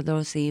for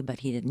Cavaradossi,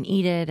 but he didn't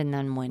eat it. And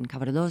then when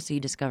Cavaradossi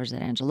discovers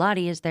that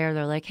Angelotti is there,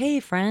 they're like, "Hey,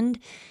 friend."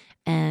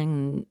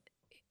 And,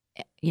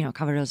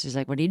 Cavaradossi's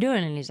like, "What are you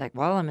doing?" And he's like,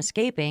 "Well, I'm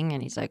escaping."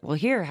 And he's like, "Well,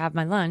 here, have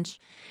my lunch."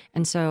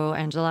 And so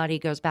Angelotti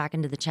goes back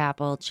into the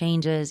chapel,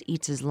 changes,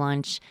 eats his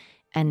lunch,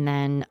 and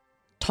then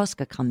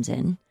Tosca comes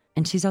in.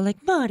 And she's all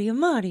like,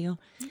 Mario.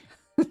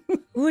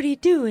 What are you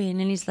doing?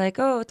 And he's like,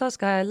 "Oh,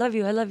 Tosca, I love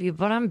you,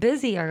 but I'm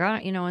busy. I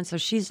got," and so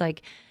she's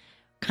like,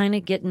 kind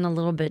of getting a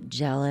little bit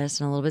jealous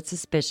and a little bit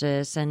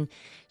suspicious. And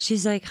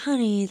she's like,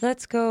 honey,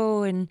 let's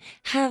go and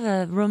have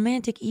a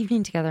romantic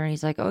evening together. And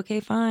he's like,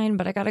 okay, fine,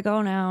 but I got to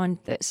go now. And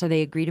so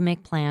they agree to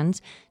make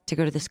plans to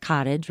go to this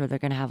cottage where they're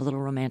going to have a little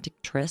romantic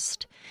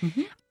tryst.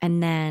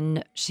 And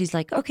then she's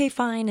like, okay,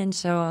 fine. And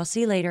so I'll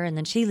see you later. And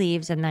then she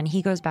leaves. And then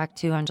he goes back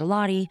to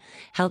Angelotti,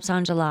 helps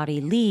Angelotti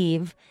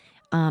leave.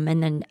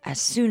 And then as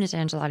soon as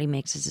Angelotti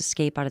makes his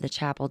escape out of the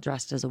chapel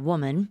dressed as a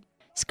woman,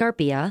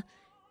 Scarpia,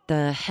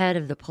 the head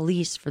of the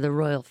police for the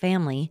royal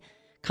family,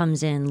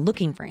 comes in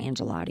looking for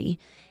Angelotti.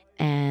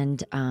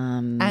 And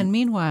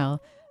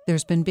meanwhile,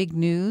 there's been big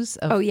news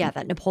of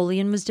that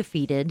Napoleon was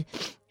defeated.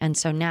 And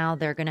so now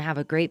they're going to have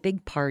a great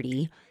big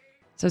party.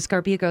 So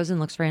Scarpia goes and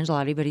looks for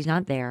Angelotti, but he's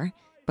not there.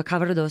 But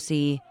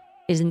Cavaradossi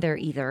isn't there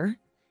either.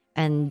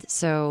 And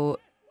so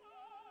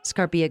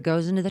Scarpia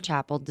goes into the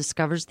chapel,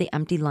 discovers the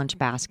empty lunch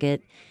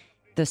basket.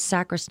 The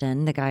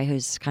sacristan, the guy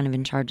who's kind of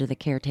in charge of the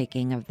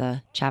caretaking of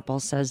the chapel,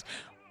 says,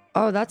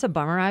 oh, that's a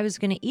bummer. I was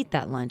going to eat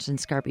that lunch. And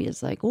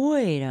Scarpia's like,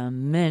 wait a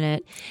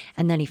minute.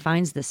 And then he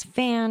finds this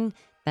fan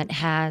that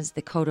has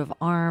the coat of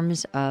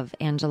arms of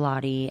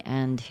Angelotti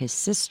and his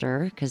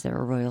sister, because they're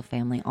a royal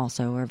family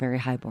also, or a very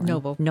highborn,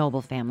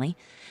 noble family.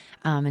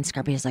 And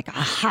Scarpia's like,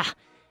 aha,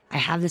 I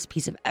have this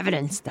piece of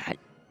evidence that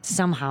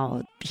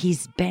somehow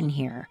he's been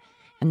here.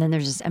 And then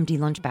there's this empty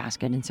lunch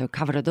basket. And so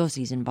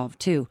Cavaradossi's involved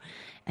too.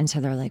 And so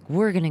they're like,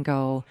 we're going to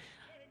go,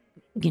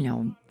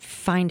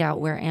 find out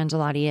where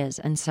Angelotti is.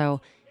 And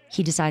so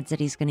he decides that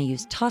he's going to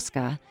use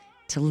Tosca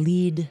to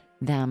lead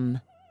them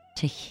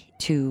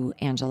to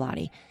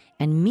Angelotti.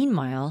 And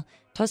meanwhile,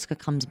 Tosca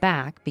comes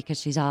back because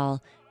she's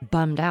all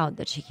bummed out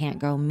that she can't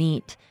go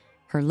meet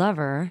her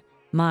lover,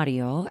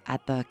 Mario,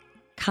 at the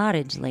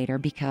cottage later,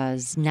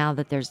 because now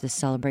that there's this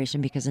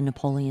celebration because of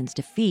Napoleon's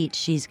defeat,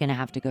 she's going to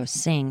have to go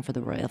sing for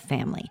the royal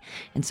family.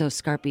 And so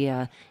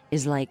Scarpia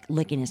is like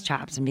licking his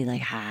chops and be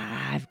like,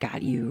 I've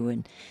got you.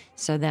 And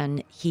so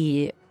then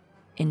he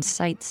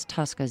incites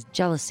Tosca's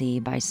jealousy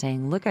by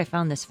saying, look, I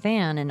found this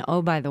fan. And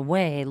oh, by the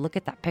way, look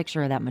at that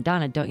picture of that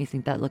Madonna. Don't you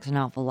think that looks an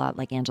awful lot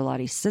like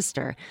Angelotti's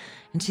sister?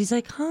 And she's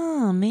like,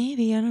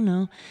 maybe, I don't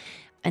know.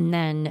 And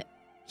then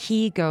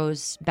he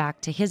goes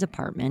back to his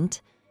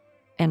apartment,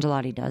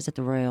 Angelotti does, at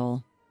the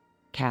royal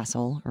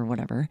castle or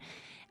whatever,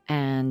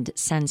 and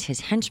sends his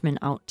henchmen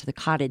out to the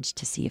cottage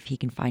to see if he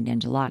can find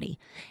Angelotti.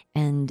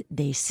 And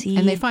they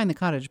find the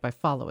cottage by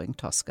following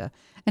Tosca.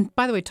 And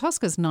by the way,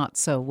 Tosca's not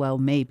so well,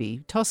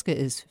 maybe. Tosca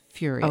is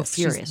furious. Oh,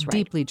 furious, She's right.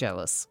 Deeply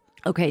jealous.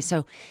 Okay,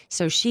 so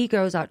she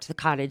goes out to the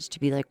cottage to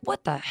be like,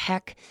 what the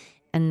heck?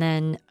 And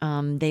then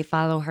they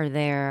follow her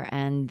there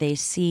and they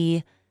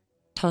see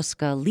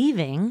Tosca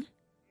leaving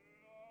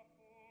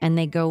and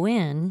they go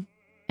in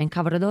and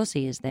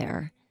Cavaradossi is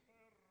there,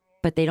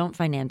 but they don't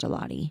find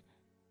Angelotti.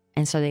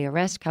 And so they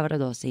arrest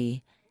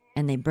Cavaradossi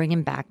and they bring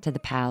him back to the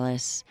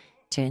palace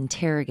to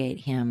interrogate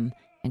him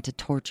and to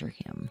torture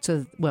him.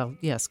 So, well,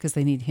 yes, because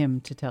they need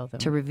him to tell them.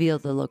 To reveal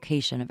the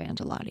location of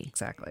Angelotti.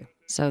 Exactly.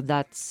 So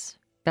that's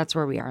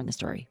where we are in the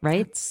story,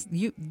 right?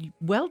 You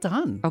well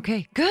done.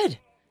 Okay, good.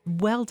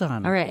 Well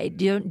done. All right.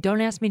 Don't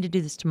ask me to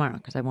do this tomorrow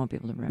because I won't be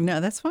able to remember. No,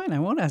 that's fine. I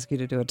won't ask you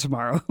to do it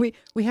tomorrow.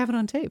 We have it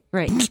on tape.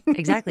 Right.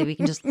 Exactly. We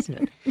can just listen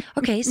to it.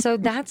 Okay. So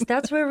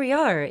that's where we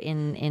are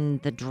in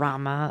the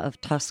drama of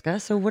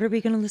Tosca. So what are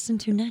we going to listen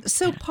to next?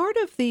 So part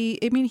of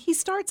he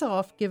starts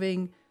off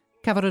giving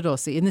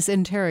Cavaradossi in this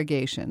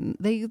interrogation.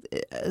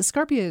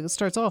 Scarpia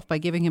starts off by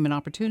giving him an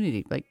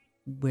opportunity. Like,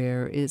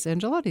 where is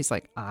Angelotti? He's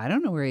like, I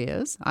don't know where he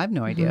is. I have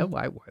no idea.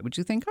 Why would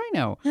you think I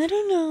know? I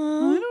don't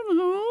know.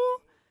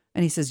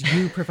 And he says,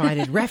 you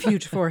provided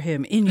refuge for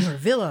him in your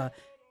villa.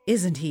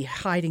 Isn't he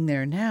hiding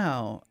there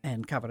now?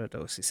 And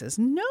Cavaradossi says,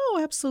 no,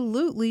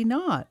 absolutely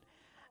not.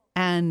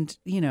 And,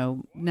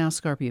 now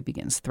Scarpia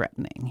begins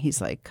threatening. He's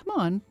like, come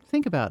on,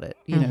 think about it.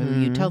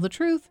 You tell the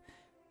truth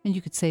and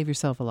you could save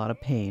yourself a lot of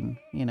pain,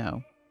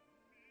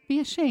 Be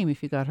a shame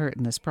if you got hurt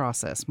in this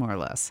process, more or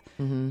less.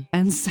 Mm-hmm.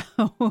 And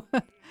so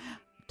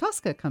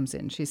Tosca comes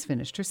in. She's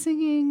finished her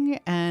singing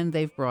and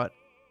they've brought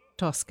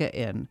Tosca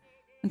in.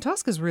 And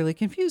Tosca's really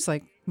confused,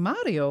 like,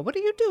 Mario, what are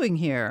you doing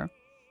here?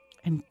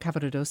 And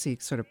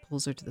Cavaradossi sort of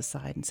pulls her to the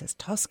side and says,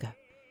 Tosca,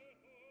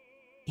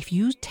 if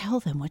you tell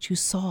them what you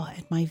saw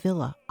at my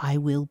villa, I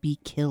will be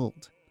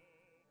killed.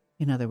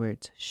 In other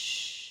words,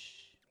 shh.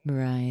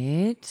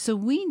 Right. So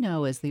we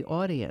know as the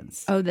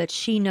audience. Oh, that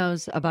she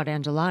knows about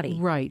Angelotti.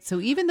 Right. So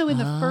even though in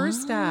the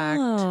first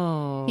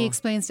act, he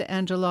explains to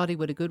Angelotti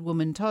what a good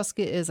woman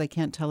Tosca is, I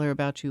can't tell her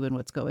about you and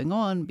what's going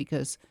on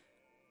because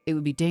it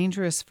would be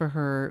dangerous for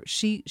her.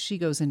 She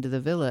goes into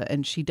the villa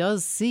and she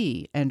does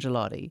see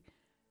Angelotti.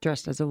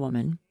 Dressed as a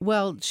woman.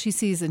 Well, she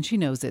sees and she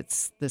knows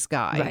it's this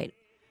guy. Right.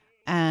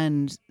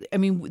 And,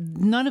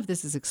 none of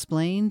this is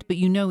explained, but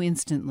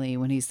instantly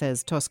when he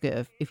says,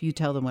 Tosca, if you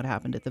tell them what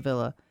happened at the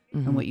villa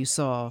and what you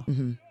saw,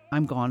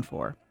 I'm gone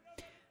for.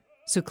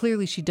 So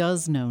clearly she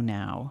does know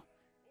now.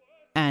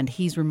 And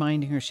he's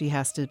reminding her she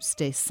has to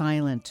stay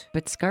silent.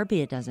 But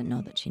Scarpia doesn't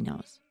know that she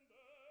knows.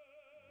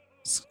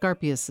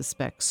 Scarpia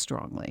suspects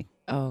strongly.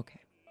 Oh, okay.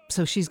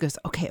 So she goes,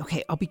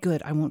 okay, I'll be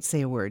good. I won't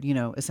say a word,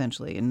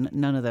 essentially. And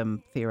none of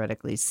them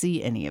theoretically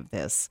see any of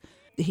this.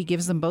 He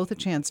gives them both a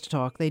chance to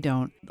talk. They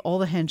don't. All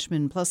the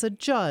henchmen plus a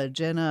judge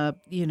and a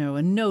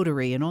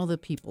notary and all the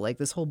people, like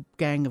this whole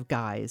gang of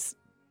guys,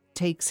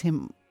 takes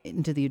him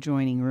into the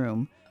adjoining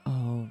room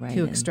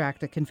to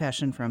extract a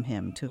confession from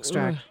him, to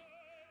extract... Ugh.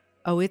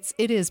 Oh, it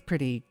is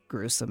pretty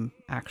gruesome,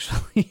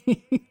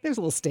 actually. There's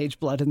a little stage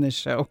blood in this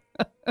show.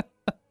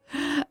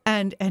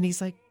 and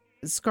he's like,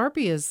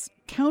 Scarpia's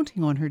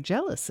counting on her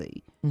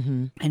jealousy.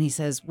 Mm-hmm. And he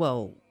says,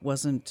 well,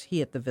 wasn't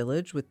he at the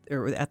village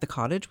or at the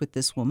cottage with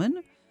this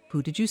woman?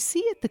 Who did you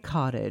see at the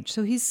cottage?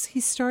 So he's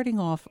starting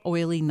off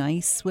oily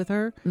nice with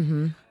her.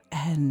 Mm-hmm.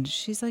 And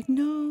she's like,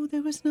 no,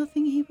 there was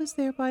nothing. He was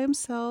there by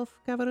himself,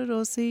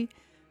 Cavaradossi.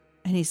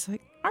 And he's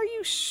like, are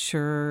you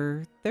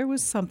sure there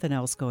was something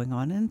else going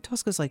on? And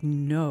Tosca's like,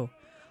 no,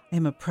 I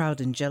am a proud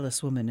and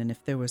jealous woman. And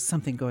if there was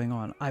something going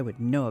on, I would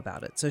know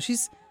about it. So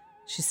she's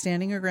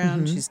standing her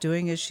ground. Mm-hmm. She's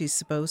doing as she's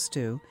supposed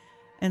to.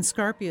 And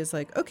Scarpia's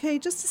like, okay,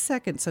 just a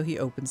second. So he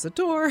opens the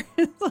door.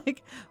 It's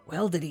like,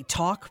 well, did he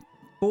talk,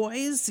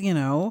 boys?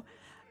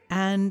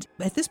 And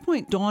at this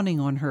point, dawning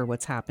on her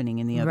what's happening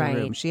in the other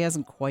room. She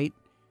hasn't quite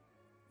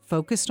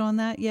focused on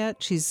that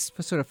yet. She's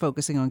sort of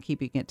focusing on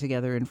keeping it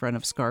together in front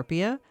of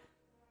Scarpia.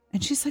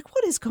 And she's like,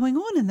 what is going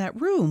on in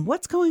that room?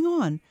 What's going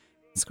on?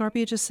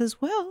 Scarpia just says,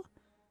 well,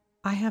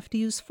 I have to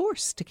use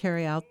force to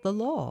carry out the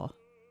law.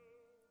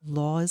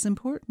 Law is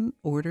important.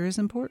 Order is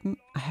important.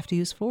 I have to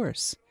use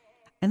force.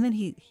 And then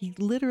he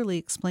literally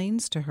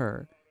explains to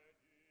her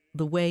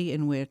the way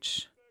in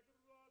which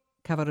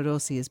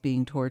Cavaradossi is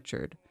being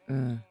tortured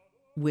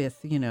with,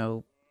 you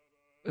don't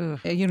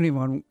even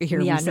want to hear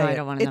me say I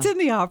don't want to know. It's in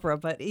the opera,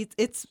 but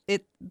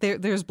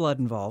there's blood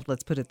involved.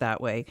 Let's put it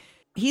that way.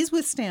 He's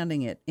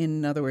withstanding it.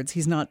 In other words,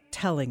 he's not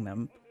telling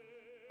them.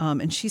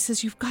 And she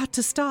says, you've got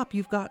to stop.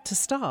 You've got to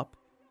stop.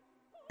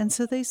 And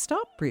so they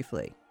stop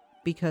briefly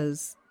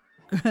because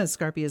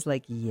Scarpia is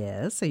like,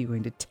 yes, are you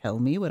going to tell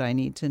me what I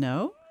need to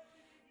know?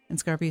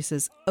 And Scarpia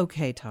says,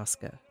 okay,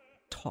 Tosca,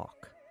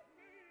 talk.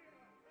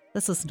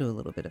 Let's listen to a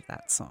little bit of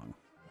that song.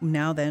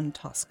 Now then,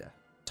 Tosca,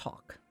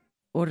 talk.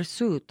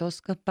 Orsù,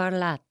 Tosca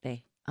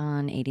parlate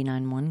on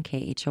 89.1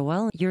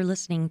 KHOL. You're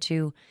listening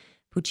to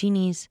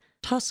Puccini's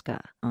Tosca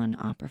on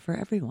Opera for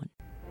Everyone.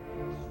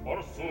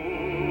 Orsù,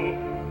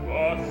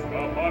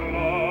 Tosca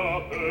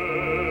parlate,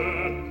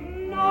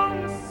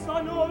 non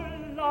so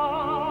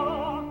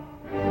nulla.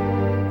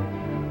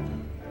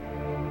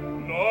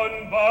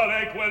 non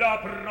vale quella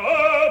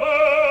prova,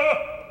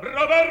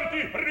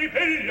 Roberti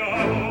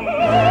ripigliamo,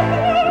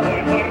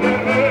 poi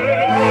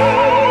parleremo.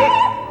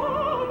 Oh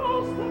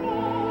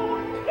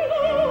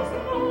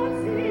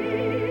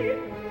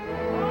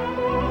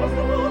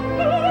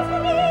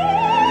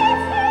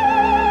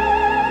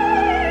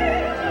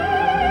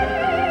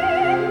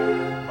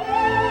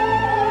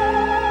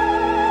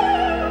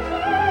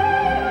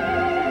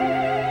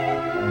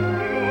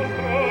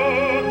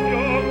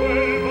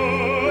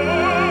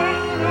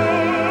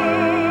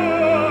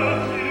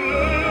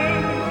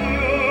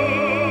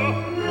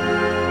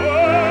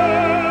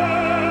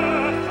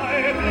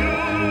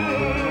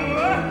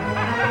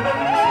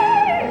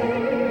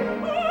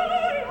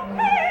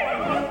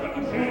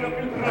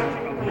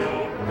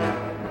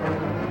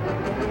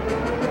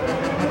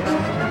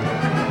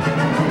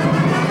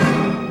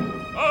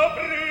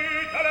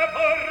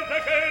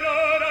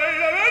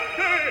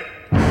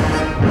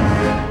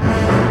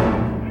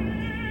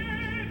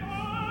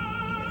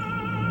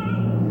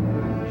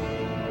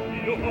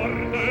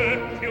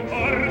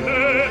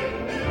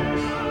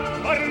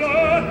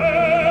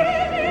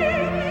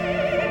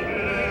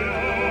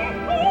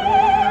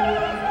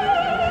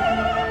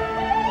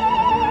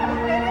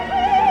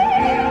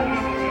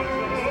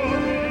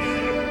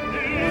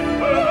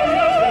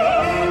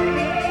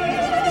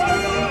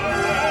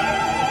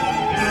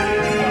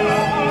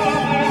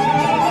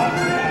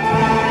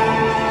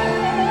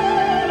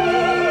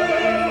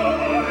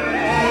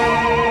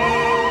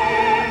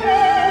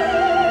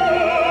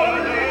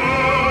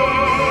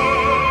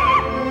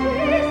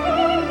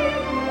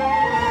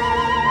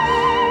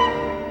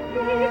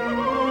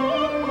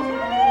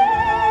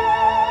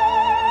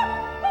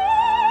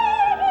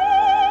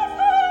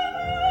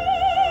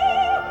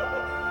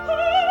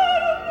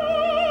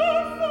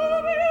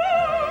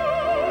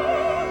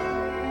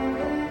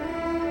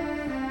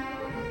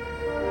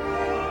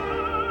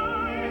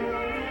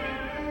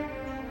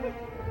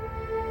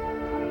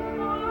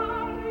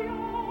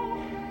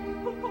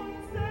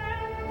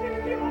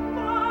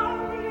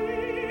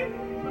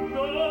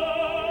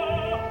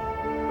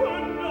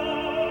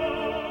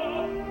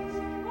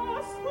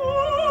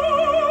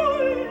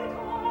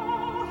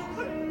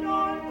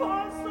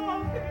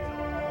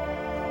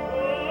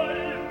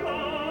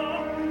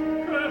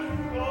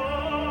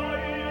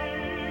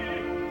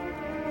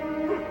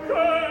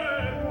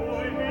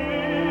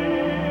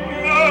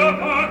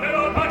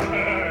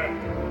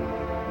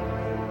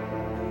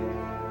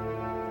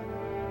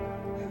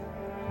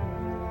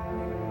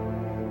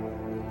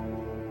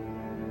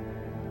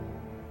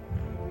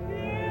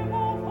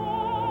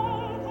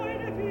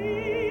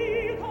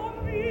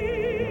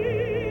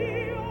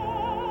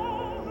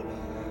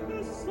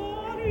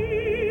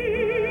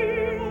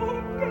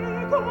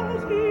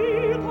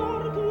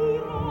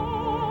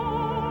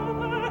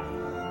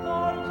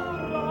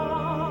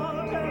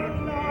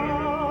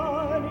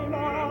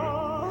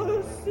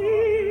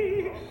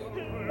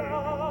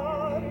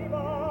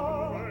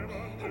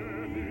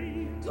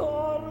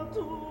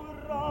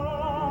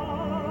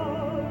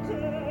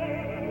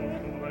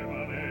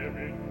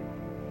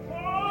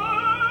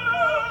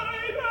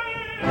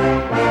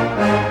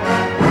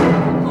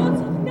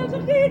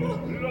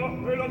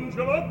e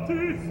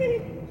l'Angelotti?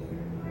 Sì.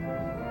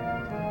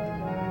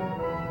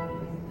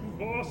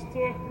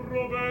 Basta,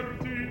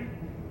 Roberti.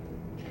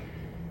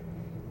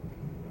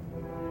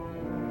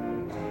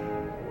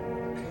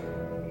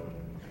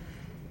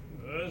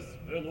 È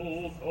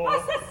svenuto.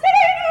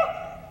 Assassino!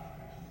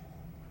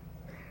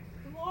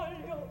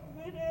 Voglio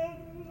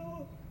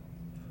vederlo.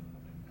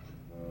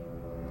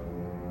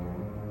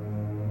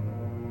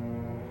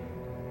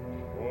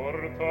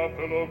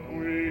 Portatelo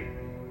qui.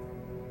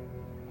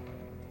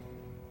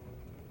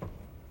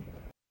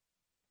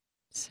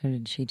 So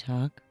did she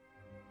talk?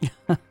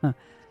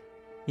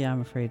 Yeah,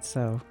 I'm afraid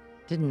so.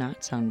 Did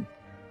not sound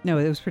No,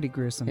 it was pretty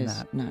gruesome. is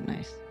That not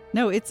nice.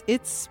 no, it's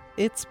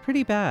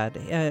pretty bad.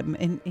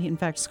 In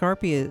fact,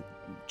 Scarpia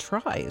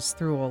tries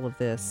through all of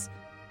this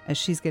as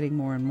she's getting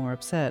more and more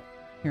upset,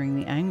 hearing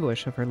the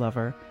anguish of her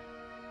lover.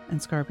 And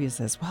Scarpia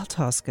says, "Well,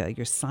 Tosca,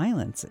 your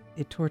silence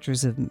it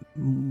tortures him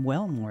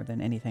well more than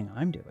anything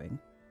I'm doing.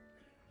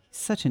 He's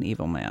such an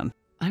evil man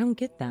I don't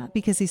get that.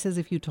 because he says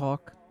if you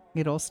talk,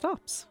 it all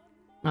stops."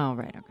 Oh,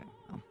 right. Okay.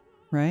 Oh.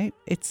 Right?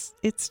 It's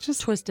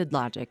just Twisted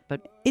logic,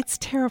 but it's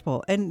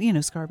terrible. And,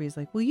 Scarpia's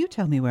like, "Will you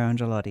tell me where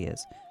Angelotti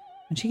is?"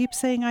 And she keeps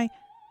saying, I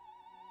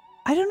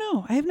don't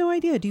know. I have no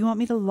idea. Do you want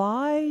me to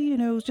lie?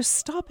 Just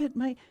stop it.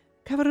 My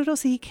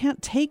Cavaradossi, he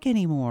can't take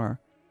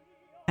anymore.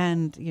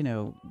 And,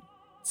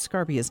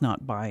 Scarpia is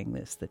not buying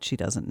this, that she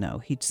doesn't know.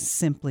 He's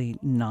simply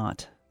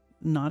not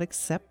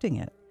accepting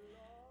it.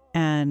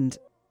 And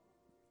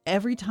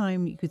every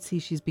time you could see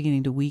she's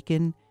beginning to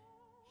weaken,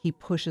 he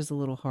pushes a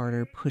little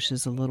harder.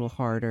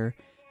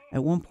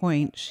 At one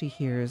point, she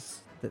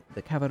hears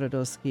the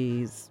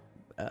Cavaradoschi's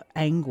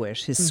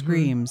anguish, his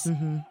screams.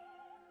 Mm-hmm.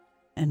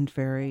 And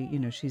very,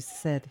 she's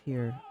said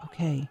here,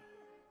 okay,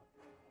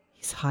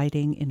 he's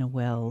hiding in a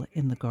well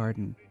in the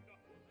garden.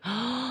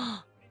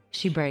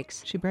 She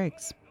breaks. She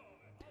breaks.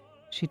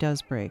 She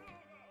does break.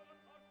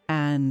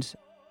 And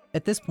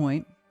at this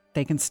point,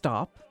 they can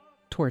stop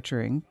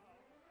torturing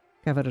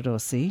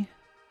Cavaradossi.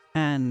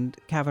 And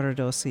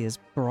Cavaradossi is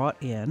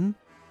brought in,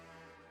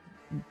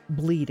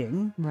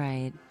 bleeding,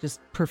 Right. just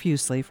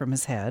profusely from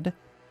his head.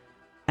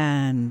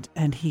 And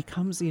he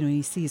comes,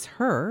 he sees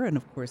her, and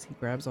of course he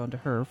grabs onto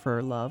her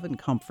for love and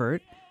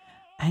comfort.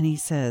 And he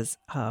says,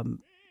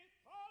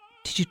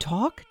 did you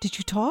talk?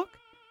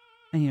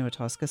 And you know what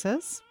Tosca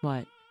says?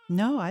 What?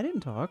 No, I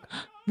didn't talk.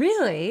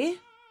 Really?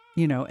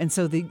 And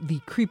so the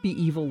creepy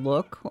evil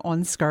look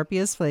on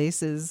Scarpia's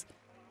face is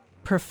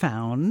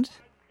profound.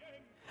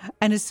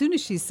 And as soon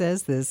as she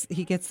says this,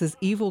 he gets this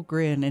evil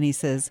grin and he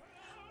says,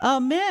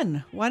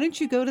 men, why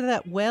don't you go to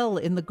that well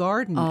in the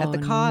garden at the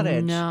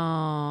cottage?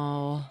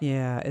 No.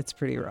 Yeah, it's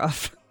pretty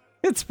rough.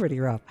 It's pretty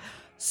rough.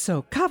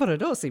 So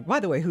Cavaradossi, by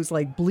the way, who's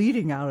like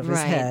bleeding out of his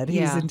Right, head, he's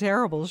yeah. in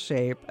terrible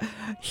shape.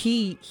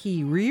 He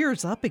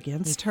rears up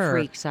against her.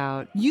 Freaks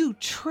out. You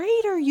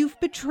traitor, you've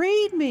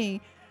betrayed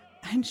me.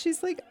 And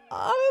she's like,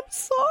 I'm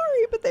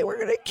sorry, but they were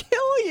going to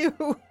kill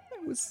you.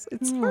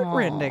 It's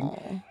heartrending.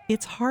 Aw.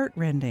 It's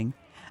heartrending.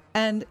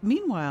 And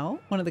meanwhile,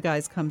 one of the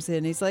guys comes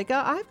in. He's like,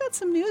 I've got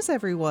some news,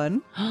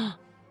 everyone.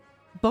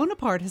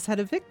 Bonaparte has had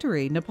a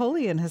victory.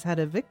 Napoleon has had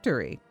a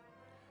victory.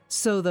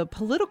 So the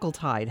political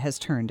tide has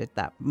turned at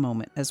that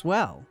moment as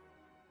well,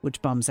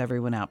 which bums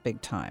everyone out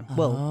big time.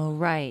 Well, Oh,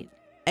 right.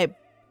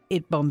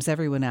 it bums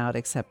everyone out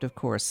except, of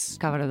course,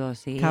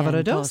 Cavaradossi. and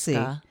Cavaradossi.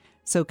 Tosca.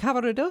 So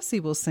Cavaradossi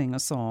will sing a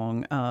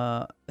song,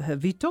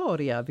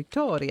 Vittoria,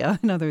 Victoria.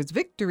 In other words,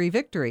 victory,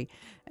 victory.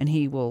 And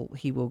he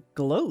will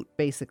gloat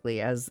basically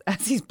as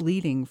he's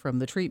bleeding from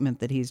the treatment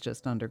that he's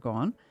just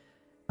undergone.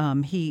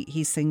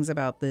 He sings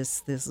about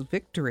this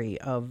victory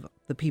of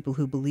the people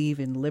who believe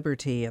in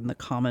liberty and the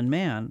common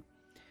man.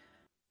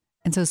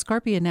 And so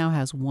Scarpia now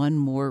has one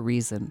more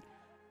reason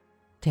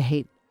to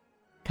hate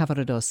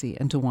Cavaradossi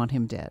and to want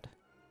him dead.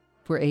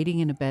 For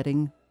aiding and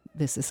abetting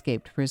this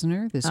escaped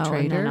prisoner, this traitor.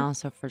 And then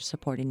also for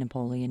supporting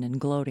Napoleon and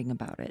gloating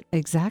about it.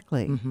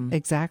 Exactly. Mhm.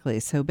 Exactly.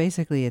 So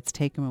basically it's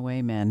take him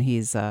away, man.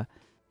 He's a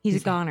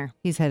goner.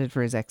 He's headed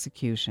for his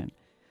execution.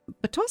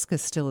 But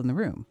Tosca's still in the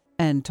room.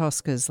 And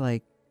Tosca's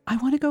like, I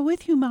want to go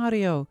with you,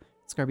 Mario.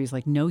 Scarpia's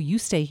like, no, you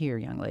stay here,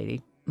 young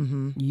lady.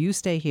 Mm-hmm. You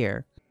stay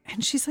here.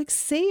 And she's like,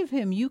 save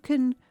him. You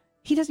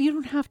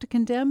don't have to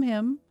condemn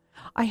him.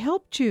 I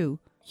helped you.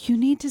 You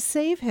need to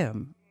save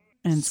him.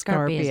 And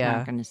Scarpia's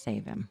not going to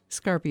save him.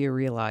 Scarpia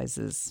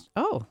realizes,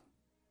 oh,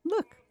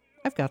 look,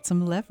 I've got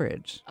some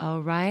leverage. Oh,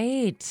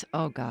 right.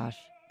 Oh, gosh.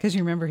 Because you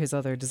remember his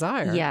other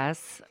desire.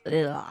 Yes.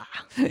 Ugh.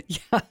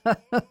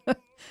 Yeah.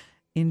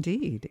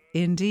 Indeed.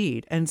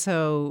 And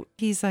so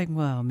he's like,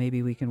 well,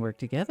 maybe we can work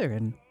together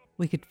and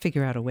we could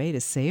figure out a way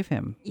to save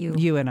him.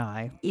 You and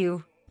I.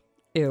 You.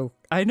 Ew.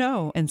 I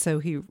know. And so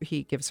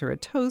he gives her a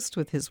toast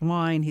with his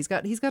wine. He's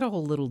got a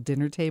whole little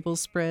dinner table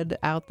spread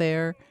out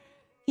there.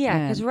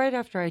 Yeah, because right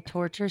after I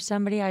torture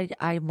somebody, I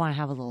want to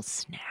have a little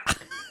snack.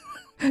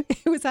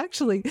 It was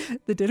actually,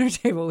 the dinner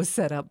table was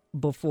set up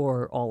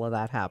before all of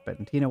that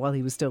happened, while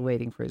he was still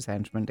waiting for his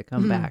henchman to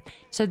come back.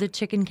 So the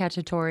chicken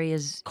cacciatore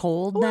is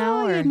cold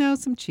now? Well, Or?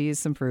 some cheese,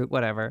 some fruit,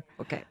 whatever.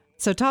 Okay.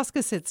 So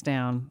Tosca sits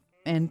down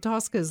And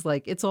Tosca's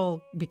like, it's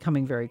all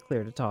becoming very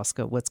clear to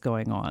Tosca what's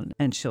going on.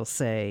 And she'll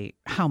say,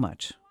 how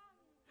much?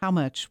 How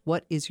much?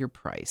 What is your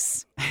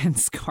price? And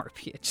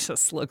Scarpia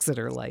just looks at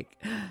her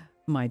like,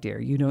 my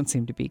dear, you don't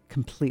seem to be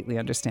completely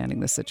understanding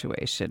the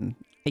situation.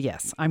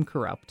 Yes, I'm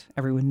corrupt.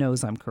 Everyone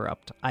knows I'm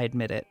corrupt. I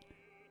admit it.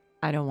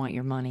 I don't want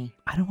your money.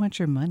 I don't want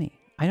your money.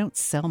 I don't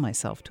sell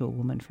myself to a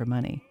woman for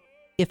money.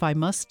 If I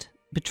must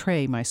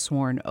betray my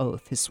sworn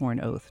oath, his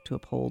sworn oath to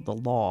uphold the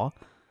law,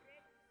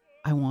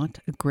 I want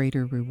a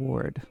greater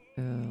reward.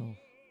 Oh.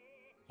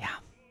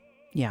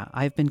 Yeah,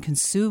 I've been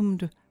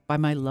consumed by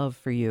my love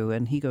for you.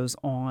 And he goes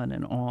on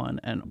and on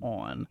and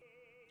on.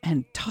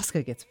 And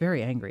Tosca gets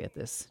very angry at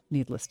this,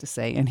 needless to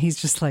say. And he's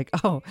just like,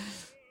 oh,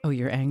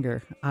 your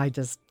anger. I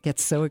just get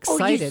so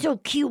excited. Oh, you're so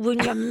cute when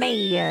you're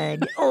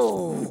mad.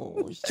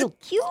 Oh, so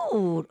cute.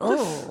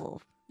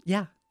 Oh.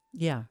 Yeah.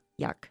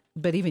 Yuck.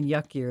 But even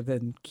yuckier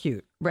than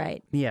cute.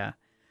 Right. Yeah.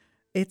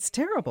 It's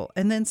terrible.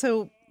 And then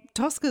so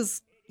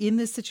Tosca's in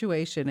this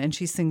situation and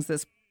she sings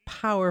this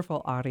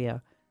powerful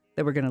aria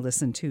that we're going to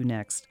listen to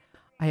next.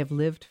 I have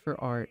lived for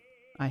art.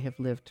 I have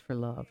lived for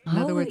love. In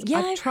other words,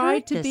 I've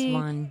tried to be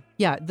one.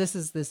 Yeah, this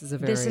is a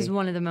very This is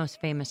one of the most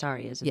famous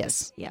arias of Yes.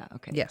 this. Yeah,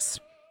 okay. Yes.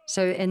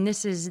 So and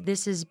this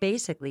is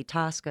basically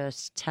Tosca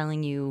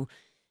telling you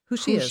Who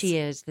she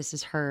is. This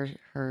is her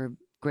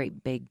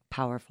great big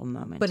powerful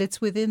moment. But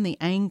it's within the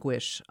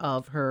anguish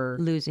of her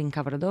losing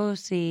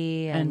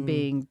Cavaradossi and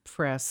being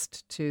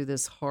pressed to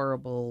this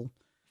horrible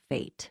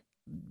fate.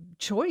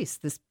 choice,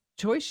 this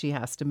choice she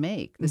has to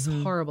make, this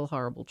horrible,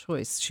 horrible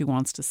choice. She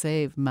wants to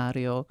save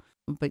Mario,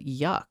 but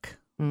yuck,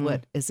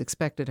 what is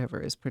expected of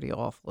her is pretty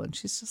awful. And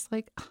she's just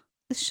like,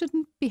 this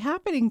shouldn't be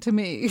happening to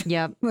me.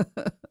 Yep.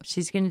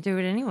 She's going to do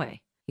it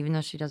anyway, even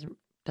though she doesn't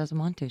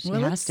want to. She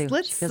has to.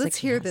 Let's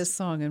hear this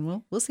song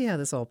and we'll see how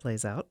this all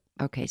plays out.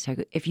 Okay, so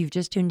if you've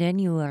just tuned in,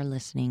 you are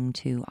listening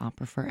to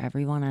Opera for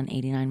Everyone on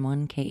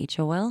 89.1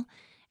 KHOL,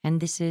 and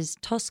this is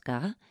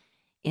Tosca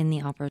in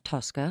the opera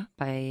Tosca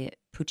by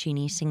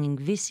Puccini singing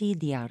Visi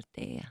di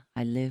Arte,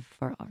 I Live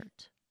for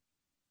Art.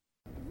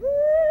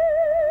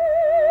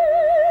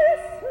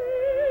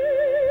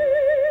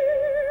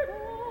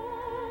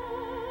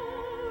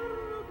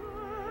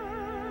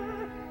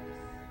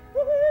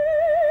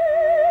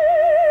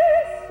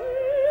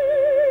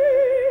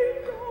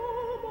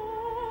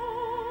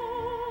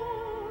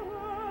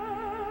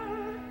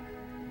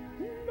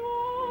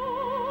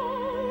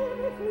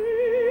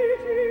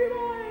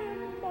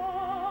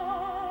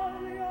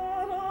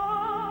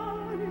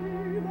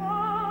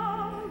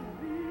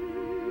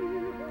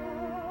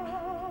 Viva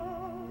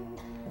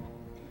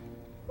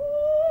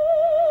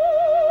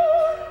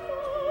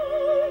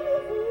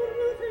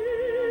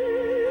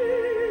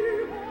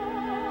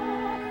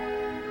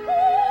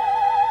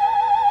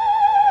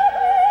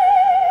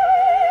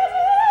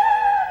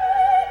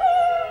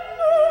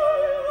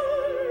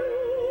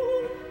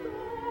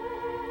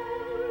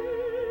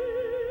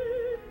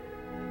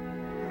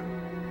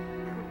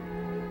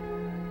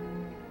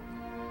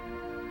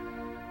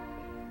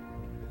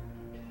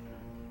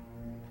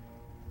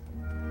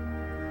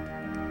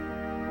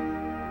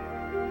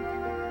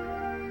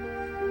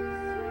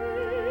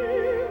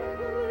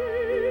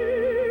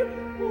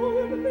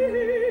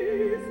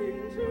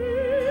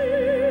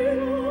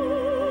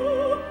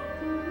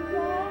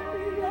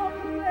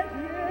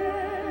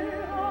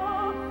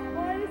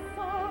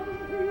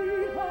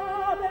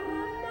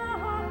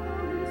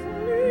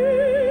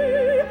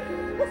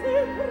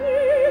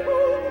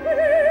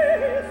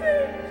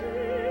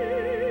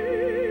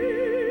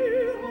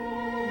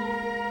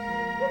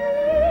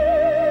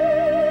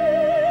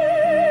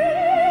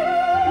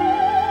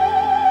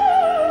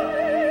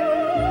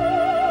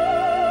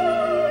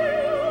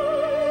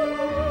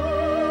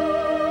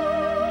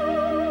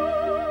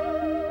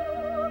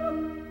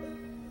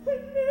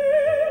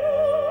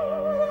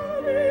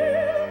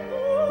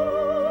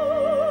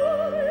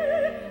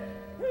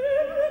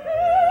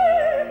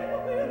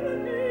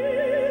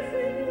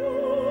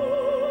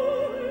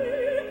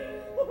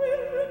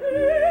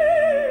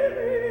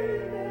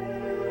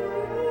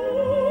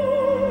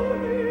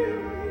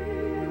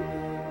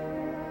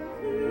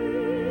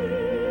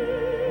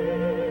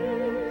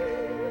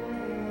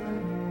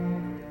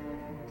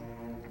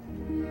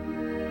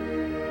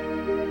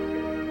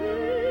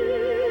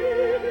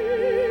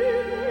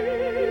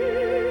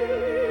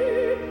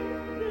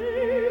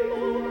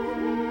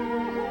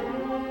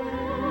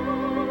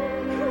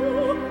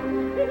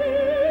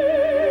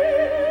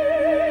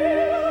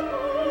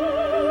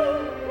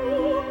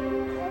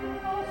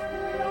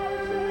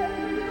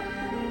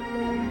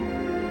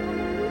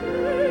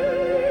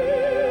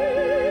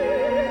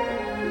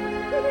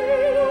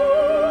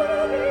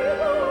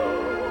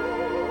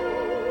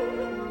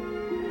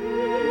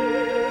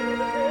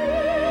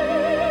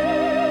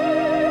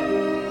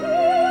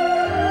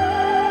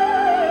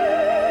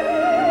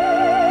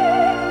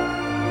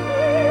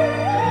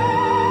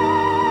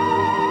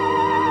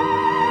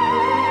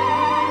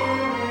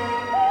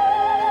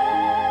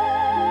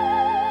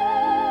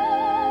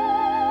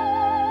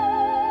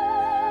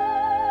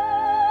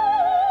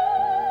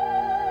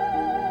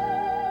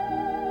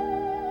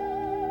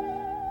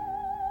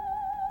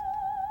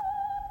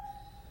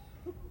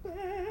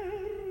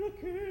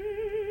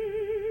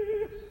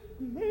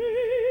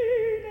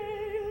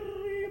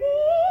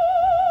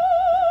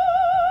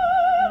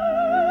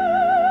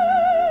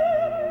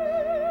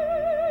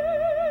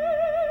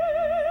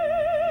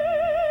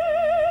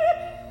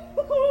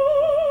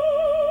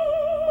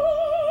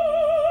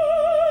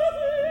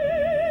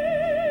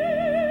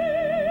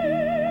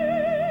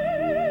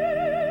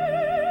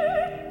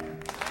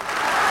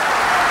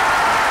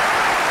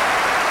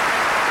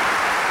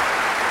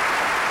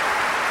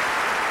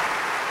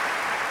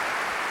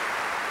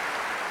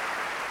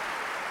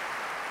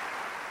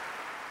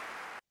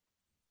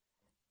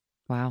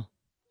Wow.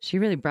 She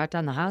really brought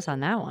down the house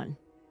on that one.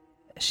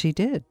 She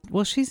did.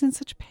 Well, she's in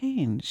such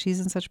pain. She's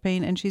in such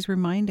pain, and she's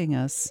reminding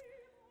us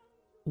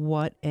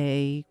what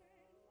a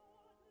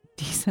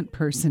decent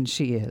person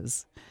she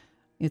is.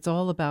 It's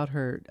all about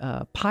her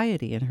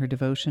piety and her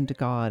devotion to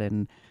God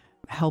and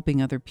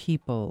helping other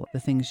people, the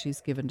things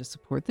she's given to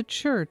support the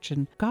church.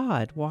 And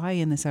God, why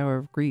in this hour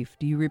of grief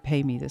do you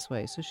repay me this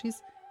way? So she's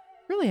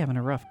really having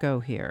a rough go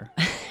here.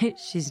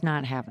 She's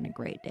not having a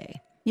great day.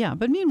 Yeah,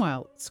 but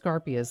meanwhile,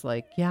 Scarpia's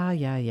like,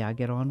 yeah,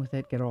 get on with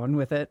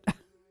it.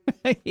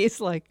 He's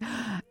like,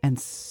 and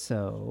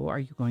so are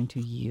you going to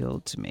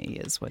yield to me,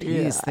 is what he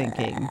is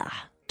thinking.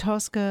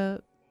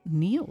 Tosca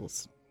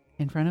kneels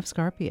in front of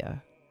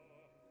Scarpia.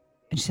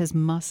 And she says,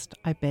 must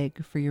I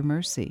beg for your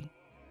mercy?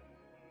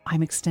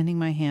 I'm extending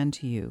my hand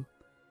to you.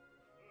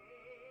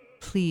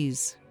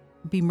 Please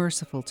be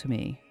merciful to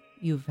me.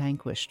 You've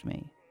vanquished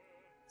me.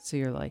 So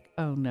you're like,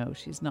 oh no,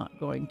 she's not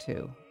going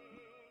to.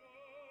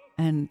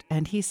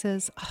 And he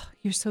says, oh,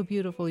 you're so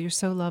beautiful. You're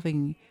so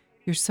loving.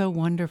 You're so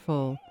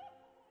wonderful.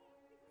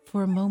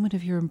 For a moment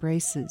of your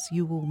embraces,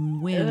 you will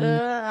win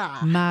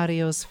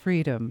Mario's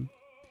freedom.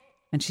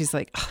 And she's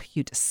like, oh,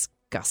 you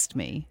disgust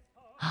me.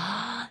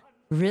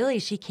 Really?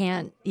 She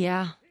can't,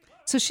 yeah.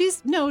 So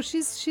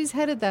she's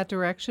headed that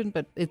direction,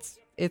 but it's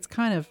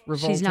kind of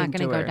revolting. She's not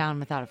going to her. go down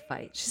without a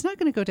fight. She's not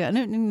going to go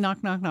down.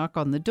 Knock, knock, knock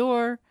on the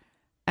door.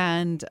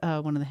 And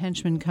one of the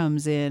henchmen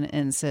comes in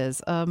and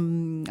says, I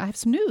have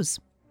some news.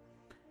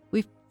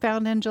 We've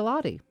found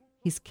Angelotti.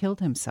 He's killed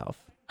himself.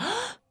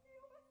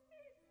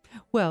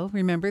 Well,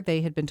 remember,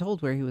 they had been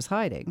told where he was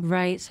hiding.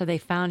 Right, so they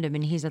found him,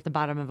 and he's at the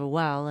bottom of a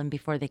well, and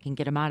before they can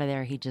get him out of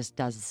there, he just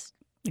does...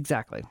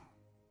 Exactly.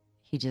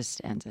 He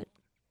just ends it.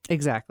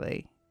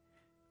 Exactly.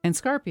 And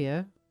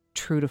Scarpia,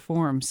 true to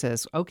form,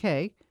 says,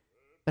 okay,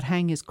 but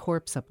hang his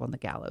corpse up on the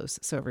gallows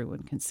so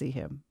everyone can see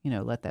him.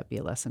 Let that be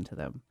a lesson to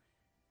them.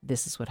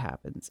 This is what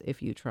happens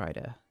if you try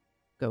to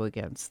go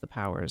against the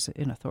powers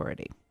in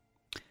authority.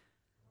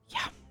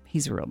 Yeah,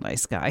 he's a real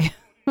nice guy.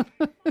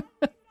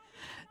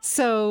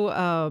 So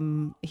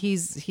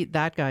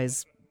that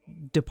guy's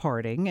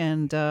departing,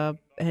 and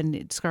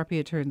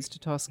Scarpia turns to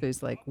Tosca.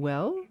 He's like,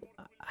 well,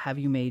 have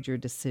you made your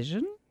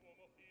decision?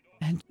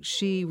 And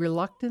she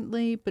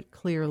reluctantly but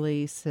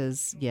clearly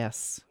says,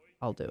 yes,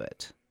 I'll do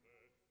it.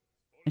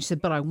 And she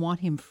said, but I want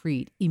him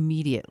freed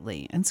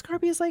immediately. And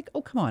Scarpia's like,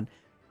 oh, come on.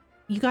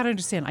 You got to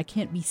understand, I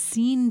can't be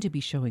seen to be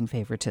showing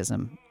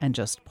favoritism and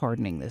just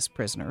pardoning this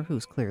prisoner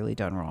who's clearly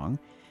done wrong.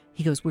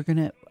 He goes,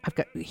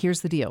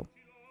 here's the deal.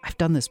 I've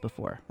done this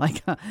before.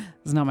 Like, this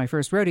is not my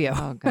first rodeo.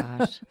 Oh,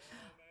 gosh.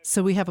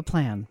 So we have a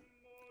plan.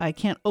 I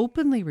can't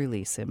openly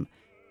release him,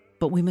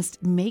 but we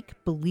must make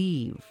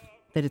believe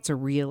that it's a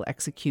real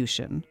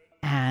execution.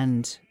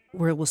 And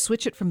we'll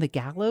switch it from the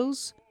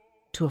gallows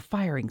to a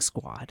firing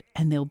squad.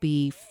 And there'll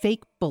be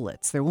fake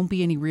bullets. There won't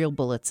be any real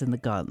bullets in the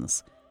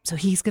guns. So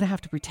he's going to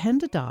have to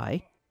pretend to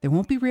die. There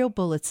won't be real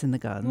bullets in the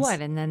guns. What?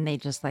 And then they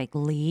just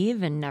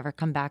leave and never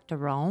come back to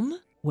Rome?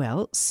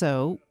 Well,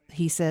 so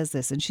he says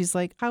this, and she's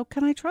like, how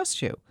can I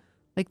trust you?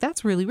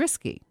 That's really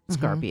risky,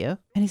 Scarpia.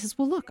 And he says,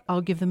 well, look,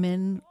 I'll give the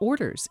men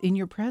orders in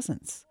your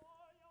presence.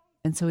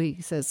 And so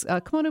he says,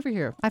 come on over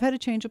here. I've had a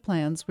change of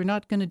plans. We're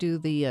not going to do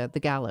the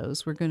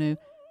gallows. We're going to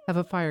have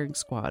a firing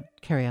squad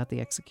carry out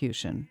the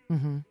execution.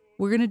 Mm-hmm.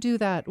 We're going to do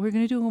that. We're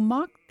going to do a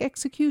mock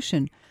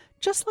execution,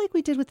 just like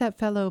we did with that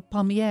fellow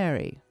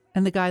Palmieri.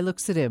 And the guy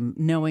looks at him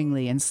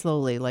knowingly and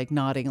slowly,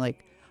 nodding,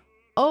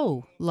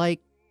 oh,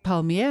 like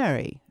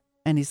Palmieri.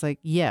 And he's like,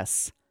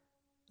 yes,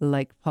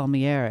 like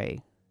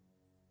Palmieri.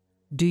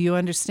 Do you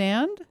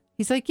understand?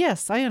 He's like,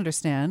 yes, I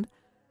understand.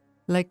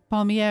 Like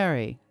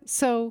Palmieri.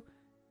 So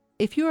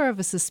if you are of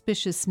a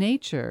suspicious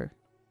nature,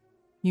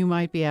 you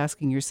might be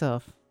asking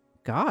yourself,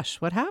 gosh,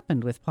 what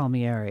happened with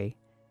Palmieri?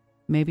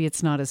 Maybe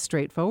it's not as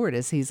straightforward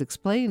as he's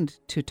explained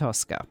to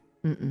Tosca.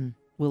 Mm-mm.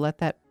 We'll let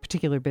that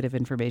particular bit of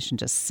information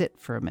just sit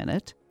for a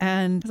minute.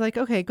 And he's like,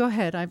 okay, go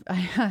ahead. I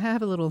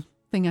have a little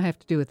thing I have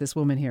to do with this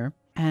woman here.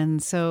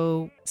 And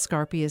so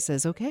Scarpia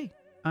says, okay,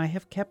 I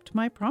have kept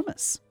my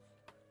promise.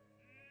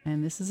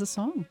 And this is a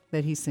song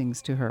that he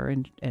sings to her,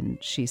 and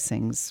she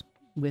sings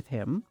with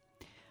him,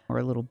 or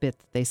a little bit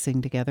that they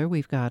sing together.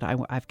 We've got,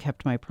 I've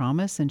kept my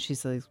promise. And she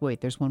says,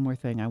 wait, there's one more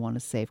thing. I want a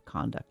safe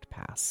conduct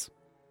pass.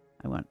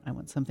 I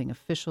want something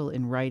official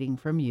in writing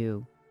from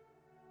you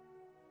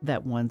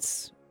that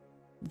once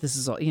this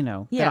is all,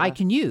 that I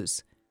can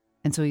use.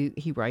 And so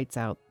he writes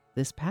out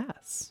this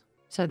pass.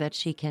 So that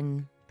she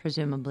can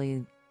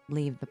presumably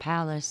leave the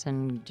palace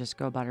and just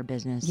go about her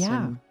business.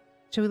 Yeah. And...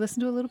 Shall we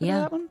listen to a little bit of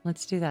that one?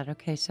 Let's do that.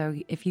 Okay, so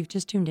if you've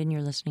just tuned in,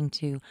 you're listening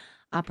to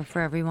Opera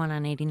for Everyone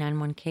on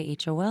 89.1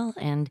 KHOL,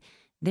 and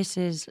this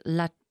is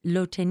Lo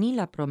tení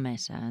la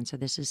promesa. And so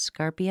this is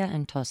Scarpia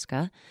and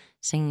Tosca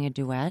singing a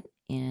duet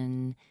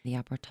in the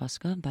opera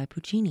Tosca by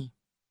Puccini.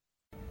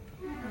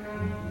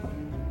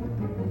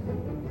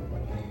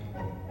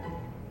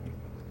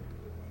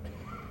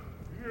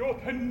 Io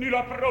tenni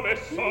la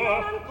promessa.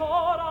 Non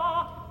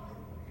ancora.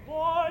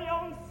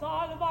 Voglio un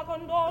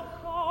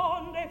salvacondotto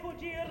vuole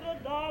fuggir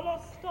dallo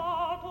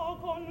stato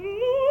con lui.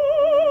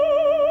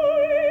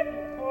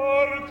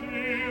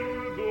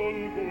 Partir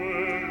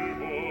dunque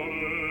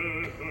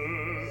volete.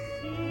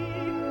 Sì,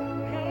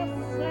 per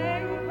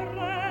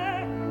sempre.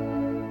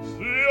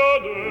 Si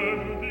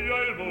adempia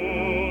il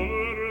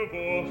voler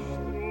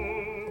vostro.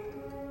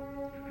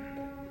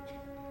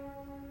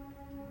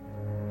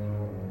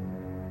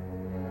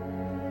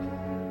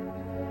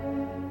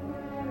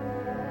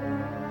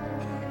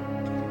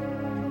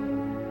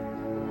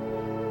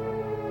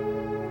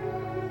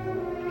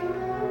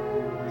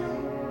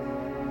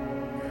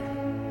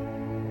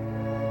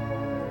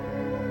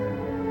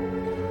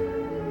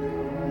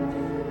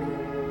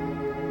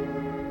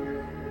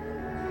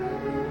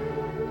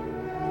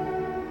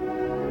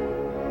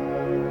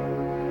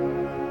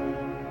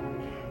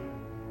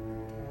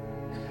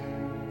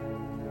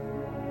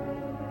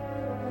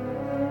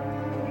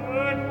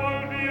 E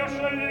qual via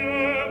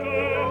scegliete?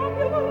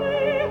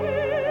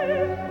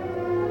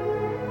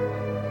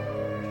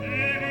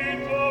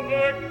 Finito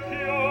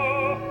vecchio.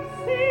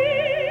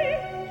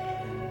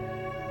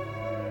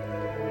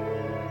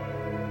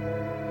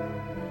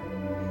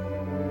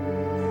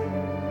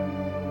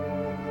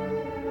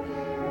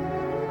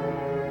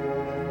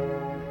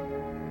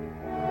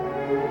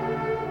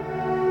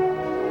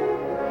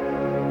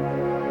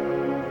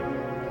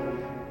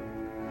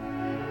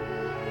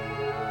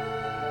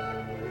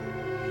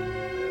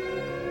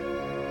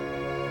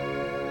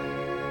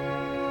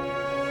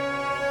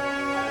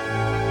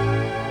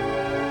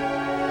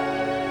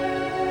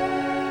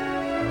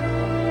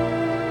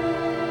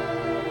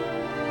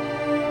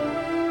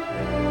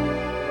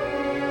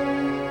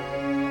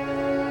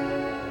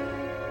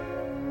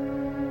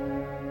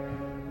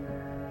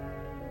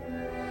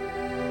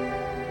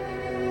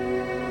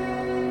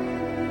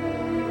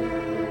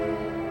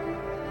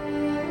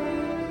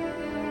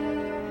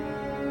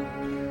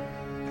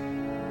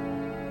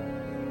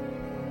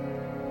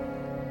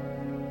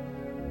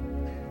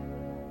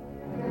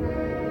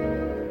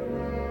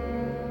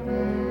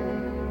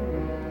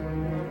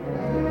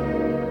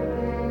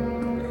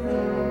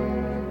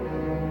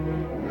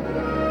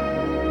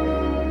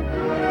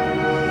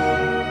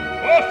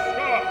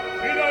 Osca,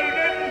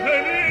 finalmente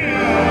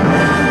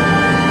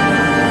mia!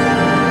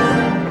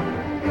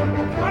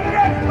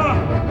 Marietta!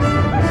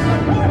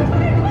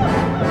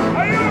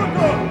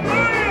 Aiuto!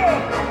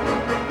 Aia!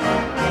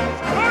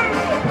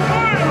 Salvo!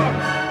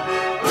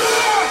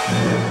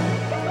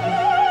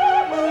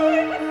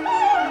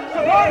 Aia!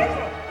 Salvo!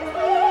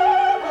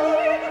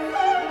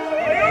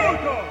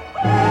 Aiuto!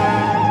 Aia!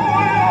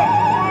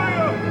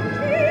 Aia!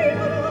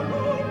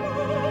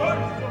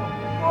 Soccorso!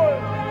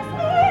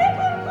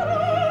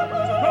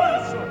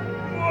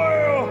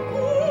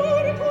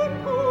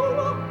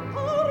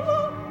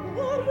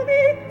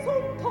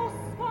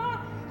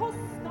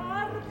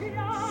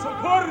 Aia!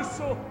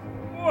 Soccorso!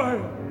 Aia!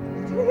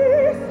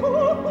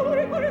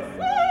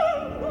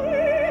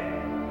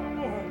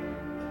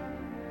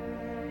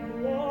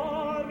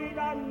 Muori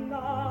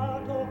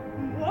dannato,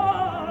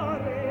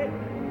 muore,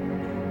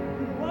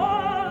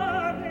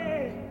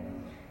 muore,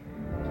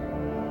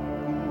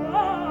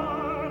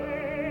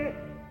 muore.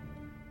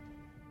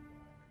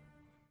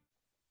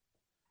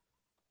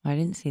 I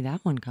didn't see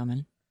that one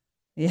coming.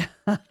 Yeah.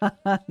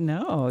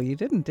 No, you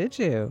didn't, did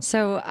you?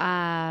 So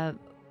I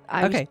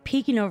was Okay.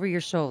 peeking over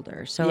your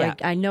shoulder. So Yeah.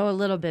 I know a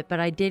little bit, but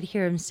I did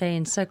hear him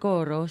saying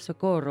socorro,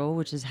 socorro,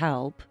 which is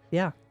help.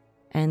 Yeah.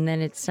 And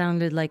then it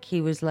sounded like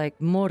he was like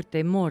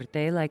morte,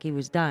 morte, like he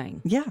was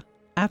dying. Yeah,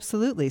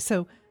 absolutely.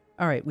 So,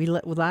 all right,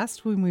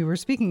 last when we were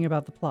speaking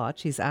about the plot,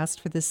 she's asked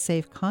for this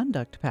safe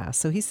conduct pass.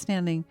 So he's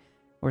standing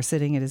or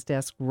sitting at his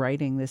desk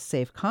writing this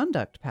safe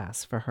conduct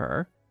pass for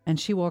her. And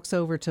she walks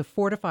over to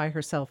fortify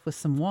herself with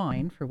some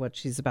wine for what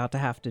she's about to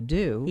have to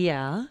do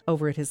Yeah.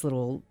 over at his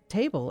little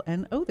table.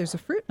 And oh, there's a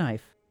fruit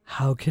knife.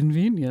 How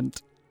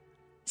convenient.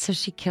 So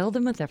she killed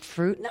him with a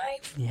fruit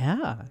knife?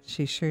 Yeah,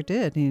 she sure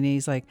did. And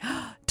he's like,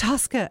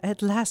 Tosca,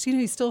 at last,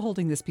 he's still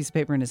holding this piece of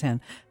paper in his hand.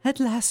 At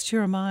last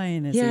you're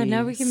mine. As Yeah, he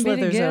now we can be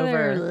slithers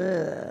together.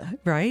 over.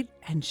 Right?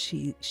 And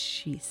she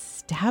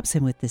stabs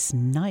him with this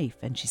knife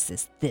and she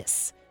says,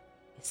 this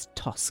is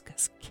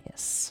Tosca's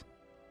kiss.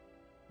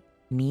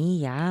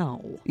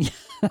 Meow.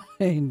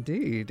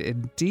 Indeed,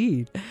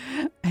 indeed.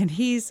 And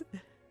he's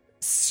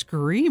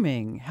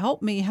screaming,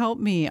 help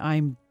me,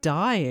 I'm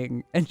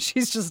dying. And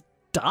she's just,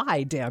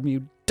 die, damn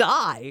you,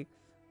 die.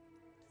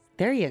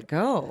 There you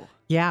go.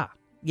 Yeah,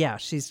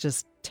 she's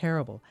just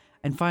terrible.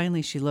 And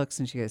finally she looks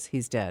and she goes,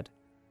 he's dead.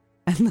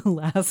 And the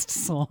last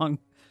song,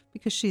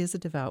 because she is a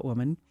devout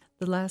woman,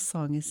 the last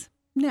song is,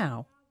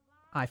 now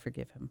I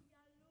forgive him.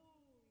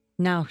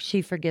 Now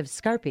she forgives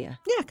Scarpia.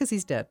 Yeah, because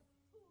he's dead.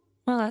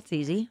 Well, that's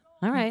easy.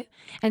 All right.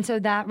 And so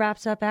that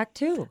wraps up Act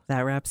 2.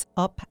 That wraps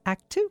up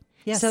Act 2.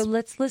 Yes. So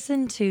let's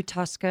listen to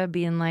Tosca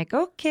being like,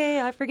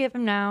 okay, I forgive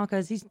him now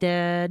because he's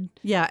dead.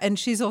 Yeah, and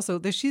she's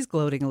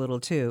gloating a little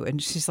too.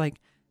 And she's like,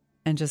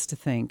 and just to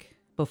think,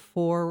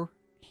 before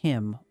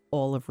him,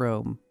 all of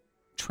Rome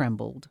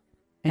trembled.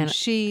 And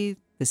she,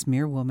 this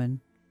mere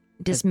woman,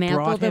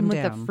 Dismantled him with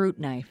down. a fruit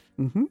knife.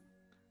 Mm-hmm.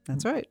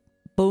 That's right.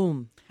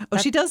 Boom. Oh,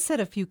 she does set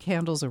a few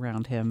candles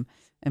around him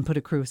and put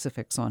a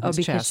crucifix on his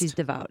because chest. she's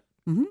devout.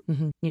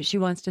 Mhm. She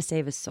wants to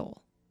save his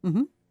soul.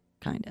 Mhm.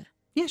 Kind of.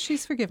 Yeah,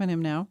 she's forgiven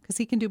him now because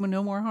he can do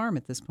no more harm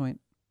at this point.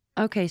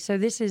 Okay, so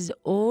this is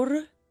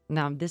Or.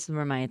 Now, this is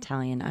where my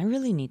Italian, I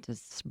really need to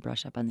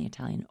brush up on the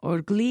Italian.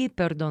 Orgli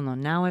perdono.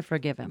 Now I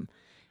forgive him.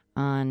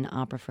 On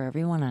Opera for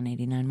Everyone on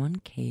 89.1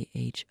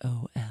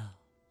 KHOL.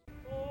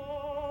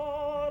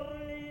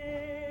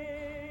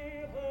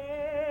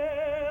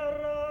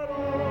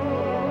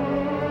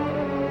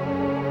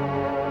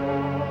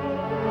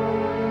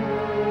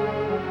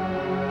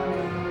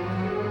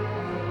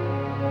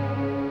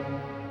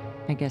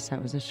 I guess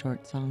that was a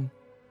short song.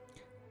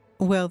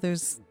 Well,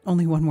 there's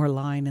only one more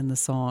line in the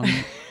song.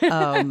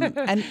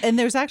 And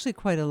there's actually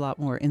quite a lot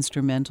more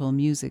instrumental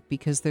music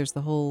because there's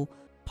the whole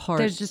part.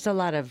 There's just a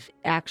lot of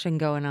action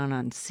going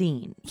on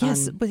scene.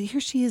 Yes, but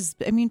here she is.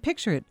 I mean,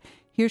 picture it.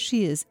 Here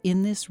she is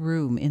in this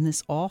room, in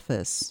this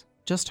office,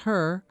 just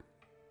her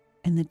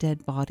and the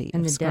dead body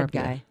And of the dead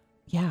Scarpia. guy.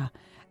 Yeah.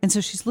 And so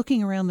she's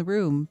looking around the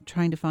room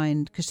trying to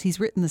find, because he's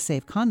written the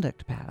safe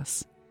conduct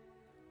pass.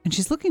 And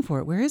she's looking for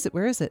it. Where is it?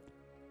 Where is it?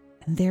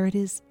 And there it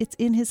is. It's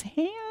in his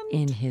hand.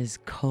 In his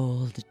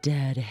cold,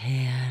 dead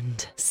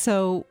hand.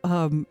 So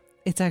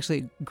it's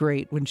actually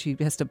great when she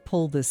has to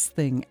pull this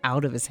thing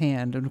out of his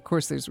hand. And of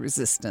course there's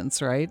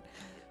resistance, right?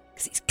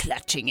 Because he's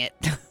clutching it.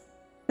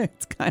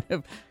 It's kind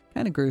of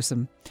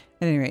gruesome.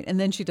 At any rate, and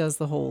then she does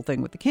the whole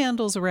thing with the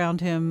candles around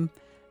him.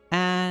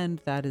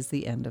 And that is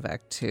the end of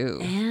Act 2.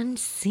 And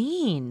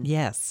scene.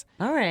 Yes.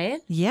 All right.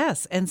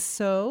 Yes. And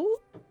so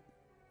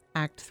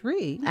Act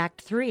 3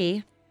 Act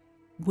 3.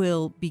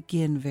 will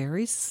begin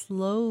very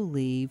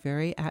slowly,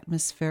 very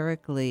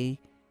atmospherically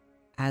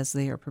as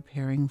they are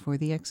preparing for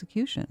the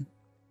execution.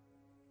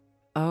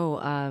 Oh,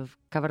 of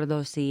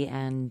Cavaradossi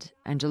and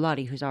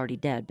Angelotti, who's already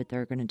dead, but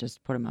they're going to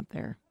just put him up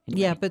there.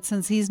 Anyway. Yeah, but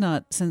since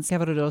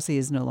Cavaradossi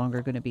is no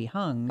longer going to be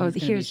hung. Oh, he's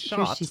gonna here's be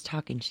shot. she's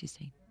talking. She's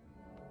saying.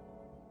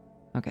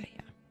 Okay,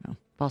 yeah. No,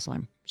 false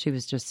alarm. She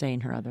was just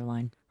saying her other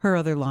line. Her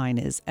other line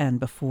is, and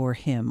before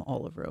him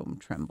all of Rome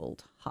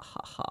trembled. Ha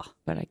ha ha.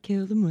 But I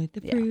killed him with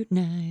the fruit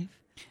knife.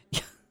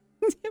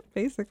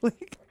 Basically.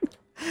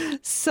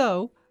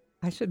 So,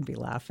 I shouldn't be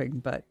laughing,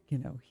 but,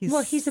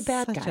 he's a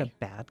bad such guy. a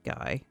bad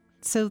guy.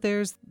 So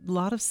there's a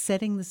lot of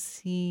setting the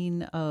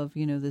scene of,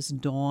 this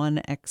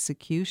dawn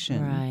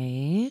execution.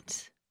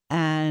 Right.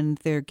 And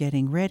they're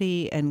getting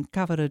ready, and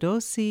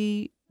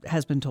Cavaradossi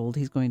has been told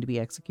he's going to be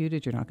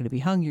executed. You're not going to be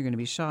hung. You're going to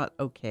be shot.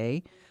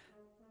 Okay.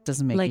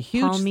 Doesn't make a Like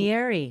huge...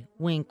 Palmieri.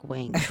 Wink,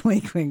 wink.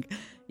 wink, wink.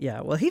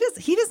 Yeah, well, he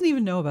doesn't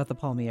even know about the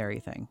Palmieri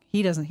thing.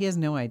 He has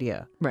no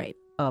idea. Right.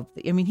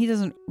 He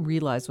doesn't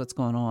realize what's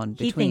going on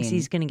between... He thinks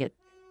he's going to get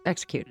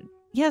executed.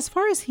 Yeah, as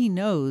far as he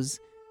knows,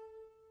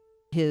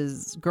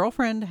 his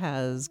girlfriend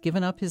has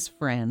given up his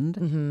friend,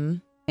 Mm-hmm.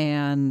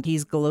 and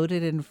he's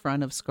gloated in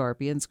front of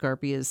Scarpia, and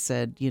Scarpia has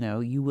said,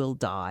 you will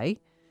die.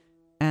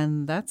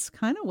 And that's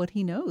kind of what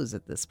he knows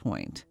at this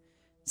point.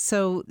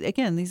 So,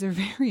 again, these are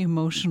very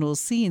emotional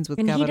scenes with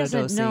Cavaradossi. And he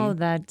doesn't know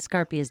that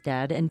Scarpia is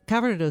dead. And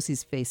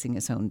Cavaradossi's facing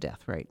his own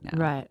death right now.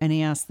 Right. And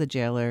he asks the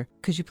jailer,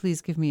 could you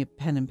please give me a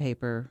pen and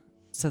paper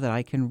so that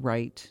I can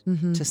write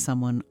to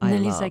someone I and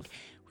then love? he's like,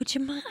 would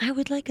you mind? I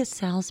would like a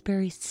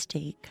Salisbury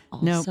steak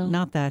also. No,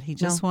 not that. He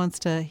just wants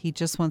to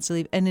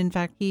leave. And in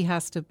fact, he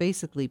has to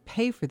basically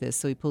pay for this.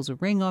 So he pulls a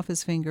ring off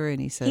his finger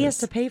and he says He has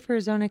to pay for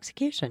his own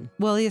execution.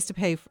 Well, he has to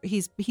pay.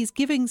 He's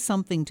giving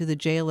something to the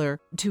jailer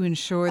to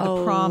ensure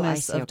the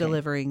promise of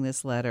delivering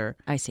this letter.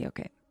 I see.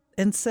 Okay.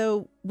 And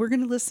so we're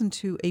going to listen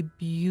to a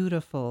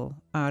beautiful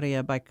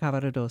aria by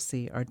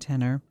Cavaradossi, our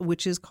tenor,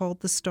 which is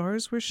called "The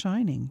Stars Were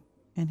Shining."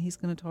 And he's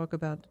going to talk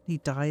about he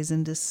dies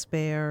in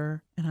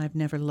despair, and I've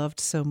never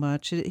loved so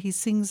much. He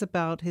sings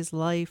about his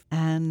life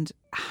and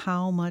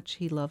how much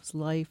he loves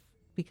life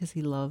because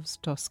he loves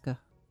Tosca.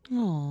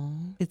 Oh.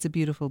 It's a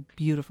beautiful,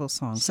 beautiful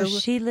song. So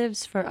she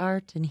lives for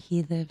art and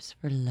he lives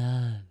for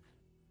love.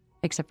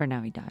 Except for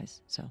now he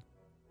dies. So.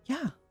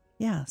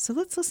 Yeah. So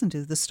let's listen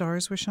to "The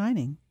Stars Were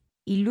Shining."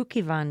 I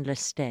Lucivan la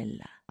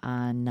Stella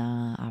on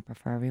Opera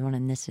for Everyone.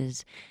 And this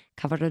is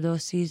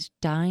Cavaradossi's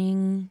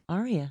dying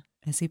aria.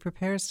 As he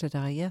prepares to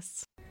die,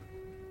 yes.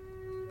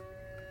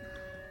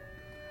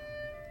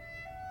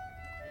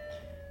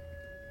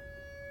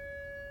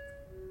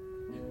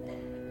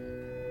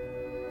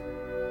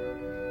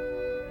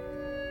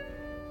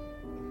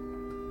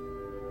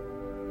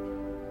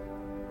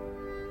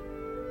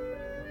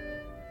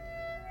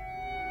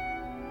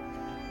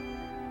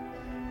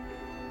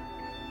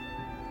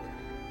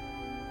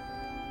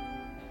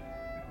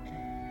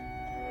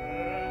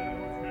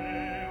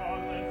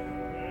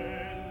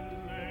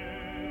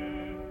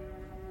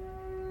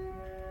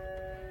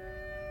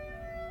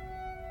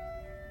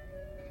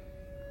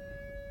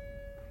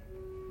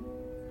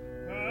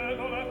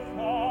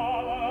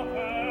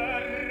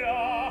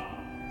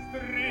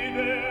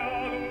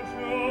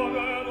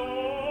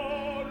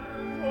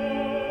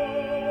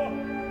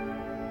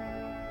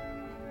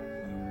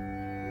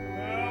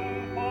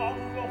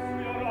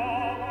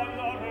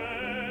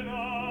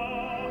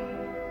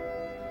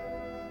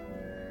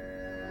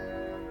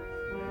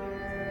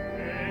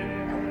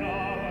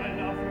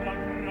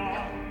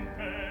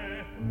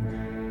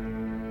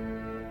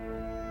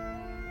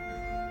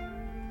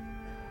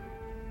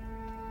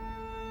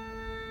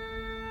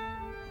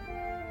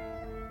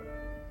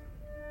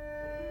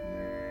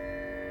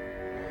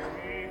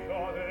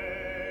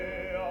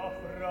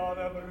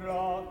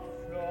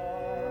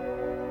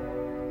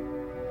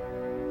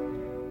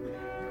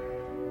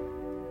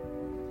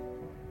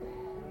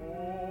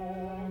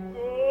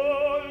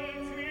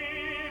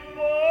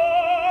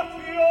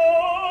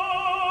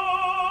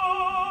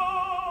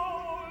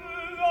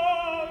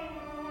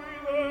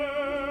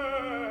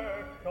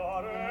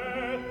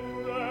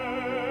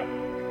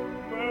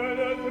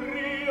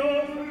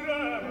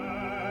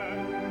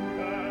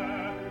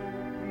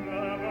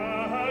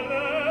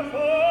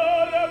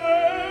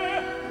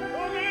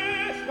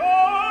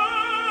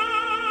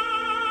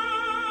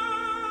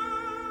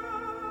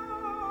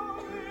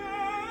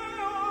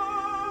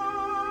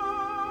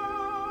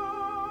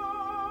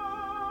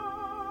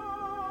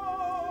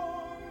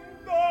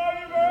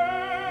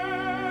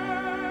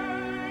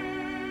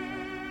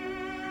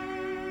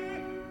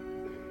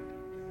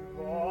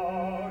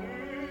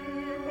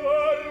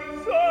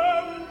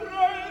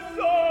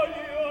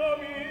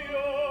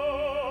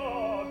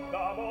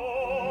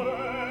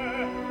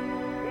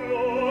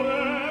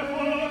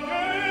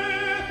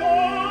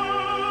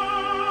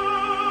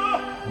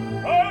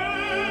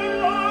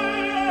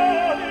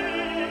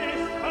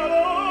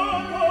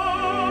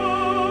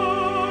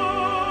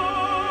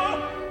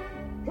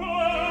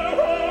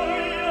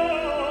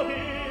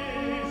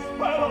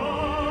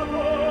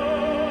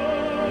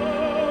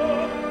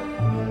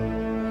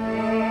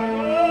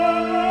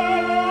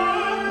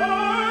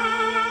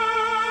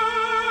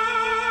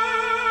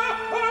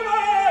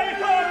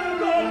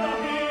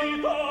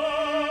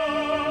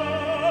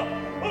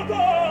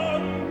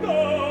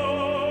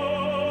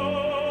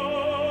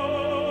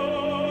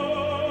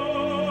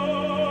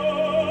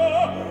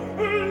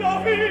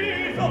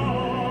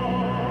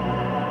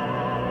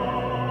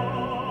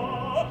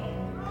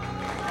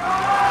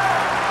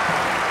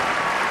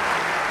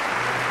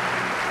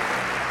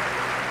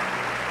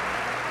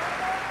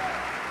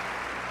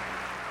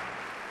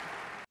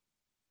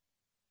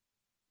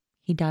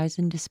 He dies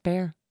in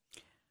despair.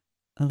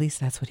 At least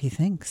that's what he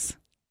thinks.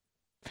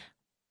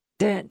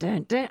 Dun,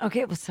 dun, dun.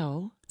 Okay,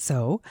 well,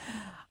 So,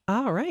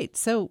 all right.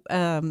 So,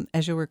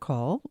 as you'll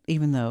recall,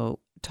 even though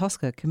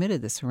Tosca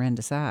committed this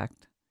horrendous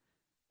act,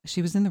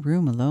 she was in the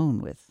room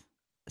alone with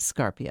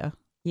Scarpia.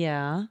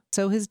 yeah.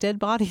 So his dead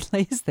body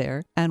lays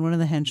there, and one of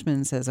the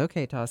henchmen says,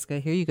 "Okay, Tosca,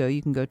 here you go.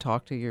 You can go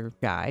talk to your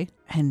guy."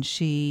 And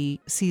she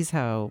sees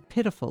how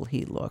pitiful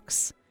he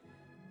looks,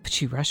 but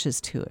she rushes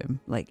to him,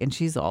 and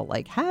she's all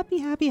like, "Happy,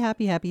 happy,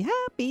 happy, happy,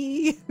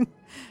 happy."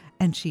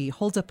 And she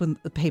holds up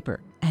the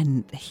paper,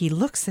 and he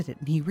looks at it,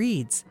 and he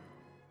reads,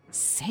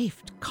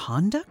 "Safe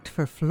conduct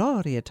for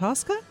Floria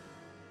Tosca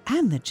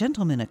and the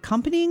gentleman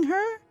accompanying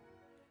her?"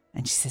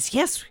 And she says,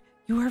 "Yes,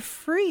 you are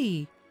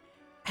free."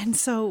 And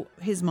so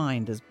his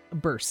mind is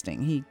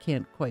bursting. He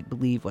can't quite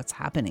believe what's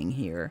happening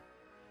here.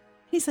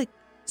 He's like,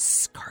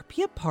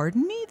 "Scarpia,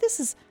 pardon me? This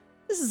is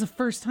the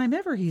first time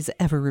ever he's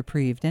ever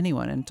reprieved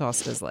anyone." And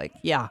Tosca's like,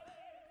 "Yeah,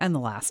 and the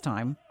last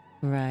time."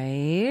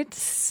 Right.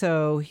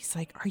 So he's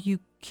like, "Are you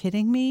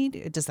kidding me?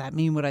 Does that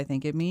mean what I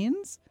think it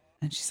means?"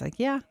 And she's like,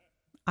 "Yeah,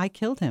 I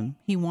killed him.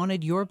 He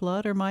wanted your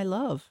blood or my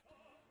love.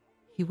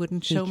 He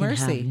wouldn't show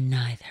mercy." Have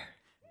neither.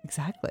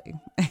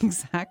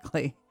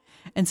 Exactly.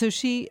 And so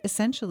she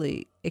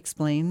essentially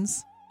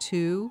explains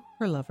to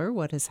her lover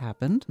what has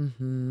happened.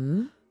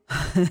 Mm-hmm.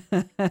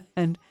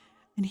 and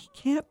he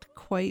can't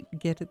quite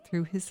get it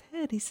through his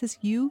head. He says,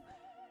 You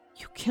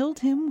killed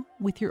him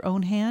with your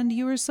own hand.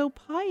 You are so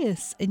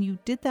pious, and you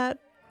did that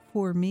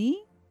for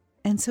me."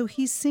 And so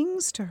he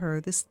sings to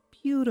her this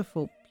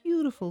beautiful,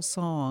 beautiful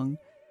song.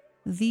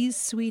 "These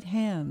sweet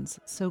hands,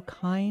 so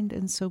kind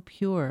and so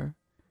pure,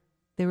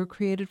 they were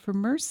created for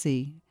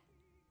mercy.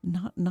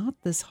 Not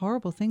this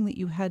horrible thing that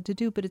you had to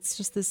do," but it's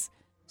just this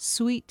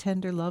sweet,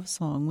 tender love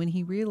song when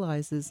he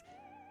realizes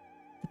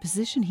the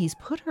position he's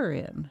put her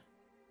in,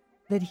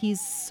 that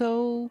he's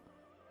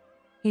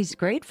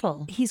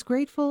grateful. He's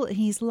grateful, and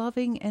he's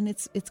loving, and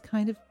it's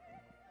kind of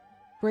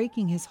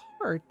breaking his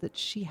heart that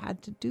she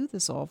had to do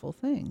this awful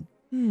thing.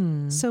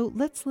 So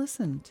let's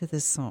listen to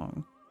this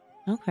song.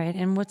 Okay,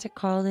 and what's it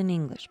called in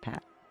English,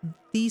 Pat?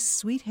 "These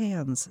sweet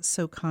hands,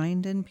 so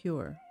kind and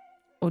pure."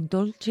 O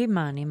dolci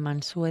mani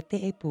mansuete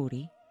e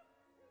puri.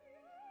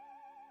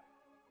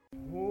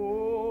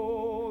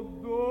 O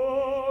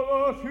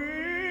dolci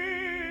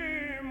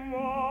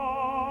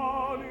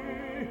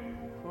mani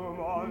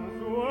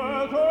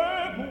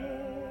mansuete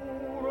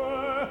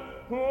pure,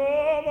 o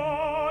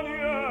mani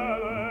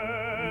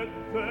elette,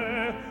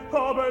 a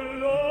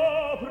bella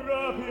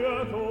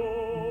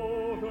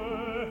proprietose,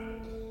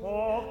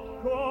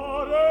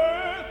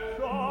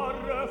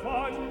 accarezzar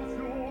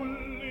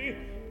fanciulli,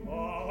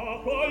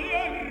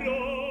 coglier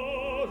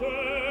rose,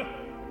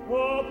 o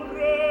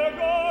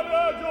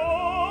pregare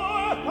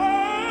gioie,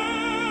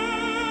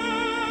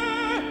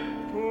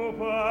 tu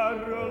per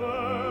le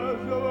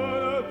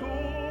sventure.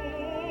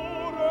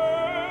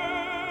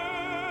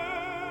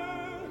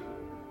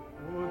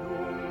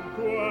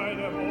 Dunque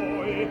de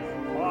voi,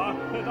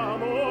 fatte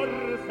d'amor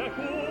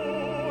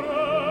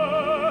sicure,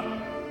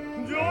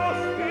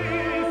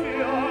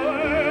 giustizia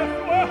e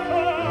sue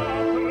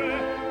sacre,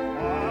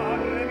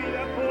 farmi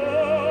le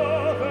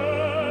cose.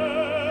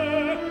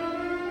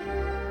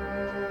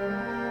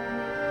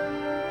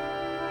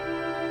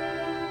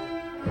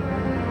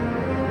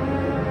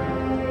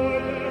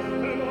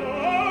 Queste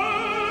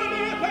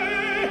monete,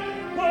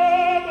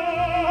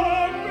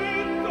 amor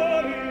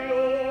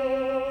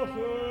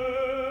vittoriose.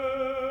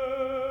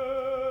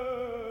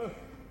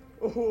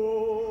 O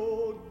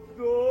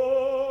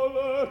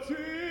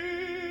dolci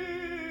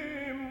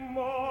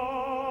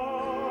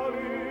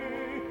mani,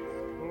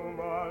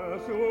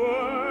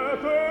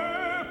 mansuete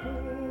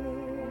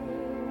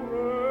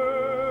pure.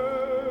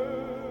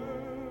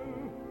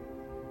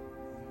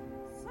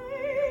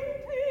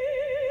 Senti,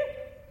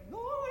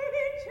 noi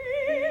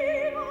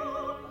vicino,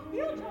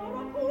 io già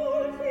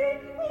raccolsi,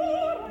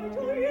 ora i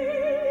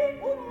gioielli,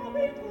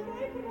 un'avventura è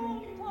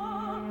pronta.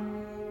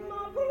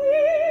 Ma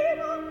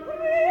prima,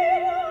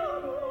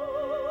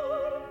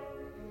 amor,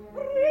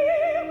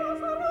 prima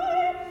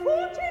sarai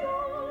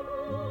fuggirata,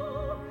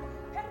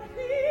 per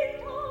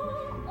finta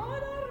a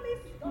darmi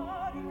sta.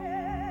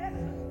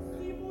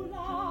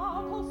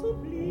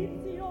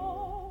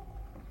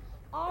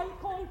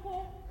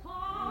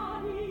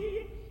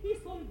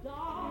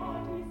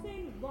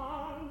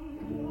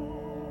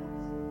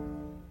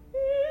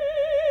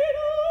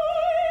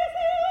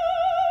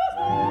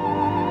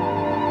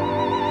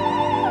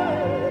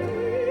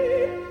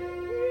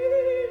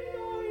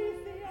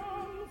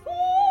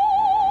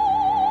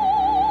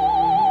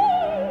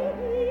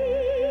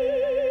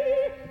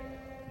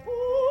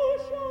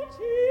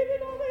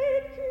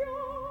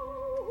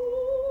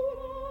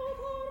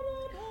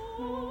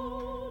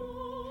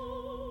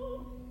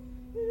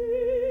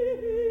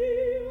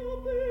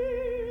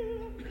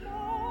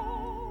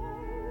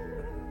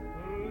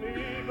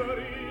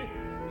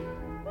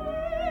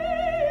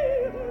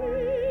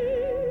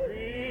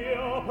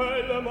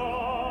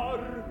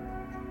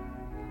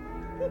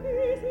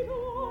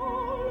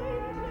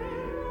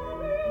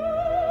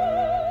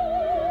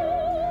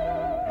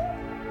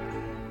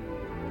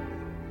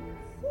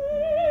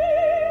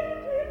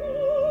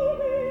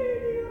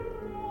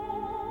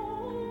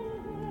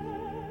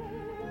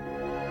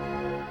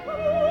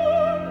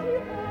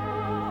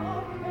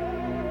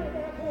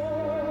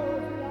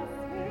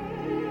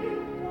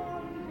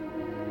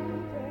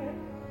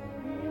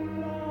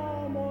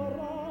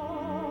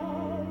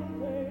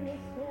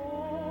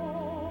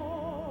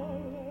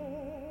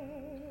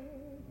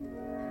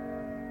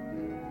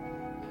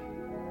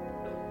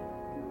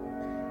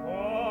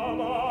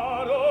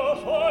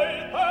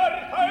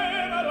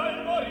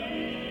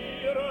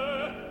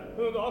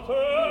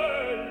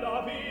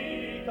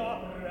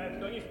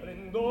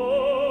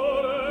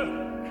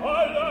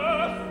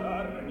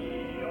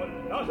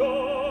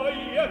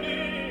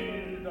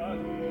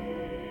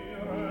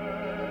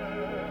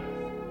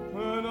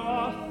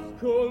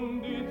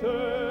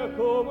 Nascondite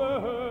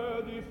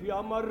come di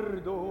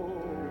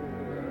fiammardore.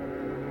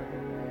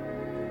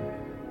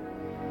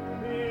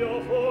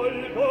 Io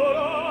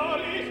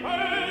folgorari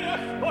se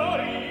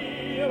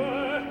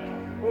sparire,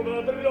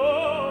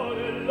 vedrò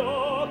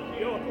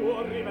nell'occhio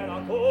tuo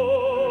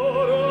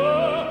rivelatore,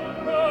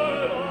 e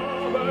la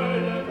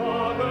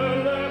beltà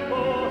delle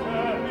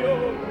cose più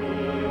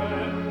mie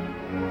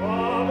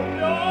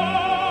avrà.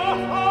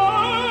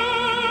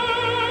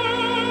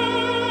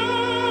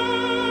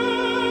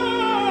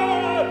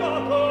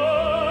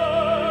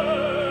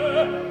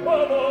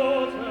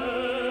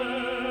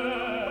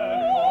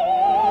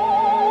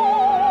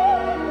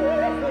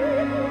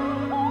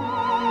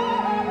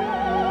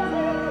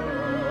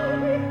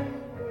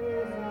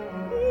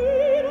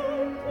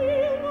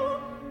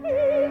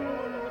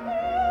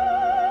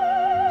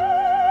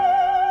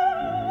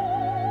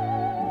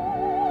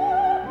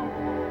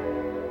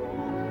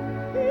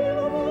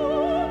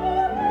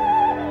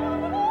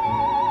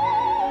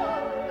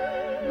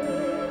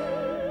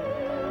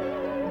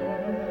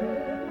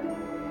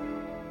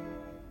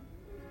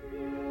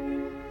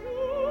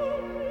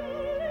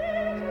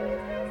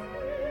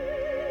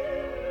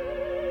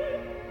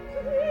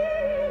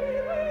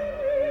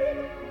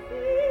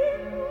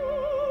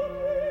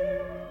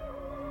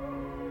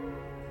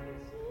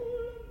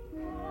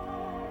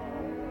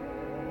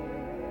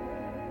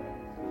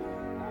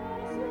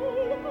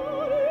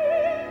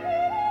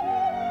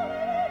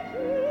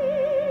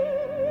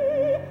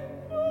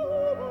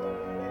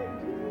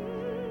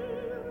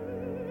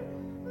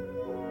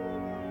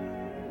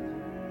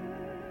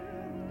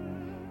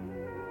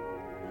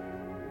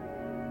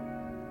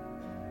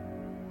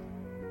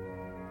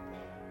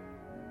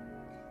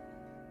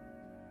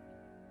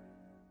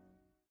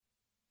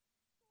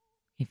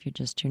 If you're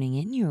just tuning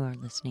in, you are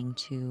listening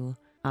to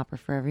Opera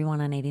for Everyone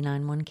on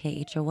 89.1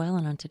 KHOL,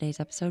 and on today's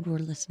episode, we're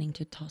listening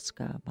to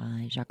Tosca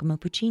by Giacomo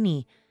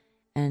Puccini.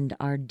 And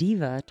our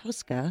diva,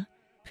 Tosca,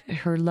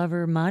 her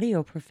lover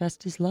Mario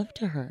professed his love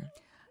to her.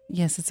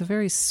 Yes, it's a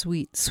very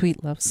sweet,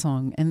 sweet love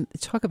song. And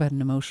talk about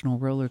an emotional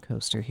roller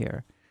coaster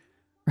here,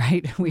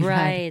 right?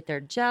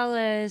 They're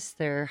jealous,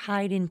 they're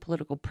hiding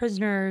political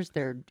prisoners,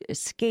 they're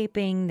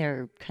escaping,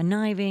 they're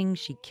conniving,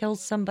 she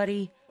kills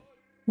somebody.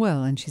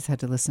 Well, and she's had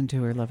to listen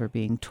to her lover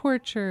being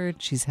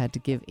tortured. She's had to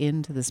give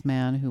in to this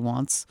man who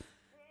wants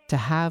to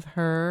have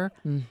her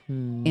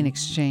in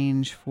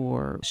exchange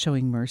for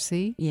showing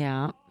mercy.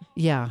 Yeah.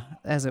 Yeah,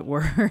 as it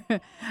were.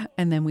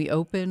 And then we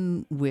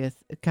open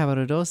with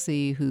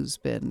Cavaradossi, who's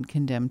been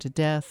condemned to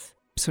death,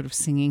 sort of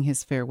singing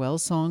his farewell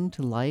song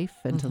to life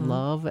and to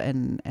love,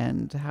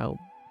 and how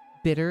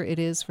bitter it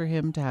is for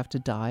him to have to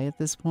die at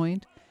this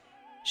point.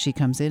 She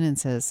comes in and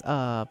says,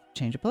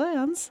 change of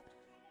plans.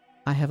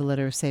 I have a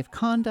letter of safe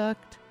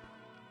conduct.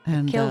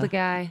 And Killed the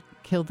guy.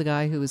 Killed the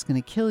guy who was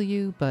going to kill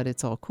you, but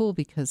it's all cool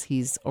because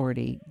he's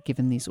already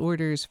given these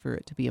orders for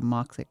it to be a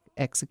mock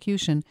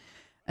execution.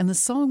 And the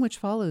song which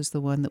follows,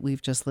 the one that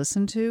we've just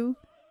listened to,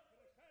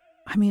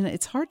 I mean,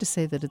 it's hard to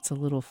say that it's a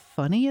little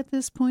funny at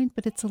this point,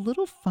 but it's a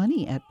little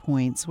funny at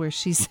points where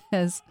she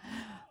says,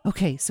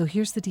 okay, so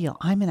here's the deal.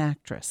 I'm an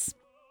actress.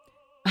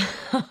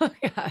 Oh,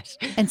 gosh.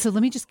 And so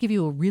let me just give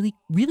you a really,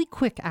 really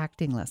quick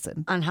acting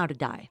lesson. On how to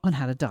die. On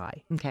how to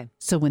die. Okay.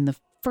 So when the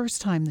first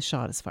time the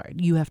shot is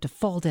fired, you have to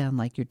fall down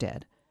like you're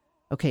dead.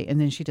 Okay.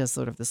 And then she does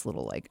sort of this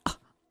little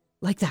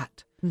like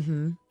that.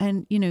 Mm-hmm.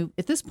 And, you know,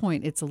 at this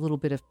point, it's a little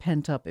bit of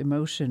pent up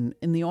emotion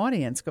in the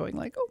audience going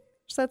like, oh,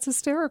 that's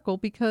hysterical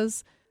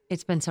because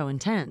it's been so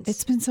intense.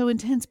 It's been so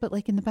intense. But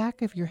like in the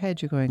back of your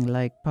head, you're going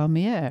like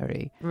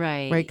Palmieri.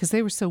 Right. Right. Because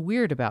they were so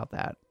weird about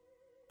that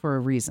for a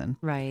reason.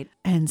 Right.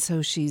 And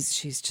so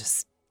she's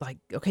just like,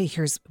 okay,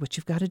 here's what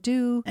you've got to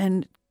do.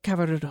 And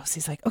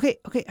Cavaradossi's like, okay,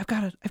 I've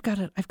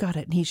got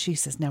it. And she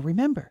says, now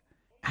remember,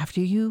 after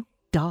you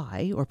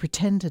die or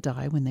pretend to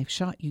die when they've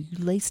shot you,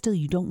 you lay still,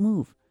 you don't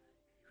move.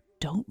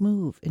 Don't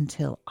move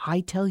until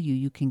I tell you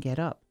you can get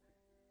up.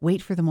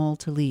 Wait for them all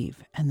to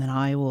leave, and then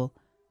I will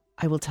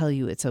tell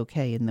you it's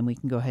okay, and then we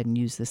can go ahead and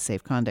use this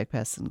safe conduct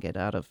pass and get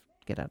out of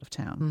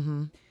town.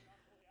 Mm-hmm.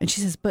 And she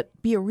says, but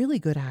be a really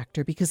good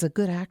actor, because a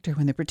good actor,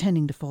 when they're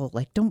pretending to fall,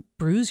 like, don't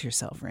bruise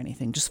yourself or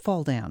anything. Just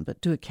fall down, but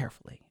do it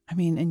carefully. I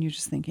mean, and you're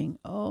just thinking,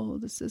 oh,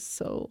 this is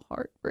so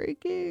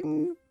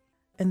heartbreaking.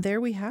 And there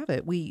we have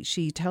it.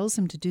 She tells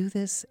him to do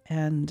this.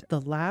 And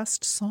the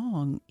last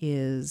song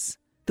is,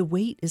 the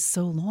wait is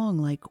so long.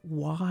 Like,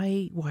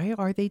 why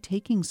are they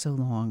taking so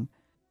long?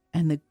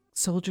 And the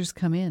soldiers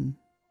come in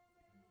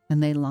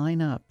and they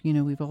line up. You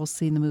know, we've all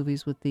seen the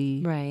movies with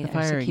the firing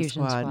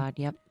execution squad.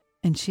 Yep.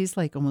 And she's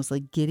like almost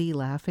like giddy,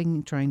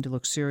 laughing, trying to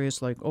look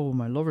serious, like, oh,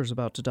 my lover's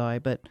about to die.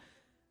 But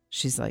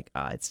she's like,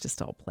 it's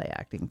just all play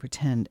acting,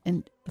 pretend.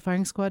 And the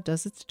firing squad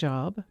does its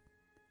job.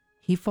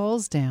 He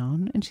falls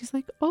down and she's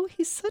like, oh,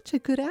 he's such a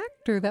good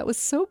actor. That was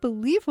so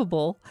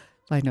believable.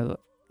 I know.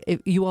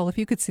 If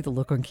you could see the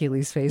look on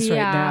Keely's face right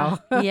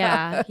now.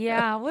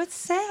 Yeah. What's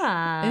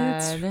sad?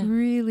 It's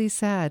really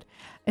sad.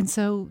 And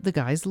so the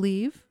guys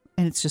leave.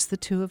 And it's just the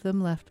two of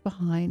them left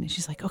behind. And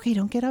she's like, okay,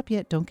 don't get up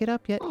yet. Don't get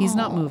up yet. He's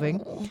not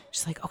moving.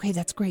 She's like, okay,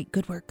 that's great.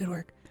 Good work. Good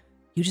work.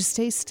 You just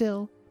stay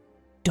still.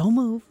 Don't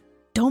move.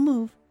 Don't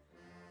move.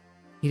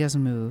 He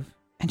doesn't move.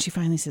 And she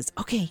finally says,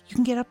 okay, you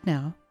can get up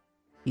now.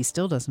 He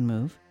still doesn't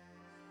move.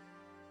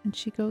 And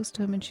she goes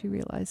to him and she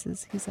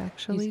realizes he's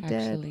actually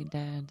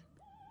dead.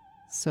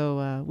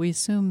 So we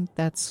assume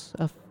that's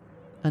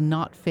a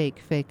not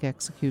fake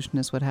execution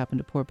is what happened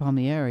to poor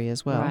Palmieri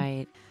as well.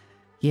 Right.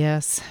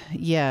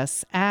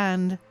 Yes.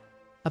 And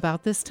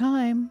about this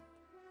time,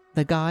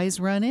 the guys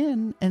run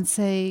in and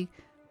say,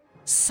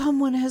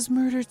 someone has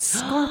murdered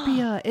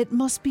Scarpia. It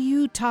must be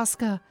you,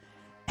 Tosca.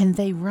 And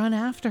they run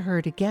after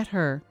her to get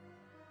her.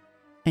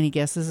 Any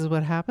guesses is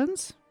what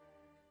happens?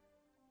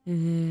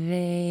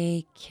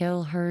 They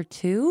kill her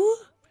too?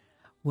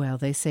 Well,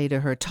 they say to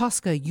her,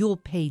 Tosca, you'll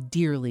pay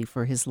dearly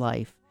for his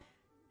life.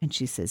 And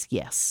she says,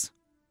 yes,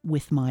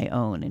 with my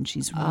own. And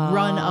she's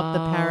run up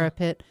the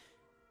parapet.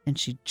 And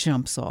she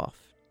jumps off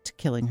to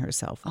killing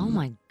herself. Oh,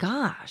 my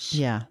gosh.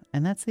 Yeah.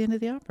 And that's the end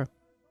of the opera.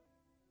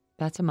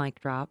 That's a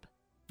mic drop.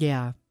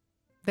 Yeah.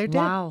 They're dead.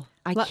 Wow.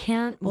 I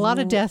can't. A lot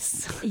of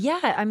deaths. Yeah.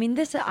 I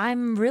mean,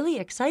 I'm really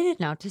excited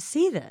now to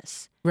see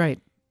this.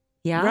 Right.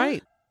 Yeah.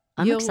 Right.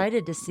 I'm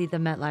excited to see the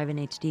Met Live in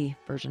HD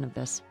version of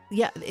this.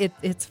 Yeah.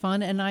 It's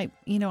fun. And I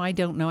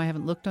don't know. I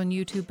haven't looked on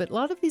YouTube, but a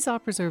lot of these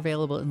operas are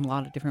available in a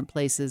lot of different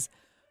places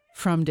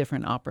from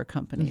different opera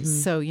companies. Mm-hmm.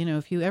 So,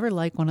 if you ever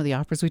like one of the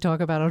operas we talk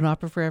about on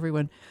Opera for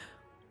Everyone,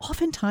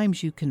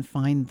 oftentimes you can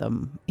find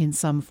them in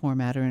some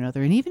format or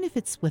another. And even if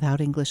it's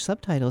without English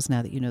subtitles,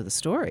 now that you know the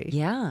story,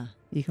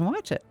 you can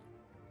watch it.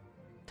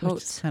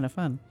 Which is kind of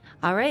fun.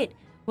 All right.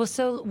 Well,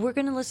 so we're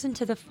going to listen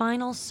to the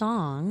final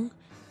song.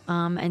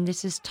 And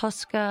this is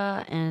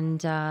Tosca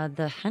and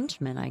the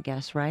Henchman, I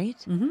guess, right?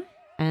 Mm-hmm.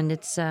 And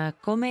it's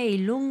Come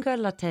è lunga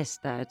la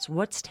testa. It's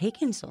what's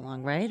taking so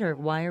long, right? Or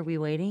why are we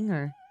waiting?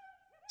 Or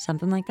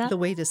something like that? The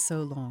wait is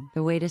so long.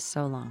 The wait is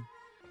so long.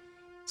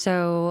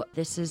 So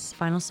this is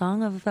final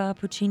song of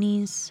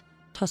Puccini's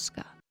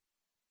Tosca.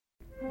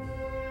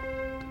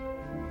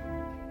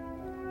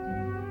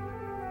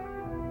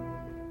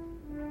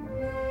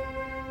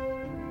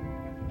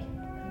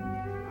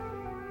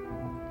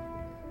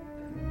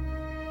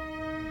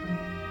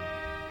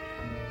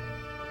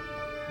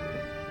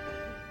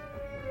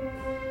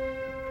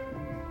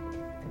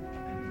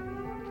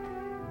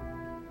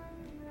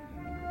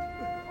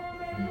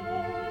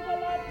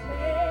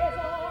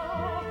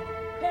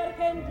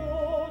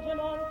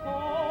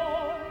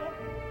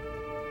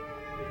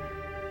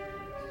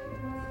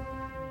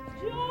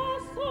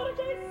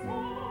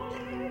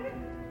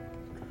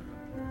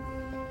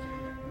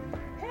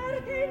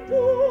 Perché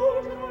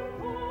indulgono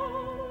ancora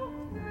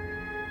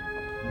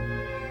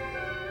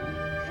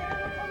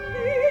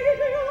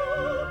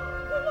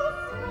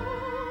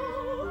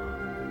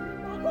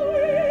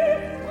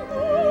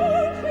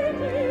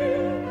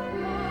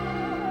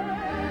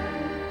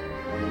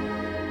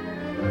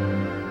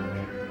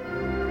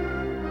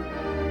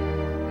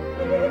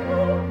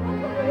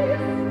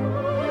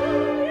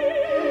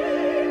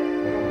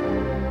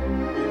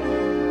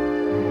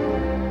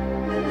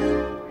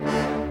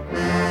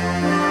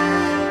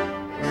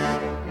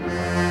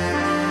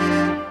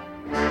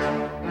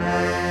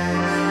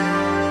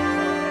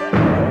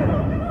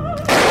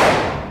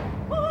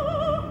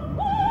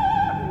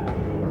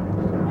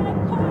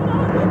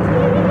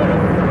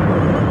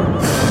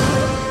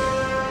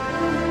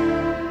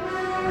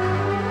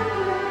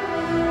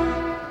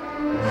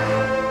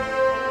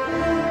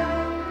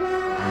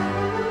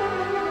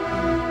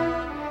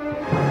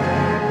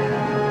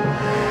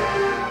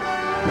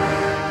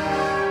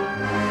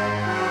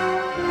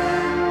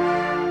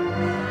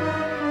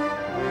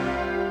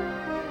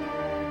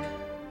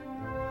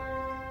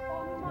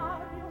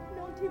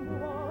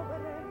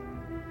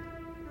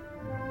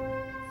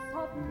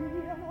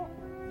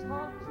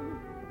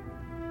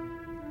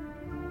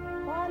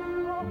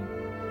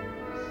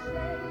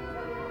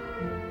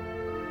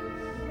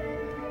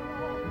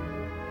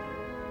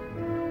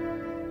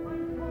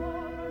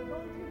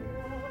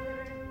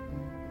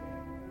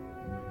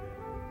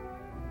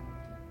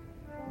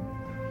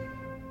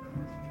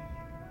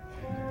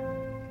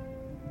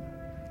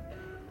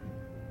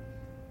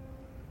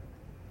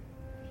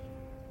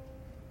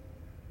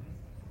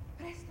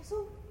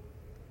su,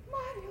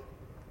 Mario,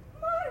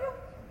 Mario,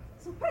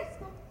 su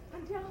presto,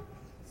 andiamo,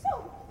 su,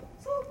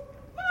 su,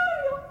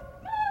 Mario,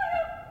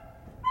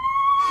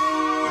 Mario.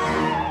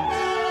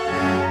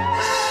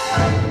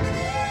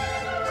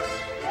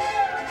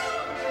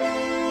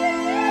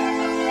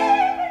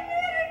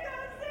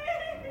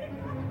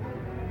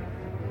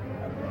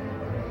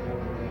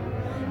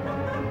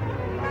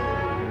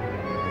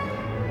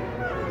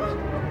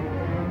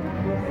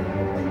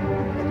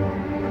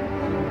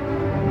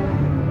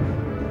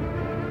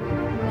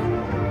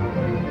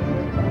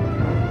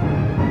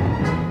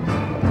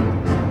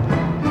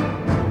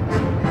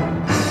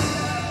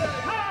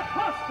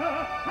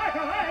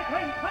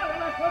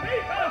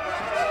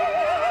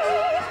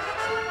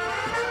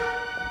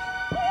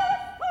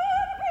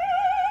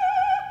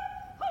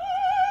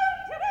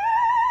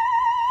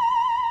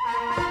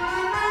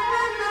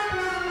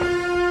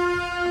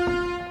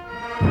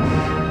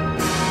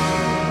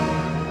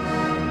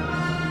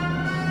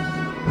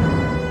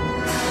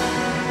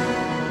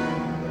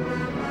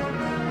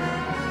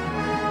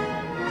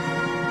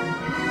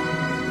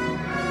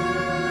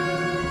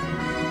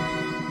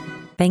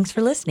 Thanks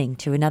for listening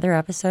to another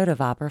episode of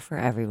Opera for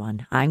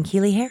Everyone. I'm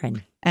Keely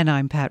Heron. And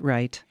I'm Pat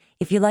Wright.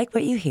 If you like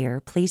what you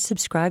hear, please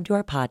subscribe to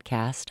our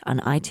podcast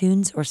on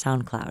iTunes or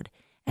SoundCloud,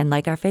 and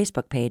like our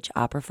Facebook page,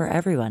 Opera for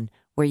Everyone,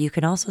 where you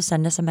can also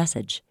send us a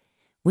message.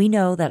 We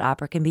know that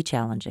opera can be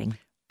challenging,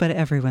 But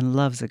everyone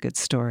loves a good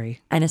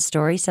story. and a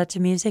story set to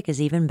music is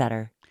even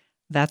better.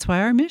 That's why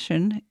our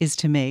mission is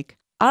to make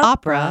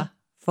Opera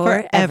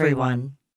for everyone.